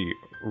very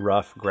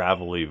rough,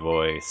 gravelly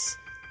voice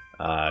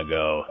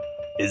go,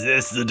 "Is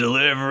this the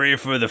delivery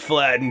for the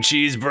flattened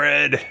cheese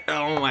bread?"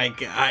 Oh my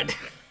god.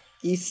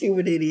 You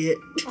stupid idiot.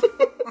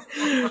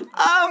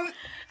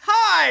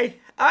 Hi.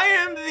 I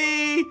am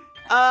the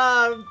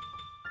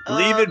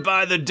Leave it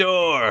by the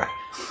door.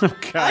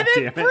 I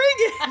didn't bring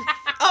it.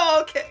 Oh,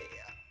 okay.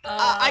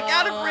 I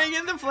gotta bring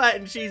in the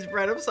flattened cheese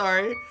bread. I'm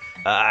sorry.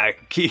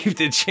 Keep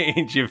the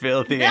change, you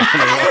filthy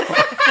animal.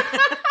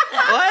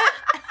 What?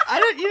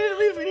 You didn't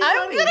leave any money.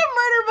 I'm gonna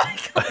murder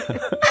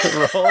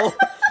Michael. Roll.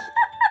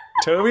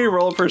 Toby,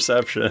 roll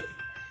perception.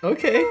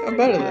 Okay, I'm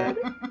better than that.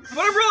 But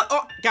I'm really...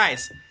 Oh,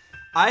 guys,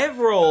 I have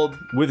rolled...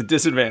 With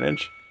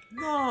disadvantage.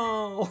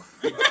 No.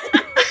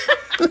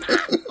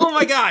 Oh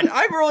my god,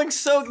 I'm rolling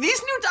so...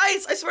 These new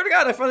dice, I swear to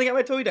god, I finally got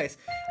my Toby dice.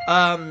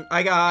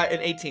 I got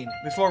an 18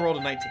 before I rolled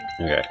a 19.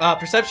 Okay.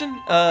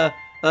 Perception?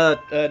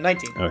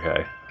 19.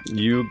 Okay.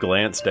 You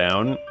glance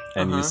down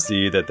and you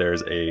see that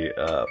there's a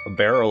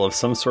barrel of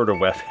some sort of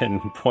weapon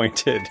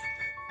pointed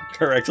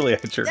directly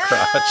at your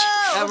crotch.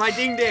 At my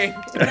ding ding.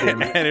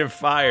 And it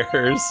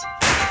fires.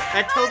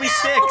 At Toby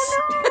 6.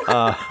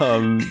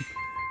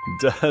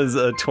 Does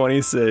a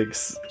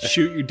 26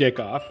 shoot your dick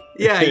off?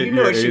 Yeah, you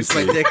know it shoots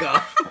my dick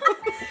off.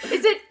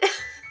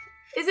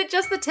 Is it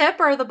just the tip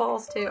or the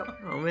balls too?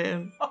 Oh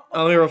man.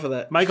 Let me roll for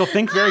that. Michael,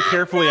 think very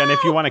carefully on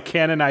if you want to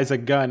canonize a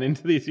gun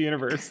into this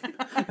universe.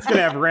 It's going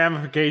to have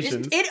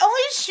ramifications. It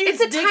only shoots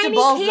It's a dicks and tiny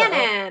balls, though.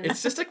 cannon.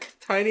 It's just a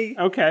tiny...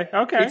 Okay.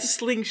 It's a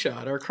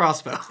slingshot or a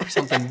crossbow or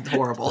something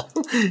horrible.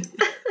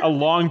 A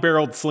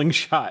long-barreled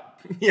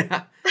slingshot.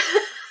 Yeah.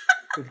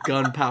 With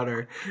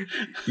gunpowder.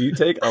 You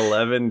take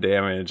 11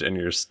 damage and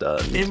you're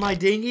stunned. In my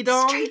dingy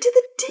dong? Straight to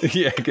the dick.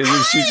 Yeah, because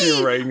it shoots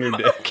you right in your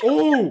dick.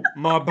 Oh,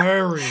 my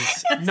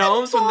berries.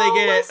 Gnomes, when they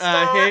get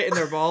hit in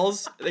their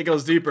balls, it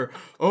goes deeper.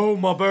 Oh,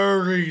 my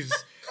berries.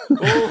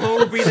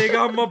 Oh, Hobie, they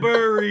got my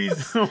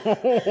berries.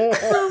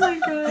 Oh my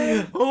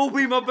god.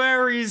 Hobie, my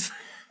berries.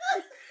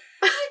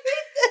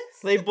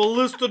 They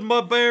ballisted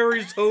my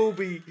berries,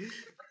 Hobie.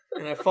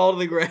 And I fall to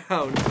the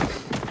ground.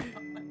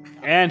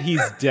 And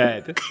he's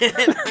dead. And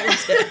I'm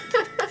dead.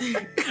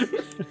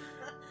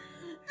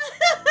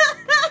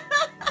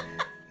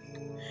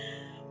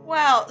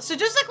 Wow. So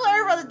just to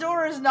clarify, the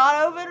door is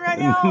not open right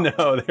now?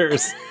 No,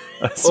 there's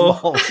a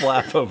small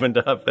flap opened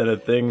up and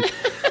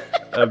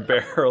a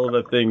barrel of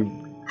a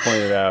thing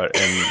pointed out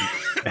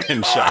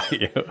and shot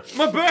you.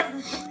 My bear!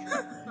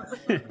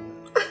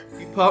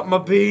 You popped my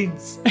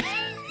beans.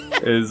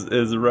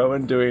 Is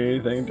Rowan doing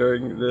anything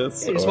during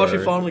this? You just watch me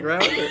fall on the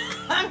ground?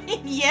 I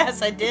mean,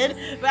 yes, I did.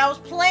 But I was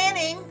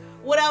planning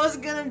what I was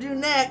going to do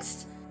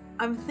next.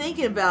 I'm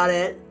thinking about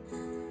it.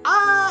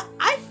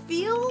 I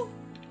feel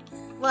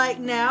like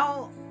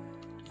now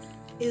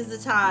is the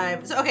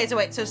time. So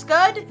wait. So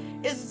Scud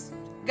is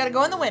got to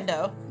go in the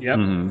window. Yep.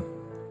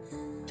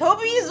 Mm-hmm.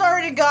 Toby's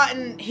already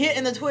gotten hit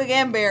in the twig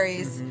and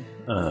berries.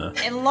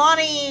 And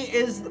Lonnie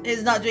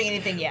is not doing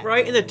anything yet.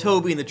 Right in the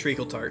Toby and the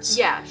treacle tarts.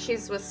 Yeah,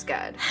 she's with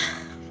Scud.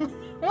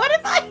 What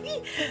if I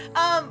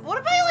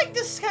like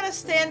just kind of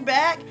stand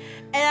back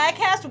and I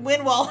cast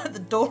wind wall at the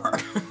door?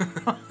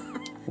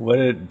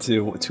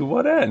 To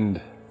what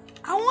end?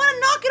 I want to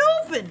knock it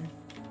open.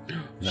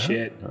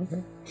 Shit.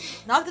 Okay.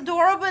 Knock the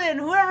door open and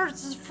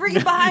whoever's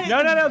freaking behind it.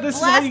 No. This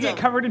is how you get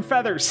covered in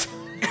feathers.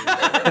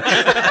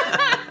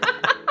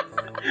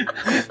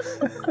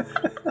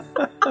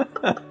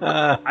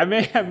 I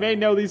may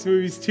know these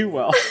movies too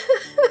well.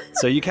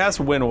 So you cast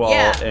wind wall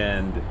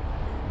and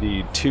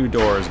the two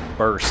doors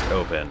burst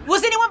open.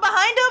 Was anyone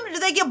behind them?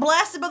 Did they get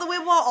blasted by the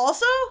wind wall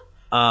also?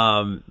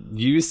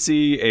 You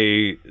see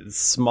a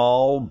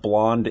small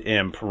blonde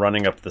imp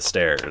running up the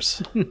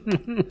stairs.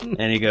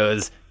 And he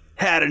goes,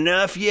 "Had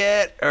enough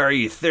yet? Or are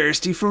you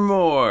thirsty for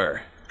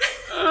more?"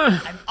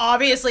 I'm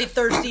obviously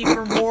thirsty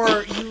for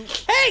more.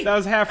 Hey! That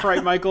was half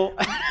right, Michael.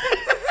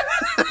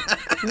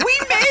 We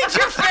made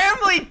your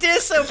family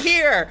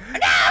disappear.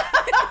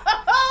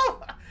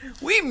 No!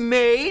 We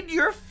made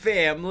your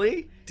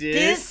family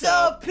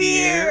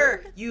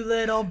disappear, you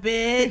little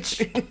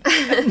bitch.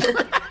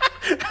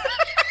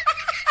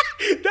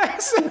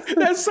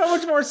 That's so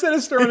much more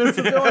sinister when it's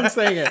the villain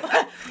saying it.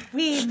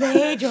 We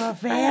made your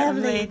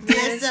family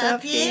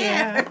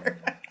disappear.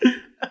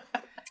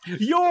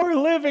 You're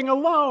living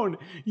alone.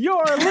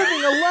 You're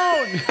living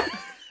alone.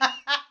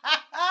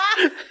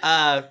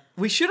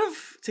 We should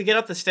have, to get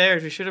up the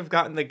stairs, we should have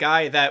gotten the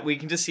guy that we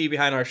can just see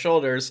behind our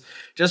shoulders,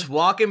 just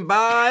walking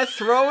by,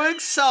 throwing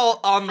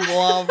salt on the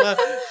lava,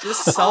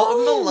 just salt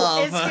in the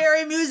lava. And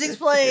scary music's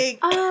playing.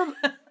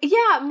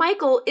 Yeah,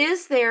 Michael,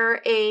 is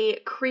there a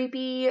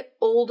creepy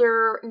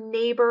older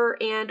neighbor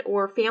and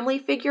or family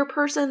figure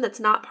person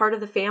that's not part of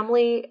the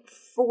family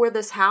for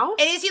this house?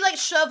 And is he like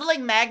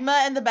shoveling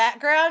magma in the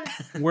background?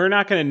 We're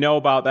not going to know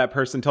about that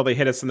person until they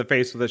hit us in the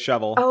face with a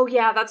shovel. Oh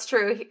yeah, that's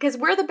true. Because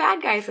we're the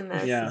bad guys in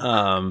this.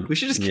 Yeah. We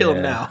should just kill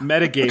him now.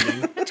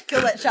 Metagaming.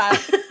 Kill that child.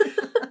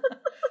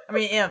 I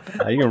mean, imp.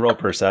 You can roll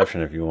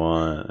perception if you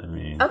want. I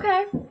mean,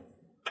 Okay.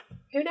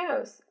 Who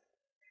knows?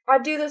 I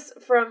do this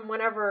from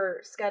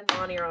whenever Scud and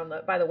Lonnie are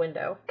by the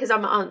window because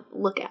I'm on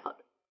lookout.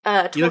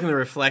 You look in the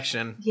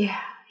reflection. Yeah,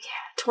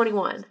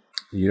 21.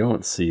 You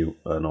don't see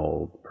an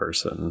old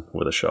person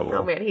with a shovel.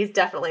 Oh man, he's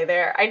definitely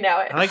there. I know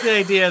it. I like the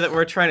idea that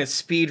we're trying to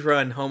speed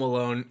run Home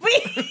Alone.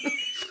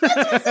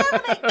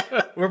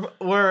 We're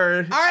All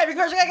right,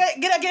 because we gotta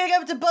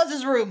get up to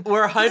Buzz's room.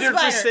 We're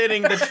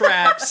 100%ing the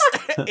traps,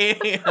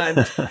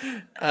 and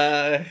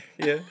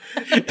yeah.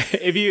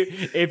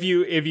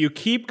 If you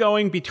keep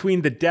going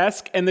between the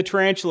desk and the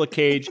tarantula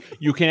cage,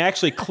 you can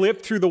actually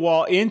clip through the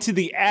wall into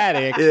the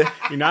attic. Yeah.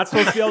 You're not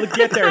supposed to be able to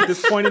get there at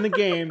this point in the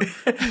game.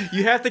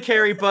 You have to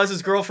carry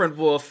Buzz's girlfriend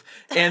Wolf,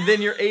 and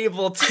then you're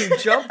able to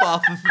jump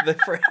off of the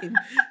frame.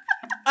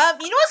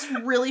 You know what's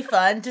really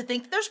fun? To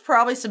think that there's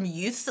probably some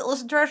youths that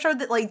listen to our show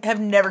that like have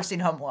never seen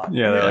Home Alone.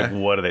 Yeah, they're like,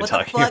 what are they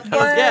talking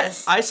about?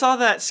 Yes. I saw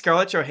that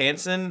Scarlett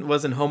Johansson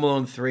was in Home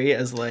Alone 3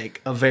 as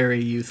like a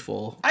very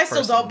youthful I still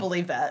person. don't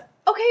believe that.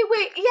 Okay,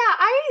 wait. Yeah,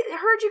 I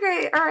heard you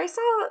guys, or I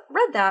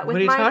read that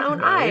with my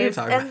own eyes.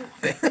 What are you talking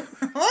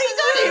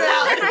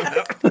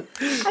about?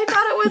 I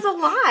thought it was a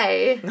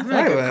lie. I'm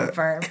not gonna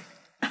confirm.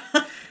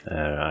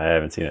 I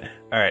haven't seen it.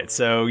 All right,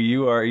 so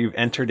you've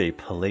entered a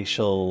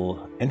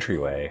palatial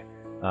entryway.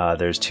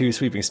 There's 2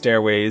 sweeping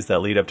stairways that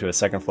lead up to a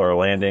second floor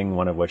landing,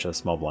 one of which a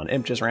small blonde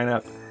imp just ran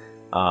up.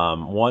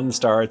 One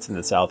starts in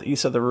the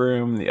southeast of the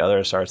room, the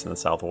other starts in the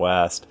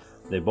southwest.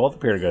 They both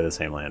appear to go to the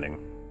same landing.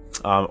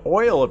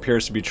 Oil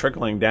appears to be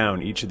trickling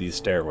down each of these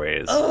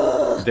stairways.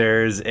 Ugh.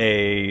 There's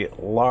a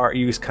large...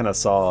 You kind of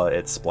saw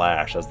it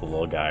splash as the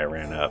little guy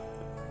ran up.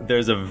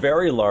 There's a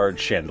very large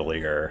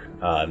chandelier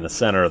in the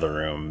center of the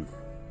room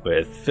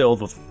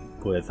filled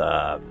with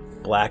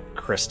black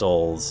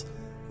crystals,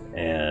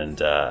 and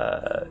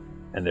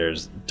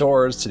there's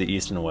doors to the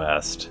east and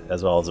west,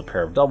 as well as a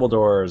pair of double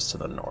doors to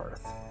the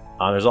north.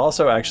 There's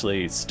also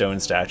actually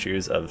stone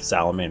statues of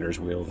salamanders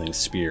wielding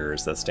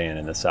spears that stand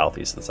in the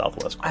southeast and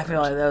southwest corners. I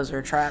feel like those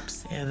are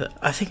traps. Yeah,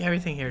 I think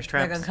everything here is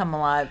traps. They're gonna come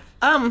alive.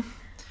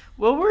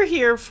 Well, we're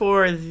here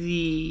for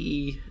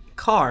the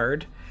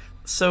card,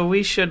 so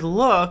we should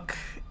look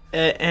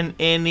in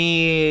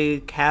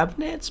any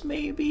cabinets,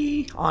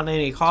 maybe? On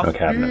any coffee? No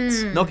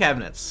cabinets. No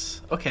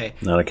cabinets. Okay.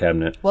 Not a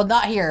cabinet. Well,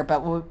 not here,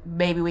 but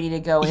maybe we need to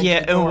go into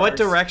Yeah, the and what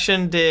doors.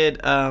 direction did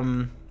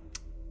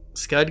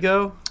Scud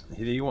go?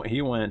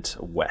 He went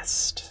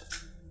west.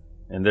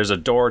 And there's a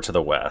door to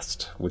the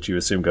west, which you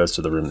assume goes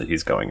to the room that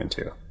he's going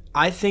into.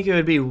 I think it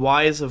would be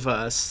wise of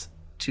us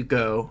to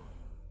go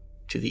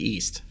to the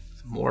east.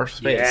 More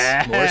space.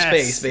 Yes, More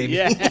space, baby.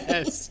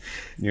 Yes.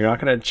 You're not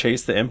going to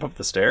chase the imp up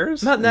the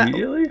stairs Not that-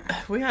 immediately?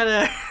 We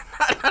gotta...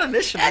 Not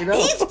initially, no.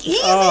 He's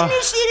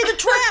initiating the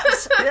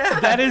traps.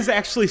 That is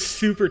actually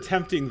super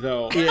tempting,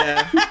 though.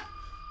 Yeah.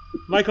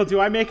 Michael, do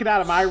I make it out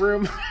of my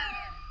room?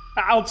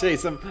 I'll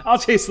chase him. I'll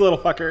chase the little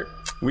fucker.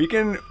 We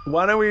can...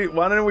 Why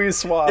don't we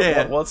swap?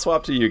 Yeah. Let's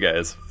swap to you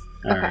guys.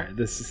 All right,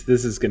 this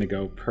is gonna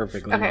go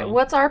perfectly. Okay, well.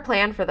 what's our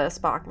plan for this,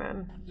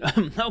 Bachman?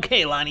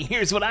 Okay, Lonnie,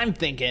 here's what I'm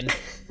thinking.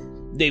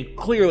 They've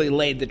clearly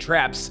laid the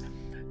traps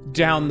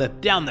down the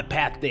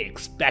path they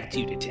expect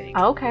you to take.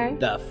 Okay.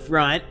 The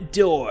front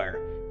door.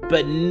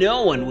 But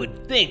no one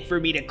would think for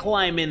me to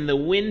climb in the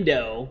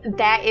window.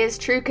 That is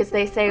true, because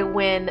they say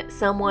when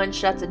someone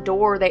shuts a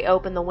door, they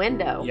open the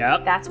window.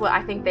 Yep. That's what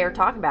I think they're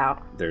talking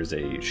about. There's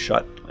a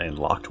shut and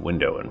locked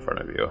window in front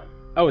of you.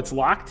 Oh, it's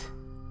locked?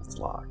 It's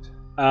locked.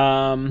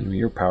 Um,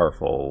 You're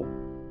powerful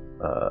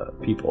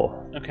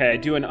people. Okay, I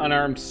do an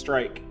unarmed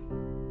strike.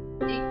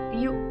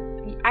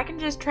 I can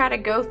just try to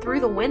go through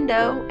the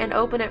window and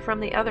open it from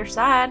the other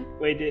side.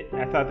 Wait,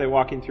 I thought that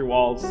walking through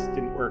walls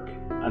didn't work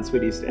on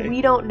Sweetie's Day.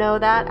 We don't know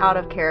that out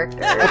of character.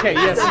 Okay,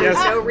 yes, so yes.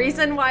 There's no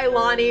reason why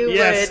Lonnie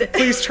would.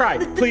 Please try.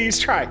 Please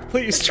try.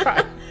 Please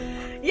try.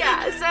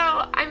 Yeah,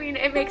 so, I mean,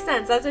 it makes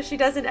sense. That's what she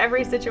does in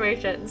every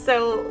situation.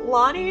 So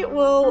Lonnie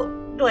will,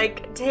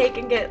 take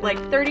and get,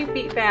 30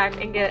 feet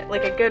back and get,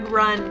 a good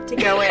run to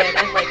go in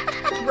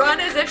and, run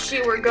as if she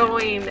were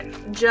going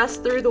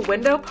just through the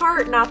window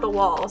part, not the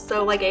wall.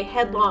 So, a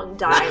headlong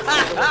dive.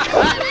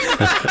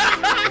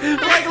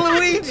 Like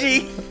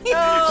Luigi.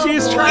 Oh,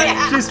 She's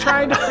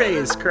trying to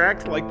phase,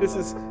 correct? This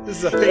is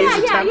a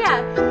phase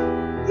attempt.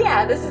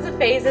 Yeah, this is a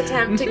phase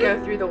attempt to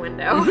go through the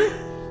window.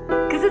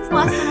 Because it's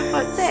less than a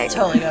foot thick. It's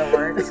totally gonna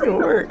work. It's gonna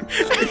work.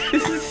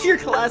 This is your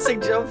classic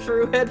jump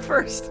through head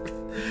first.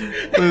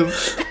 Boom.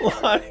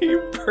 Lonnie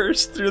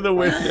burst through the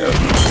window.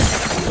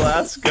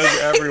 Glass goes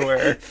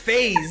everywhere.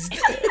 Phased.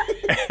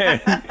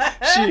 And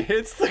she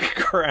hits the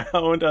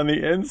ground on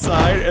the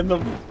inside, and the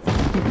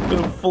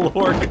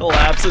floor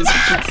collapses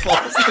and she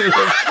falls through the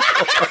floor.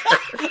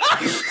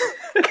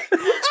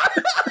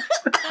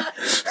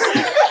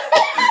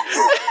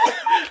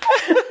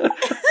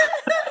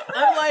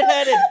 I'm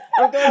lightheaded.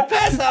 I'm going to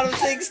pass out of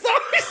 6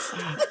 stars.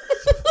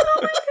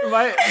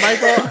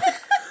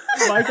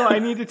 Michael, I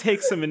need to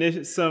take some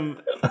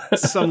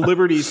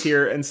liberties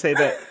here and say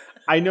that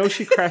I know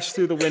she crashed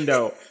through the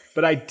window,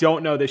 but I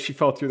don't know that she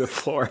fell through the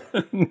floor.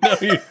 No,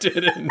 you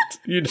didn't.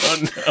 You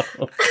don't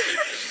know.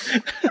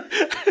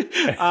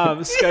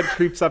 Scud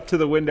creeps up to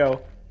the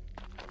window.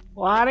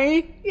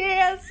 Lonnie?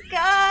 Yes,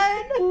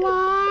 God.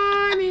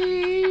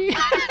 Lonnie.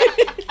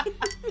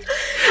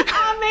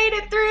 I made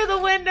it through the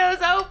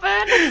windows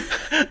open.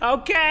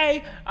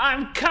 Okay,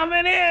 I'm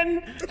coming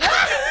in.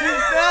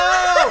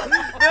 No!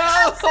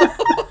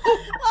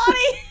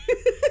 Lonnie,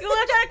 you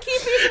left out a key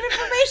piece of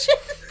information.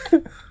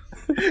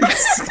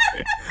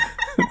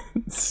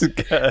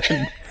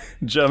 Scud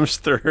jumps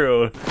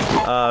through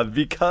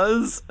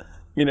because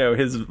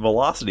his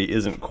velocity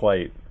isn't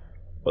quite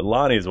what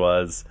Lonnie's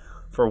was.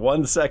 For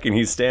 1 second,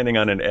 he's standing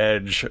on an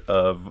edge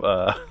of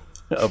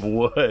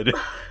wood,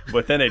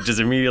 but then it just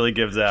immediately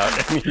gives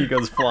out and he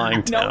goes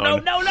flying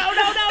down. No. And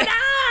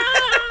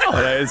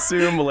I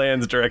assume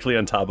lands directly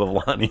on top of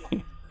Lonnie.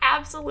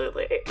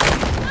 Absolutely.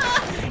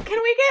 Can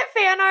we get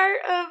fan art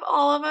of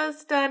all of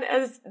us done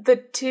as the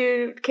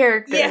two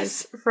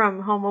characters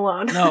from Home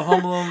Alone? No,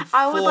 Home Alone 4.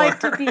 I would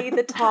like to be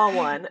the tall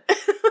one.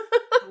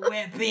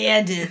 We're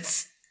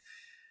bandits.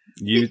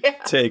 You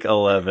take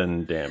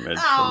 11 damage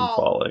from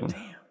falling.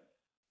 Damn.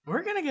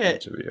 We're gonna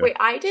get Wait,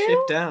 I do?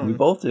 shipped down. We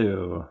both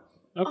do.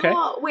 Okay.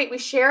 Oh, wait, we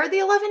share the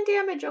 11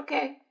 damage?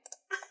 Okay.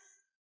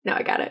 No,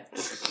 I got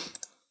it.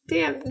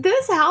 Damn,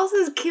 this house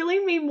is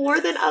killing me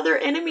more than other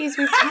enemies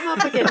we've come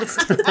up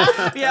against.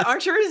 Yeah,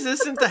 aren't you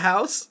resistant to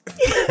house?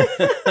 Apparently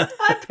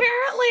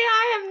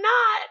I am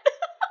not.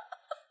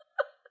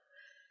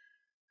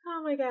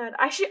 Oh my god.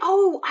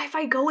 If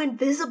I go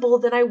invisible,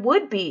 then I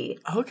would be.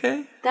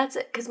 Okay. That's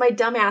it, because my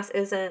dumbass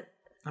isn't.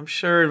 I'm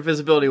sure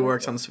invisibility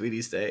works on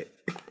Sweetie's Day.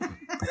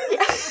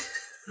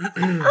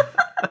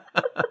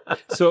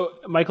 So,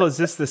 Michael, is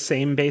this the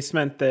same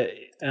basement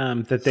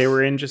that they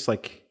were in? Just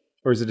like,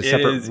 or is it a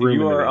separate room?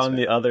 You in the are on basement?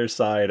 the other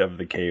side of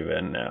the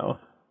cave-in now.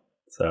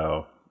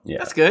 So, yeah.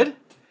 That's good.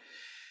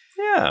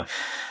 Yeah.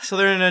 So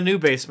they're in a new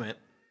basement.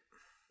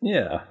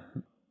 Yeah.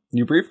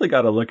 You briefly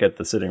got a look at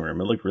the sitting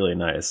room. It looked really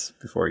nice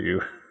before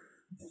you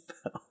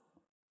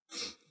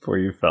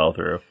fell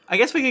through. I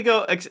guess we could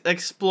go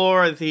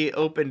explore the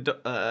open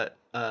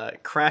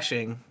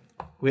crashing.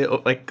 We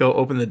go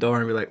open the door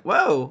and be like,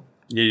 "Whoa!"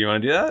 Yeah, you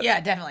want to do that? Yeah,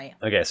 definitely.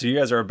 Okay, so you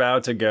guys are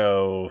about to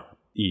go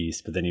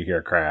east, but then you hear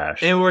a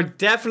crash. And we're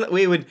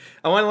definitely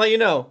I want to let you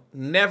know,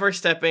 never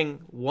stepping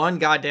one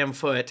goddamn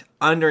foot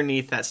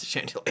underneath that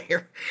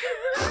chandelier.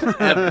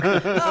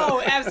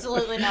 Oh,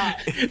 absolutely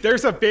not.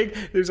 There's a big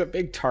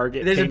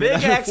target. There's a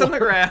big axe on the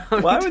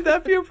ground. Why would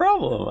that be a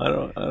problem? I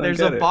don't There's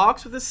get a it.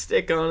 box with a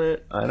stick on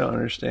it. I don't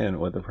understand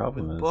what the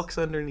problem is. Books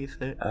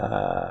underneath it.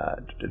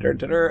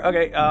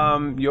 Okay,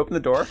 you open the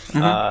door.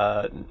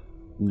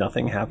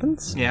 Nothing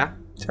happens. Yeah.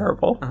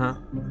 Terrible.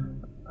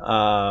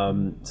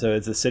 So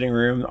it's a sitting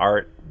room.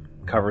 Art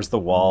covers the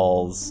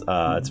walls.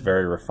 It's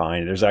very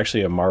refined. There's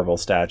actually a marble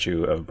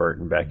statue of Bert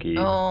and Becky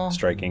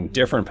striking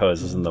different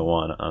poses than the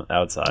one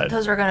outside.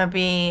 Those are going to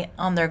be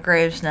on their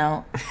graves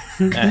now.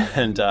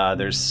 And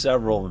there's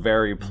several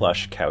very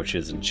plush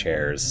couches and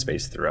chairs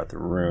spaced throughout the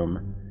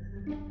room.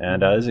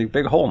 And there's a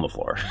big hole in the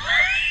floor.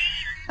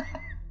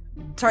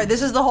 Sorry,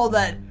 this is the hole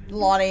that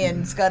Lonnie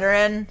and Scud are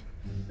in.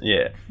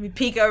 Yeah. We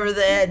peek over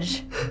the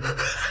edge.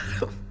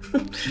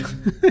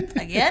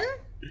 Again?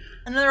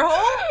 Another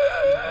hole?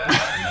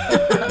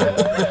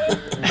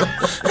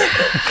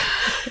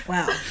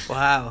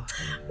 Wow.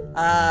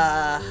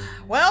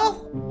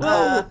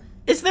 Well,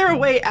 is there a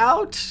way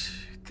out?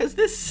 Because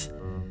this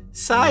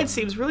side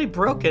seems really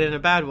broken in a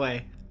bad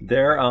way.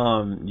 There,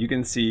 you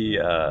can see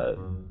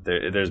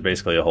there's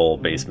basically a whole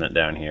basement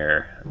down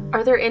here.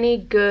 Are there any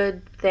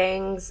good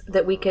things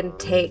that we can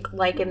take,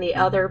 like in the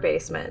other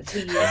basement, to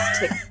use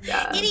to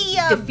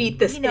defeat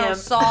this imp?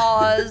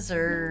 Saws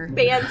or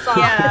bandsaws?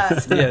 Yeah.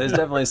 Yeah, there's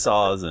definitely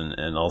saws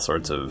and all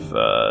sorts of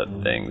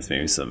things.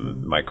 Maybe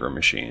some micro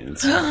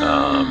machines.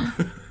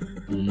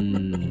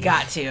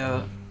 Got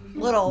to.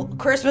 Little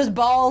Christmas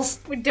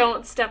balls. We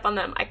don't step on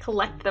them. I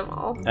collect them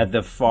all. At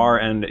the far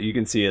end, you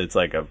can see it's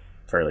like a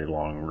fairly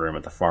long room.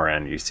 At the far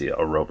end, you see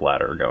a rope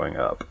ladder going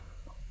up.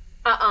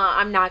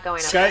 I'm not going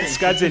up.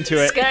 Scud's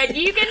into it. Scud,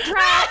 you can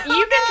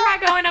try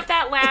going up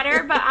that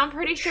ladder, but I'm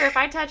pretty sure if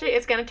I touch it,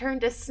 it's going to turn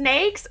to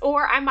snakes,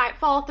 or I might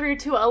fall through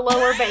to a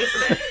lower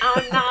basement.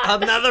 I'm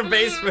not. Another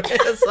basement,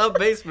 a sub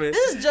basement.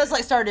 This is just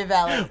like Stardew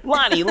Valley.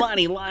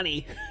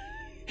 Lonnie.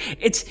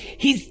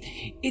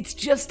 It's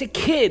just a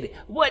kid.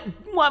 What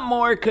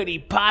more could he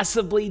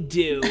possibly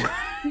do?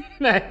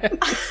 I have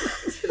to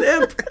say,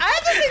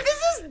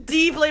 this is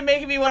deeply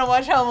making me want to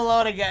watch Home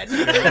Alone again.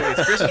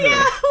 It's Christmas movie.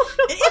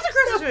 It is a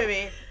Christmas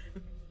movie.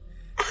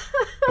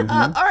 All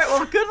right,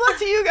 well, good luck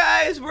to you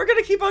guys. We're going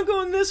to keep on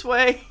going this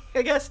way,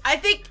 I guess. I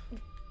think...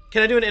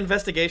 Can I do an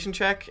investigation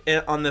check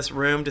on this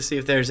room to see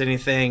if there's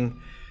anything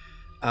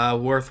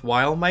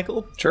worthwhile,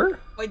 Michael? Sure.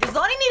 Wait, does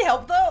Lonnie need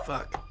help, though?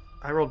 Fuck.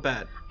 I rolled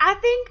bad. I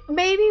think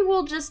maybe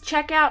we'll just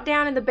check out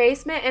down in the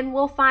basement and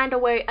we'll find a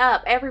way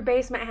up. Every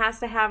basement has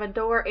to have a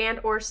door and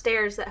or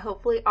stairs that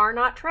hopefully are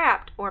not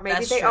trapped. Or maybe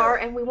That's they true. are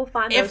and we will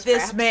find If those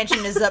this traps.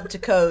 mansion is up to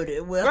code,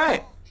 it will.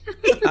 Right.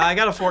 I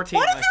got a 14.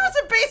 What if there was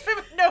a basement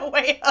with no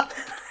way up?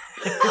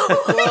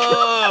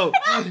 Whoa!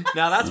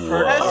 Now that's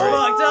purgatory. That's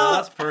fucked up.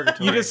 That's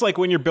purgatory. You just like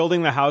when you're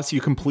building the house,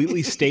 you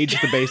completely stage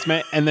the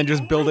basement and then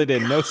just build it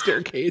in, no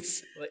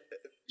staircase.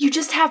 You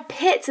just have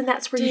pits, and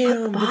that's where you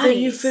put the bodies. But then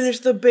you finish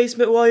the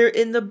basement while you're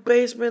in the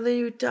basement, then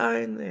you die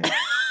in there.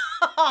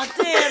 Oh,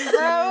 damn,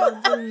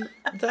 bro.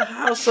 The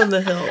house on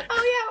the hill.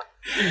 Oh,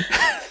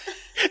 yeah.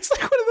 It's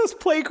like one of those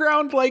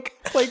playground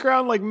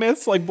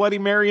myths, like Bloody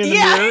Mary in the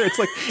Yeah. mirror. It's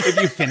like if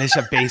you finish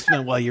a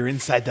basement while you're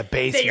inside the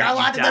basement, You're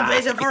locked in the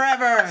basement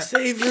forever.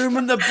 Save room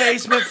in the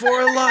basement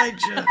for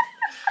Elijah.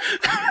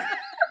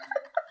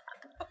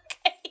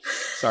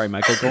 Sorry,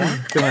 Michael, go on.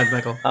 Go ahead,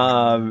 Michael.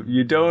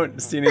 You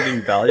don't see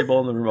anything valuable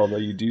in the room, although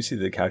you do see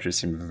the couches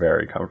seem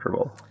very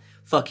comfortable.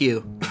 Fuck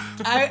you.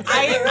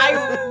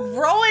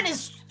 Rowan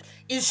is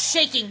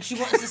shaking. She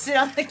wants to sit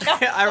on the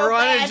couch. I so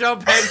run bad. and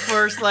jump head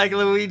first like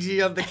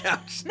Luigi on the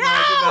couch. No,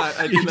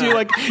 I do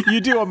not. You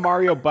do a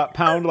Mario butt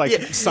pound, like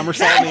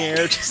somersault in the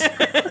air. Just...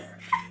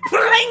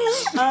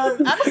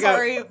 I'm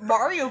sorry,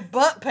 Mario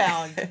butt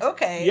pound.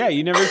 Okay. Yeah,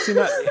 you never seen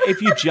that.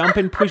 If you jump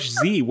and push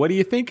Z, what do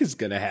you think is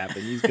gonna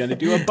happen? He's gonna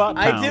do a butt pound.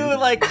 I do it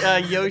like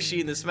Yoshi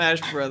in the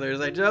Smash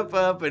Brothers. I jump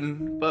up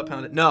and butt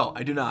pound it. No,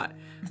 I do not.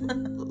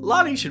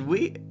 Lonnie,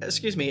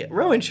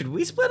 Rowan, should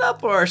we split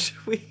up or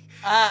should we?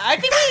 I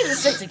think we need to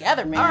stick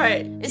together, man. All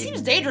right. It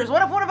seems dangerous.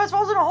 What if one of us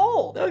falls in a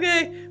hole?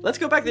 Okay, let's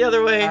go back the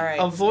other way. All right,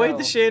 Avoid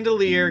let's the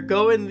chandelier.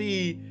 Go in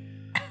the.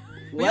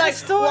 We like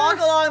walk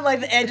along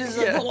like the edges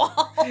of the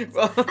wall. That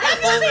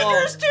feels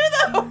dangerous too,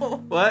 though.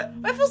 What?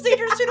 That feels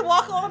dangerous too to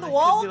walk along the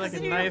wall like because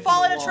a then knife you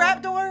fall in in the a wall.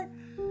 trapdoor.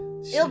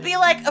 It'll be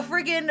like a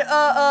freaking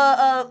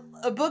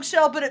a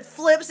bookshelf, but it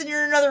flips and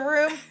you're in another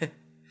room.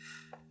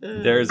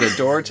 There's a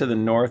door to the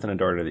north and a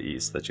door to the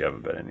east that you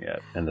haven't been in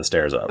yet, and the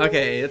stairs up.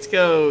 Okay, let's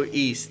go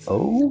east.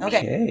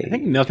 Okay. I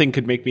think nothing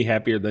could make me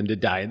happier than to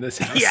die in this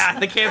house. Yeah,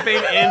 the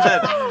campaign ends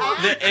at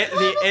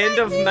the end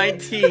of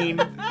 19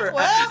 for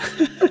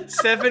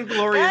 7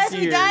 glorious Guys,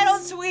 years. we died on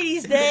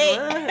Sweetie's Day.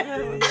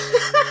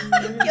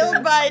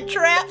 Killed by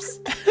traps.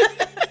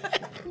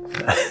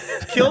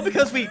 Killed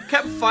because we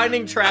kept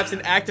finding traps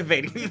and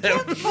activating them.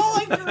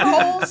 Falling through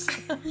holes.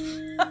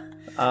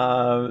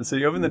 So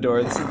you open the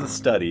door. This is the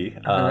study.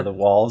 The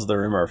walls of the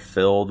room are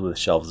filled with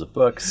shelves of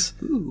books.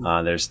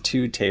 There's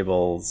 2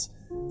 tables,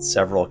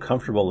 several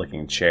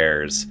comfortable-looking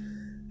chairs.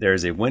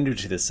 There's a window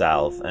to the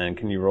south, and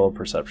can you roll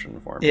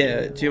perception for me?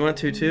 Yeah, do you want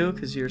to too?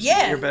 Because you're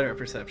better at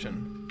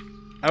perception.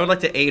 I would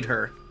like to aid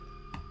her.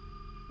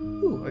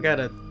 Ooh, I got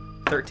a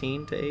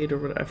 13 to aid or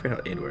whatever. I forgot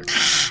how aid works.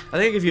 I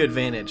think I give you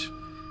advantage.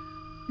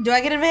 Do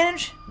I get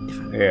advantage?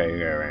 Yeah, you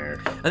got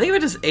advantage. I think if I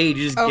just aid,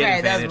 you just Okay,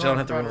 get that's advantage. I don't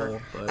have to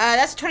roll. But...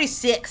 that's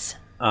 26.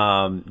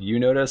 You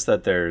notice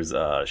that there's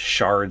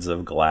shards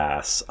of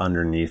glass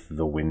underneath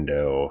the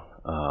window.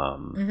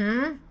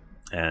 And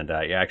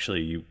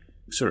you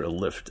sort of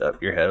lift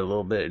up your head a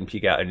little bit and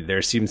peek out, and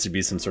there seems to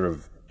be some sort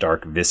of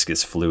dark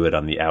viscous fluid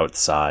on the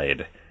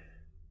outside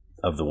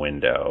of the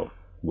window,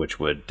 which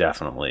would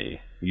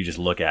definitely... You just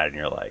look at it and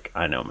you're like,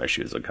 I know my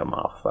shoes would come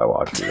off if I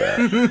walked through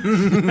that.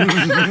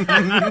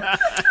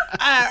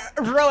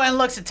 Rowan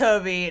looks at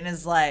Toby and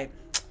is like,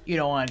 you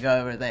don't want to go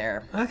over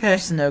there. Okay.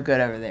 It's no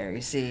good over there. You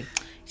see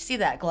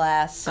that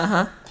glass?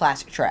 Uh-huh.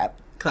 Classic trap.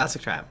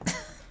 Classic trap.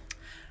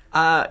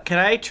 Can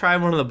I try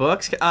one of the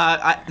books?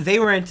 They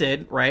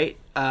rented, right?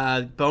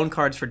 Bone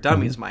Cards for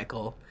Dummies,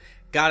 Michael.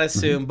 Gotta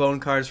assume Bone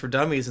Cards for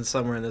Dummies is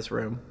somewhere in this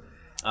room.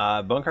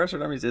 Bone Cards for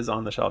Dummies is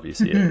on the shelf. You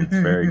see it. It's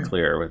very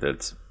clear with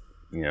its...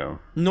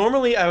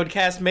 Normally I would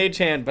cast Mage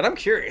Hand, but I'm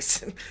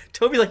curious.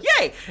 Toby's like,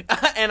 yay!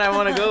 And I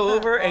want to go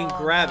over and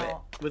grab it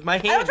with my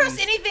hands. I don't trust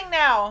anything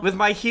now. With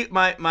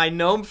my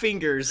gnome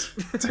fingers.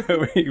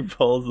 Toby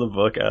pulls the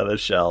book out of the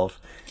shelf,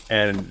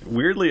 and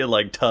weirdly it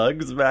like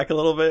tugs back a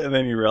little bit, and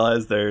then you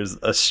realize there's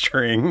a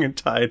string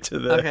tied to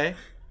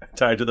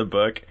the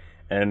book,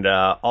 and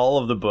all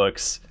of the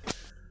books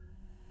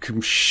come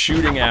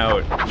shooting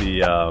out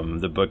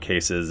the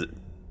bookcases,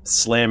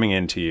 slamming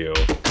into you.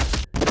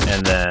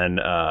 And then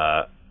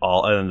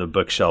the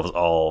bookshelves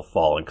all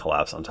fall and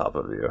collapse on top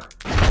of you.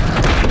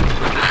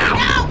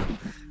 No!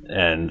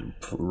 And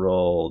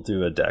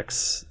do a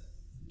dex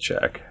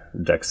check.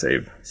 Dex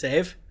save.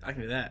 Save? I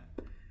can do that.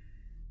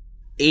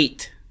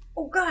 8.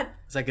 Oh, God.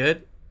 Is that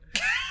good?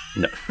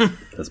 No,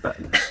 that's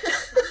bad.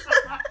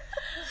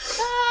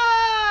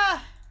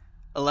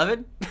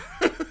 11?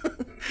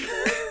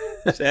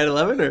 Should I add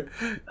 11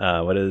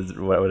 or? What did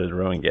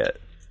Rowan get?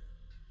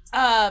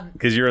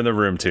 Because you're in the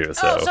room too.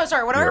 So. Oh, so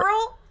sorry. What do I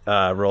roll?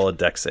 Roll a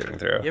dex saving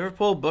throw. You ever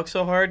pull a book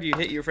so hard you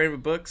hit your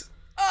favorite books?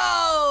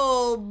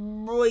 Oh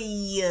boy.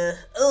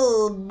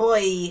 Oh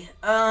boy.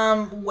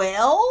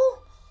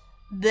 Well,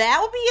 that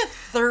would be a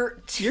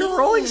 13. You're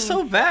rolling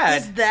so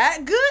bad. Is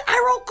that good? I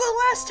rolled good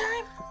last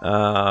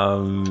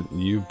time.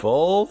 You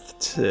both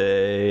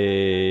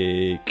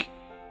take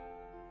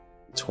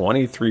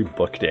 23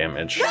 book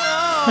damage.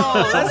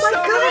 Oh, that's so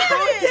much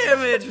book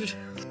damage.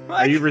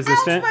 Are you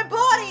resistant? My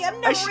body.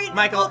 I'm never reading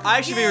Michael, book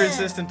I should be again.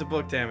 resistant to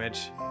book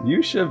damage.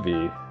 You should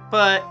be.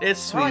 But it's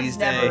Sweetie's Rowan's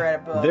never Day. read a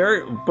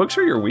book. Books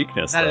are your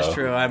weakness, That though. is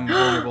true. I'm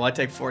vulnerable. I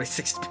take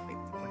 46 points.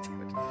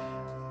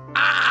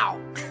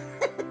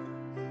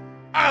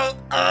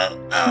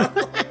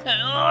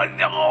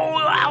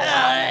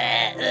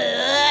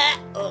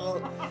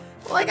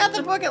 Well, I got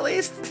the book at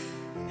least.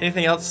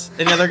 Anything else?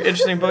 Any other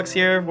interesting books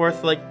here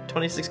worth like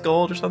 26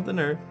 gold or something?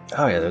 Or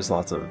Oh yeah, there's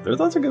lots of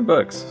good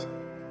books.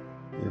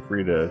 You're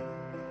free to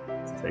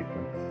take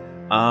them.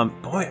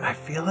 Boy, I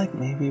feel like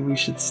maybe we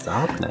should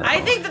stop now. I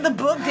think that the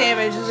book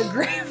damage is a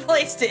great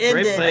place to end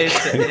great it.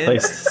 place to Good end.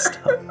 place to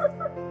stop.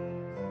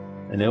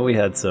 I know we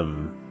had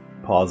some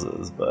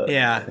pauses, but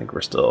Yeah. I think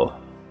we're still.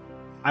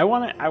 I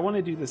want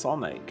to do this all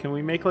night. Can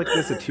we make like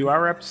this a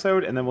 2-hour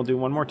episode, and then we'll do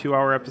one more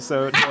 2-hour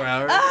episode? 4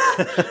 hours.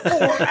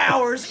 4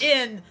 hours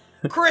in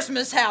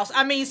Christmas house.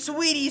 I mean,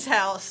 Sweetie's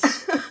house.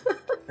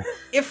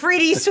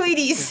 Ifriti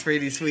Sweeties.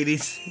 Pretty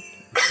sweeties.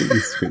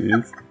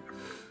 Sweeties.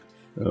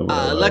 Oh,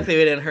 my Luckily,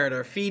 we didn't hurt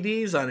our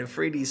feeties on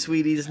Ifriti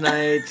Sweeties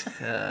night.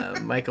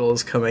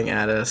 Michael's coming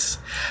at us.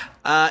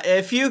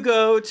 If you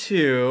go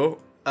to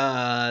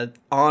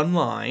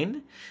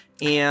online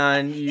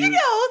and You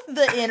know,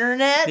 the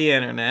internet. the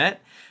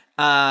internet,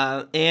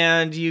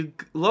 and you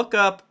look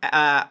up,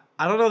 I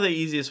don't know the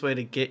easiest way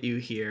to get you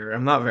here.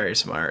 I'm not very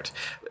smart.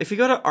 If you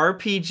go to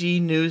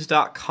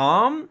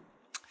rpgnews.com,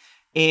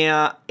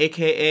 and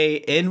aka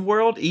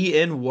N-World,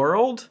 E-N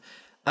World,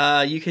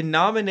 you can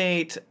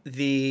nominate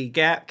the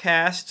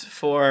Gapcast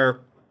for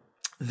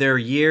their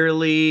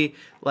yearly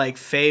like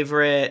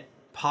favorite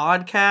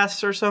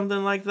podcast or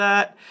something like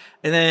that.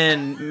 And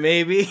then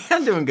maybe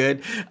I'm doing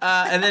good.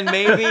 And then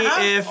maybe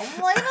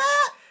if Like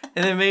that?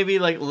 and then maybe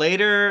like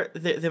later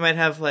they might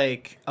have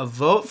like a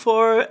vote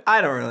for it.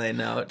 I don't really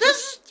know.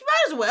 Just, you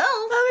might as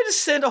well. They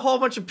just send a whole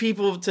bunch of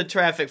people to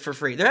traffic for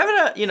free. They're having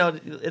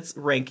it's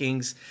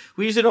rankings.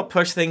 We usually don't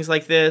push things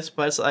like this,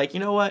 but it's like, you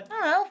know what?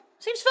 I don't know.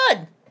 Seems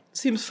fun.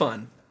 Seems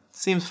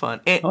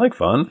fun. And, I like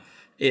fun.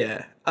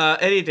 yeah.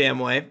 Any damn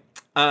way.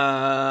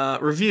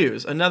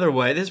 Reviews. Another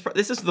way.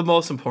 This is the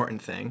most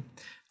important thing.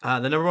 The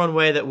number one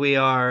way that we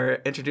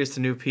are introduced to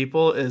new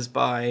people is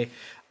by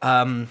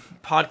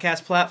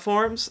podcast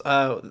platforms.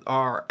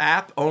 Our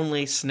app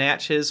only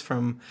snatches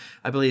from,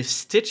 I believe,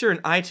 Stitcher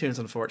and iTunes,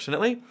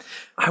 unfortunately.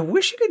 I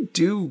wish you could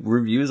do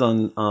reviews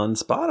on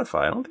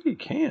Spotify. I don't think you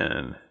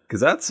can. Because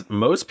that's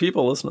most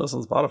people listen to us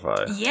on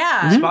Spotify.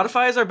 Yeah.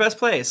 Spotify is our best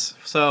place.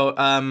 So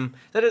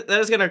that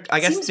is going to, I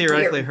guess, Seems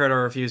theoretically weird. hurt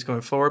our reviews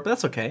going forward, but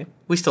that's okay.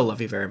 We still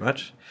love you very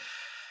much.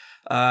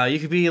 You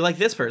could be like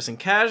this person,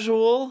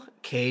 Casual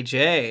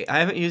KJ. I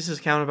haven't used this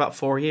account in about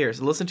 4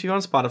 years. Listen to you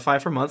on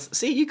Spotify for months.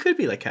 See, you could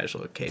be like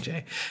Casual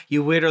KJ.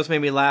 You weirdos made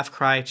me laugh,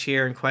 cry,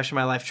 cheer, and question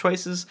my life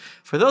choices.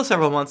 For those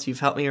several months, you've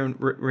helped me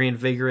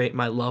reinvigorate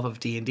my love of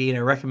D&D, and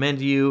I recommend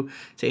you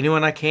to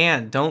anyone I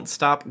can. Don't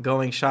stop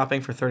going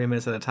shopping for 30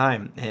 minutes at a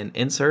time. And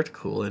insert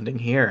cool ending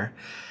here.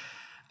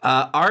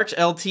 Arch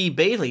LT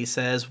Bailey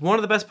says, one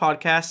of the best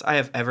podcasts I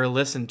have ever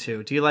listened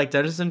to. Do you like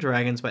Dungeons and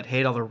Dragons but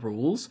hate all the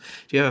rules?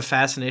 Do you have a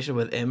fascination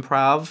with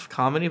improv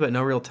comedy but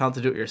no real talent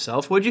to do it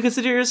yourself? Would you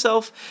consider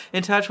yourself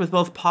in touch with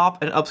both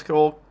pop and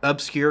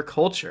obscure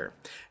culture?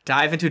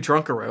 Dive into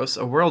Drunkaros,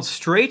 a world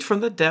straight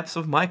from the depths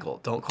of Michael.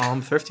 Don't call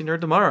him Thrifty Nerd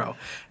tomorrow,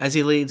 as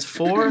he leads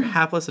 4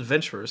 hapless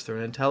adventurers through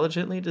an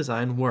intelligently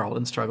designed world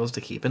and struggles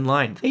to keep in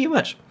line. Thank you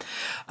much.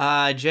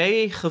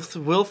 Jay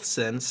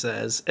Wilson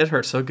says, it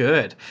hurts so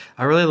good.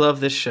 I really love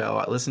this show.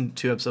 I listened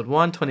to episode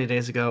 1 20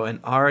 days ago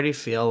and already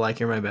feel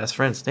like you're my best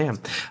friends. Damn.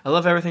 I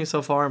love everything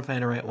so far and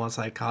plan to write once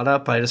I caught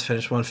up. I just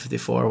finished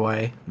 154.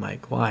 Why,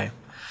 Mike? Why?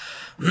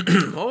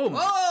 Oh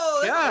my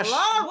Whoa, gosh. this is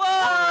long. Whoa.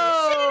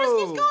 Oh, shit, it just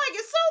keeps going.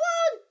 It's so long.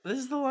 This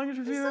is the longest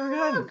review I've ever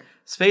gotten.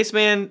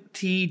 Spaceman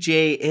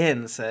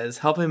TJN says,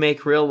 helping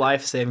make real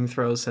life saving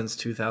throws since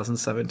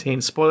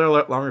 2017. Spoiler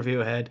alert, long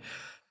review ahead,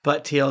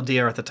 but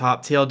TLDR at the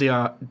top.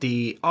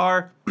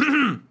 TLDR.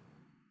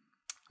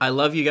 I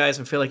love you guys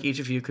and feel like each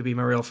of you could be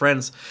my real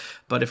friends.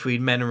 But if we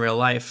met in real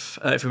life,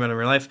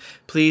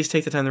 please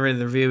take the time to read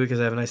the review because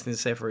I have a nice thing to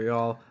say for you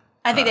all.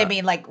 I think they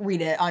mean like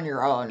read it on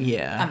your own.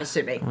 Yeah. I'm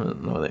assuming.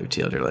 No, they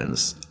TLDR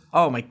lens.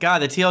 Oh my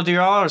god, the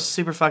TLDR is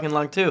super fucking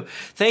long too.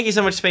 Thank you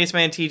so much,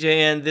 Spaceman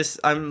TJN.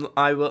 I'm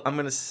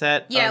gonna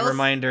set a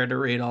reminder to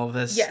read all of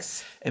this.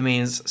 Yes. It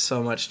means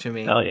so much to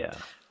me. Hell yeah.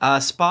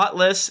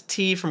 Spotless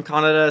T from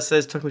Canada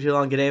says, took me too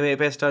long. G'day, mate.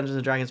 Best Dungeons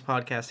and Dragons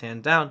podcast,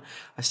 hand down.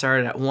 I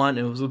started at 1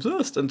 and was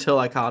obsessed until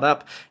I caught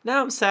up.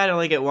 Now I'm sad I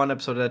only get 1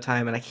 episode at a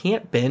time and I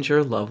can't binge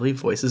your lovely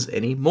voices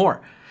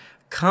anymore.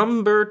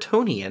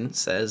 Cumbertonian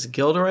says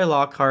Gilderoy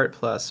Lockhart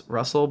plus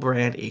Russell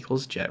Brand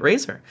equals Jet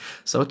Racer.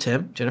 So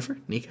Tim, Jennifer,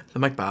 Nika, the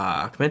Mike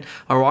Bachman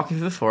are walking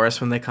through the forest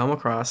when they come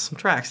across some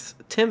tracks.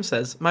 Tim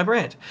says, my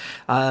brand.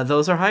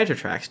 Those are Hydra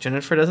tracks.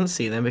 Jennifer doesn't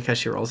see them because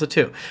she rolls a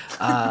 2.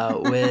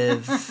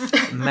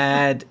 With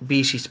Mad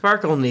Beachy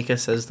Sparkle, Nika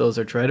says those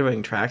are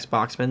Dreadwing tracks.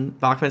 Bachman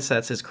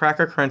sets his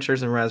Cracker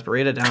Crunchers and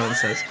Raspberry down and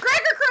says,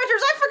 Cracker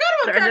Crunchers! I forgot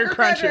about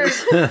Cracker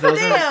Crunchers!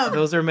 Damn!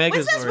 those are Megazord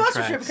When's that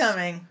sponsorship tracks.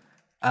 coming?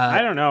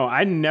 I don't know.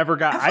 I never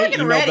got. I freaking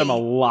emailed ready. them a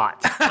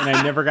lot, and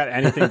I never got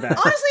anything back.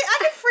 Honestly, I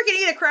could freaking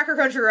eat a Cracker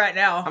Cruncher right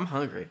now. I'm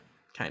hungry.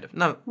 Kind of.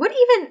 No. What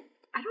even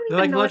I don't They're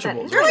even know like what that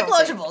Lunchables. is. They're like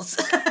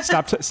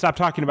Lunchables. Stop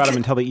talking about them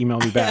until they email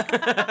me back.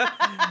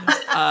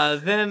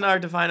 Then our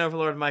divine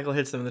overlord Michael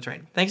hits them in the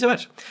train. Thanks so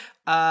much.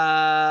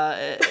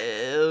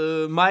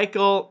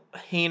 Michael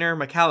Hayner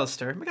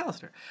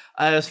McAllister.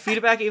 Is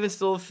feedback even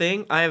still a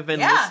thing? I have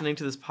been listening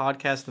to this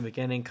podcast from the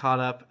beginning, caught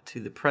up to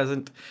the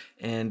present,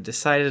 and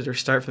decided to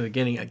start from the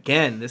beginning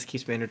again. This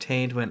keeps me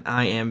entertained when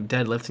I am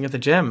deadlifting at the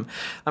gym.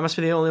 I must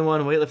be the only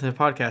one weightlifting a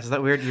podcast. Is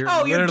that weird? You're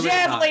literally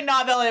definitely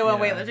not the only one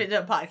weightlifting to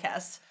a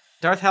podcast.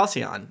 Darth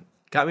Halcyon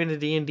got me into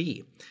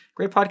D&D.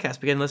 Great podcast.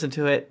 Began listening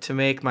to it to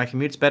make my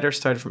commutes better.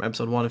 Started from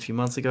episode 1 a few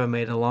months ago and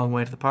made it a long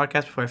way to the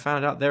podcast before I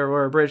found out there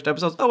were abridged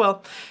episodes. Oh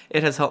well,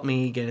 it has helped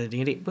me get into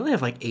D&D. We only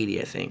have like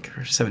 80, I think,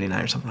 or 79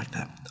 or something like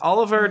that.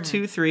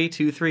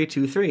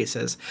 Oliver232323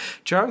 says,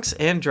 Drunks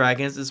and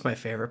Dragons is my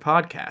favorite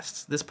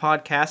podcast. This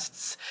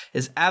podcast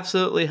is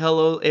absolutely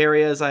hello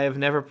areas I have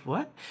never...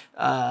 What?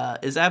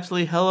 Is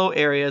absolutely hello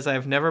areas I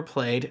have never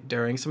played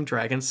during some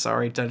Dragons.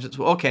 Sorry, Dungeons.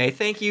 Okay,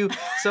 thank you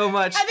so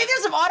much. I think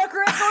there's some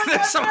autocorrect going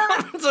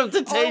on Some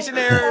dictation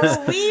errors.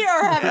 We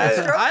are having a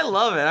stroke. I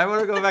love it. I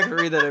want to go back and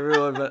read that,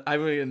 everyone, but I'm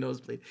going to get a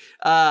nosebleed.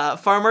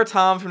 Farmer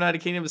Tom from United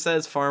Kingdom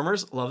says,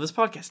 farmers love this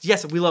podcast.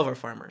 Yes, we love our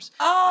farmers.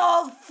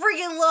 Oh,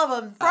 freaking love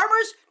them.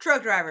 Farmers,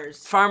 truck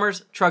drivers.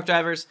 Farmers, truck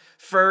drivers,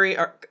 furry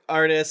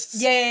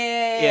artists.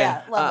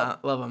 Yeah.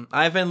 Love them.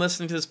 I've been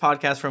listening to this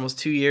podcast for almost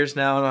 2 years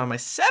now, and I'm on my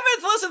 7th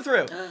listen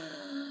through.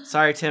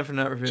 Sorry, Tim, for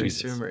not reviewing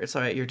Streamer. It's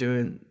all right. You're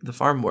doing the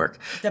farm work.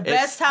 The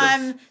best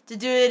time to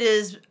do it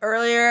is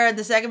earlier, and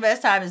the second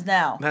best time is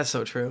now. That's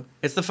so true.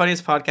 It's the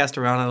funniest podcast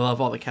around. I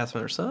love all the cast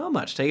members so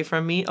much. Take it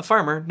from me, a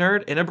farmer,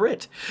 nerd, and a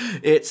Brit.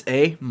 It's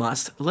a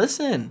must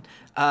listen.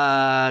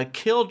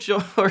 Kill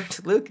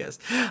George Lucas.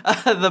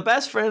 The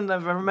best friend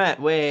I've ever met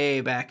way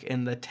back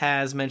in the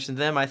Taz mentioned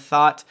them. I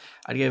thought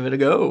I'd give it a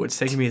go. It's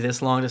taken me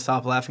this long to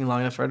stop laughing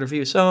long enough for a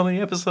review. So many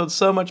episodes,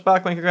 so much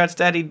Bachman. Congrats,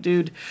 Daddy,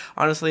 dude.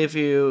 Honestly, if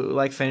you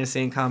like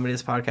fantasy and comedy,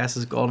 this podcast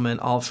is Goldman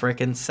all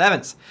frickin'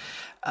 sevens.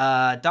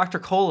 Dr.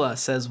 Cola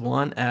says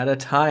 1 at a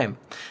time.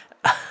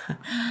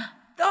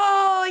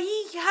 Oh,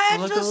 he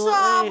hatched a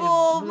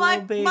Sobble.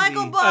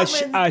 Michael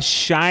Bachman. A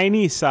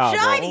shiny Sobble.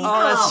 Shiny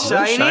that's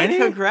shiny?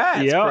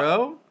 Congrats,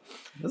 bro.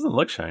 It doesn't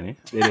look shiny.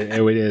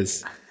 It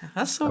is.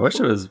 That's so I wish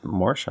it was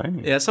more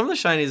shiny. Yeah, some of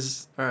the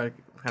shinies are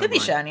could be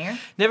shinier.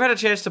 Never had a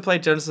chance to play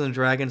Dungeons and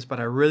Dragons, but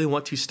I really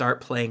want to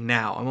start playing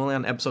now. I'm only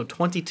on episode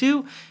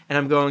 22, and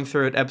I'm going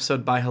through it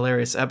episode by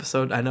hilarious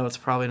episode. I know it's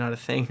probably not a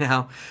thing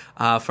now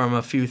from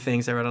a few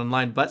things I read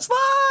online, but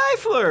Sly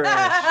Flourish.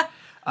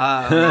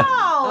 No.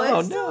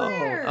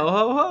 Oh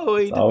ho ho!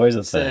 It's always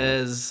a thing.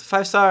 Says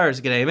 5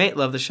 stars. G'day, mate.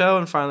 Love the show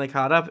and finally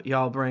caught up.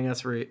 Y'all bring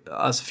us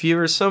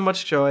viewers so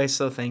much joy.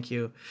 So thank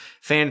you.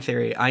 Fan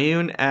theory: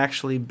 Ayun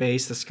actually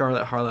based the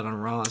Scarlet Harlot on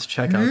Roz.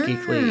 Check out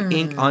Geekly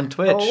Inc. on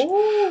Twitch.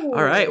 Oh.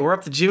 All right, we're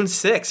up to June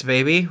 6th,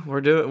 baby.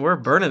 We're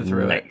burning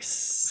through it.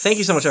 Thank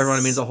you so much, everyone.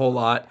 It means a whole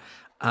lot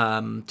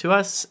to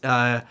us.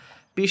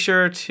 Be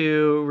sure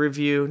to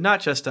review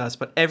not just us,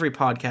 but every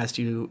podcast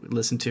you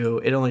listen to.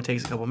 It only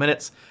takes a couple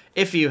minutes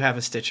if you have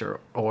a Stitcher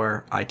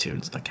or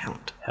iTunes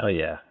account. Hell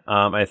yeah.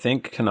 I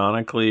think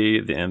canonically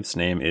the imp's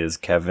name is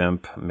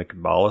Kevimp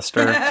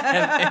McBallister.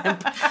 I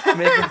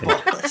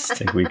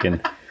think we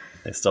can.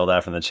 They stole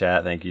that from the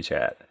chat. Thank you,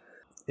 chat.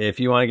 If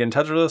you want to get in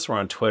touch with us, we're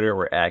on Twitter.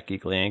 We're at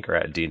Geekly Inc. or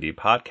at D&D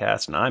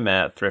Podcast, and I'm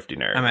at Thrifty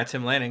Nerd. I'm at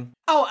Tim Lanning.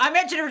 Oh, I'm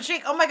at Jennifer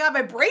Shake. Oh my god,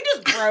 my brain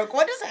just broke.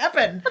 What just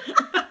happened?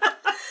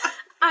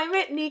 I'm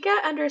at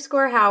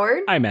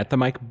Nika_Howard. I'm at the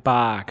Mike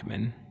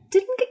Bachman.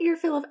 Didn't get your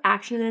fill of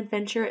action and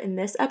adventure in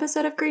this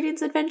episode of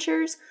Greetings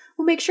Adventures?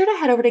 Well, make sure to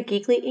head over to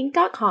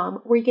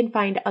geeklyinc.com where you can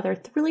find other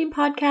thrilling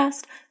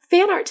podcasts,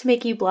 fan art to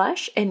make you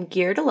blush, and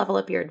gear to level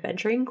up your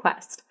adventuring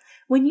quest.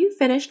 When you've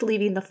finished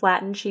leaving the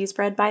flattened cheese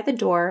bread by the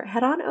door,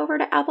 head on over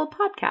to Apple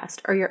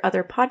Podcast or your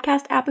other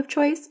podcast app of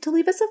choice to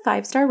leave us a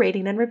 5-star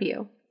rating and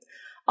review.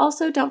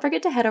 Also, don't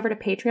forget to head over to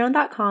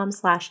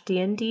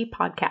patreon.com/DND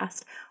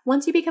podcast.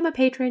 Once you become a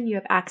patron, you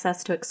have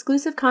access to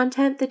exclusive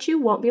content that you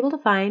won't be able to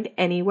find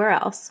anywhere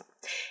else.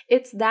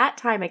 It's that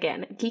time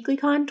again.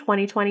 GeeklyCon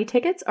 2020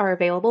 tickets are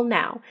available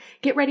now.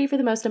 Get ready for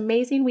the most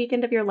amazing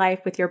weekend of your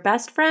life with your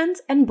best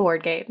friends and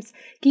board games.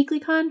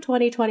 GeeklyCon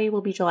 2020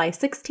 will be July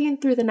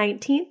 16th through the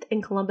 19th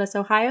in Columbus,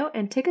 Ohio,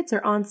 and tickets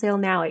are on sale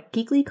now at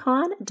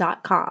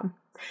geeklycon.com.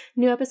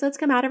 New episodes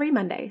come out every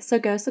Monday, so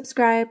go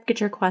subscribe, get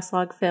your quest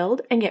log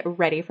filled, and get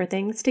ready for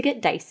things to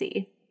get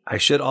dicey. I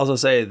should also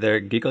say their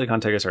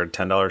GeeklyCon tickets are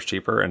 $10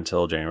 cheaper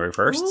until January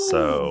 1st,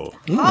 so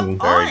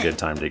very good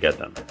time to get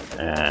them.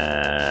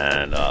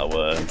 And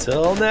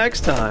until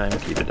next time,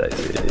 keep it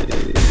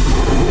dicey.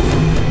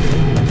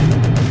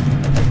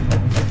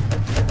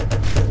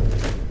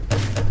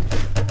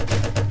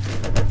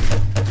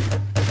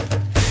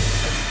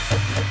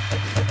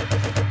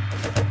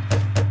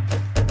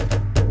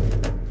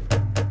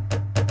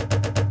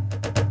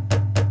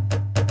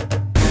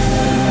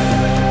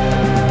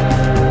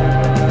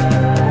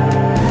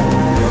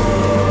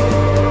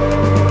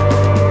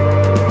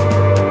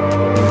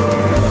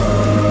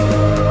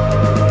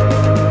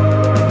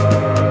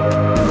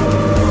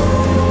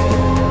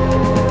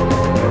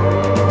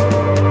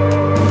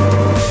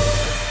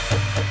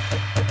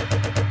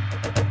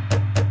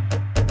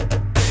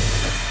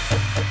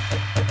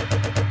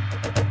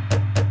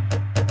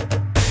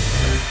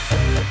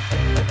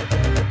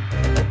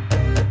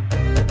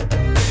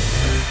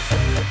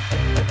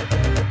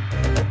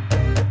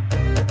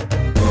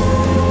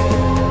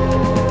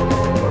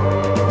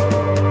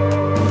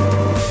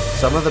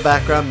 Some of the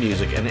background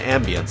music and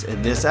ambience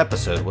in this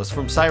episode was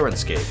from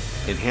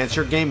Syrinscape. Enhance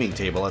your gaming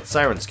table at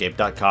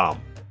Syrinscape.com.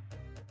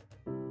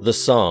 The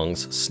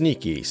songs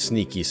Sneaky,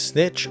 Sneaky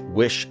Snitch,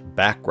 Wish,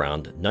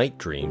 Background, Night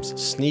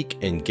Dreams, Sneak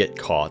and Get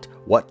Caught,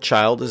 What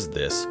Child Is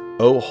This?,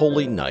 Oh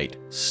Holy Night,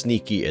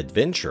 Sneaky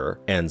Adventure,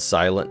 and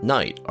Silent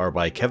Night are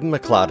by Kevin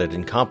MacLeod at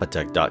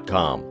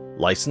Incompetech.com.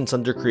 Licensed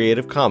under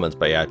Creative Commons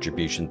by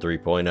Attribution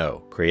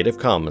 3.0.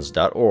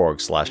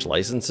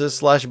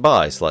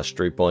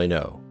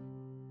 CreativeCommons.org/licenses/by/3.0.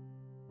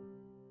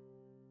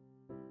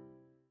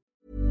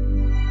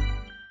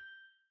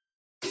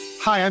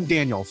 Hi, I'm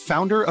Daniel,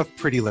 founder of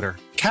Pretty Litter.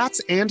 Cats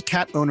and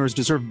cat owners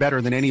deserve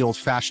better than any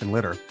old-fashioned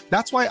litter.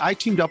 That's why I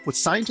teamed up with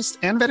scientists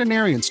and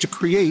veterinarians to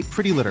create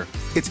Pretty Litter.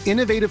 Its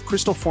innovative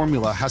crystal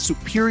formula has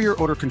superior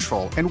odor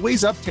control and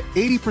weighs up to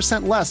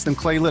 80% less than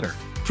clay litter.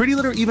 Pretty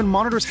Litter even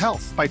monitors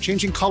health by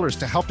changing colors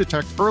to help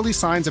detect early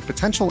signs of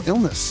potential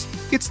illness.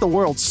 It's the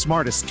world's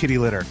smartest kitty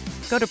litter.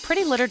 Go to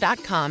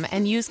prettylitter.com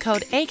and use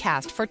code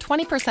ACAST for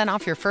 20%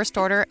 off your first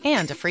order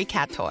and a free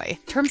cat toy.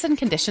 Terms and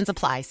conditions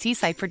apply. See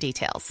site for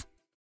details.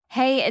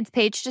 Hey, it's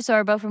Paige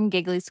DeSorbo from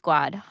Giggly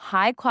Squad.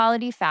 High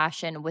quality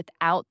fashion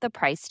without the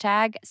price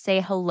tag. Say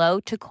hello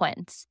to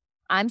Quince.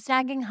 I'm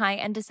snagging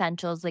high-end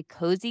essentials like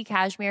cozy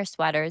cashmere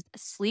sweaters,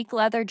 sleek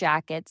leather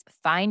jackets,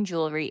 fine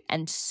jewelry,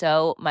 and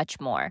so much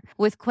more.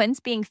 With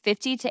Quince being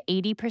 50 to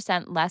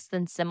 80% less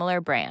than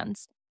similar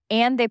brands.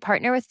 And they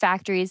partner with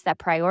factories that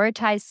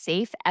prioritize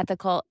safe,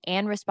 ethical,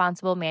 and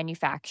responsible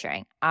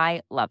manufacturing.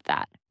 I love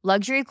that.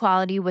 Luxury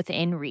quality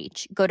within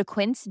reach. Go to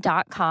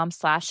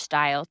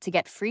quince.com/style to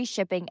get free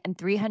shipping and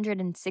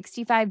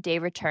 365-day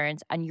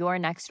returns on your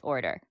next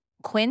order.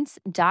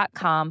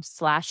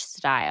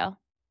 Quince.com/style.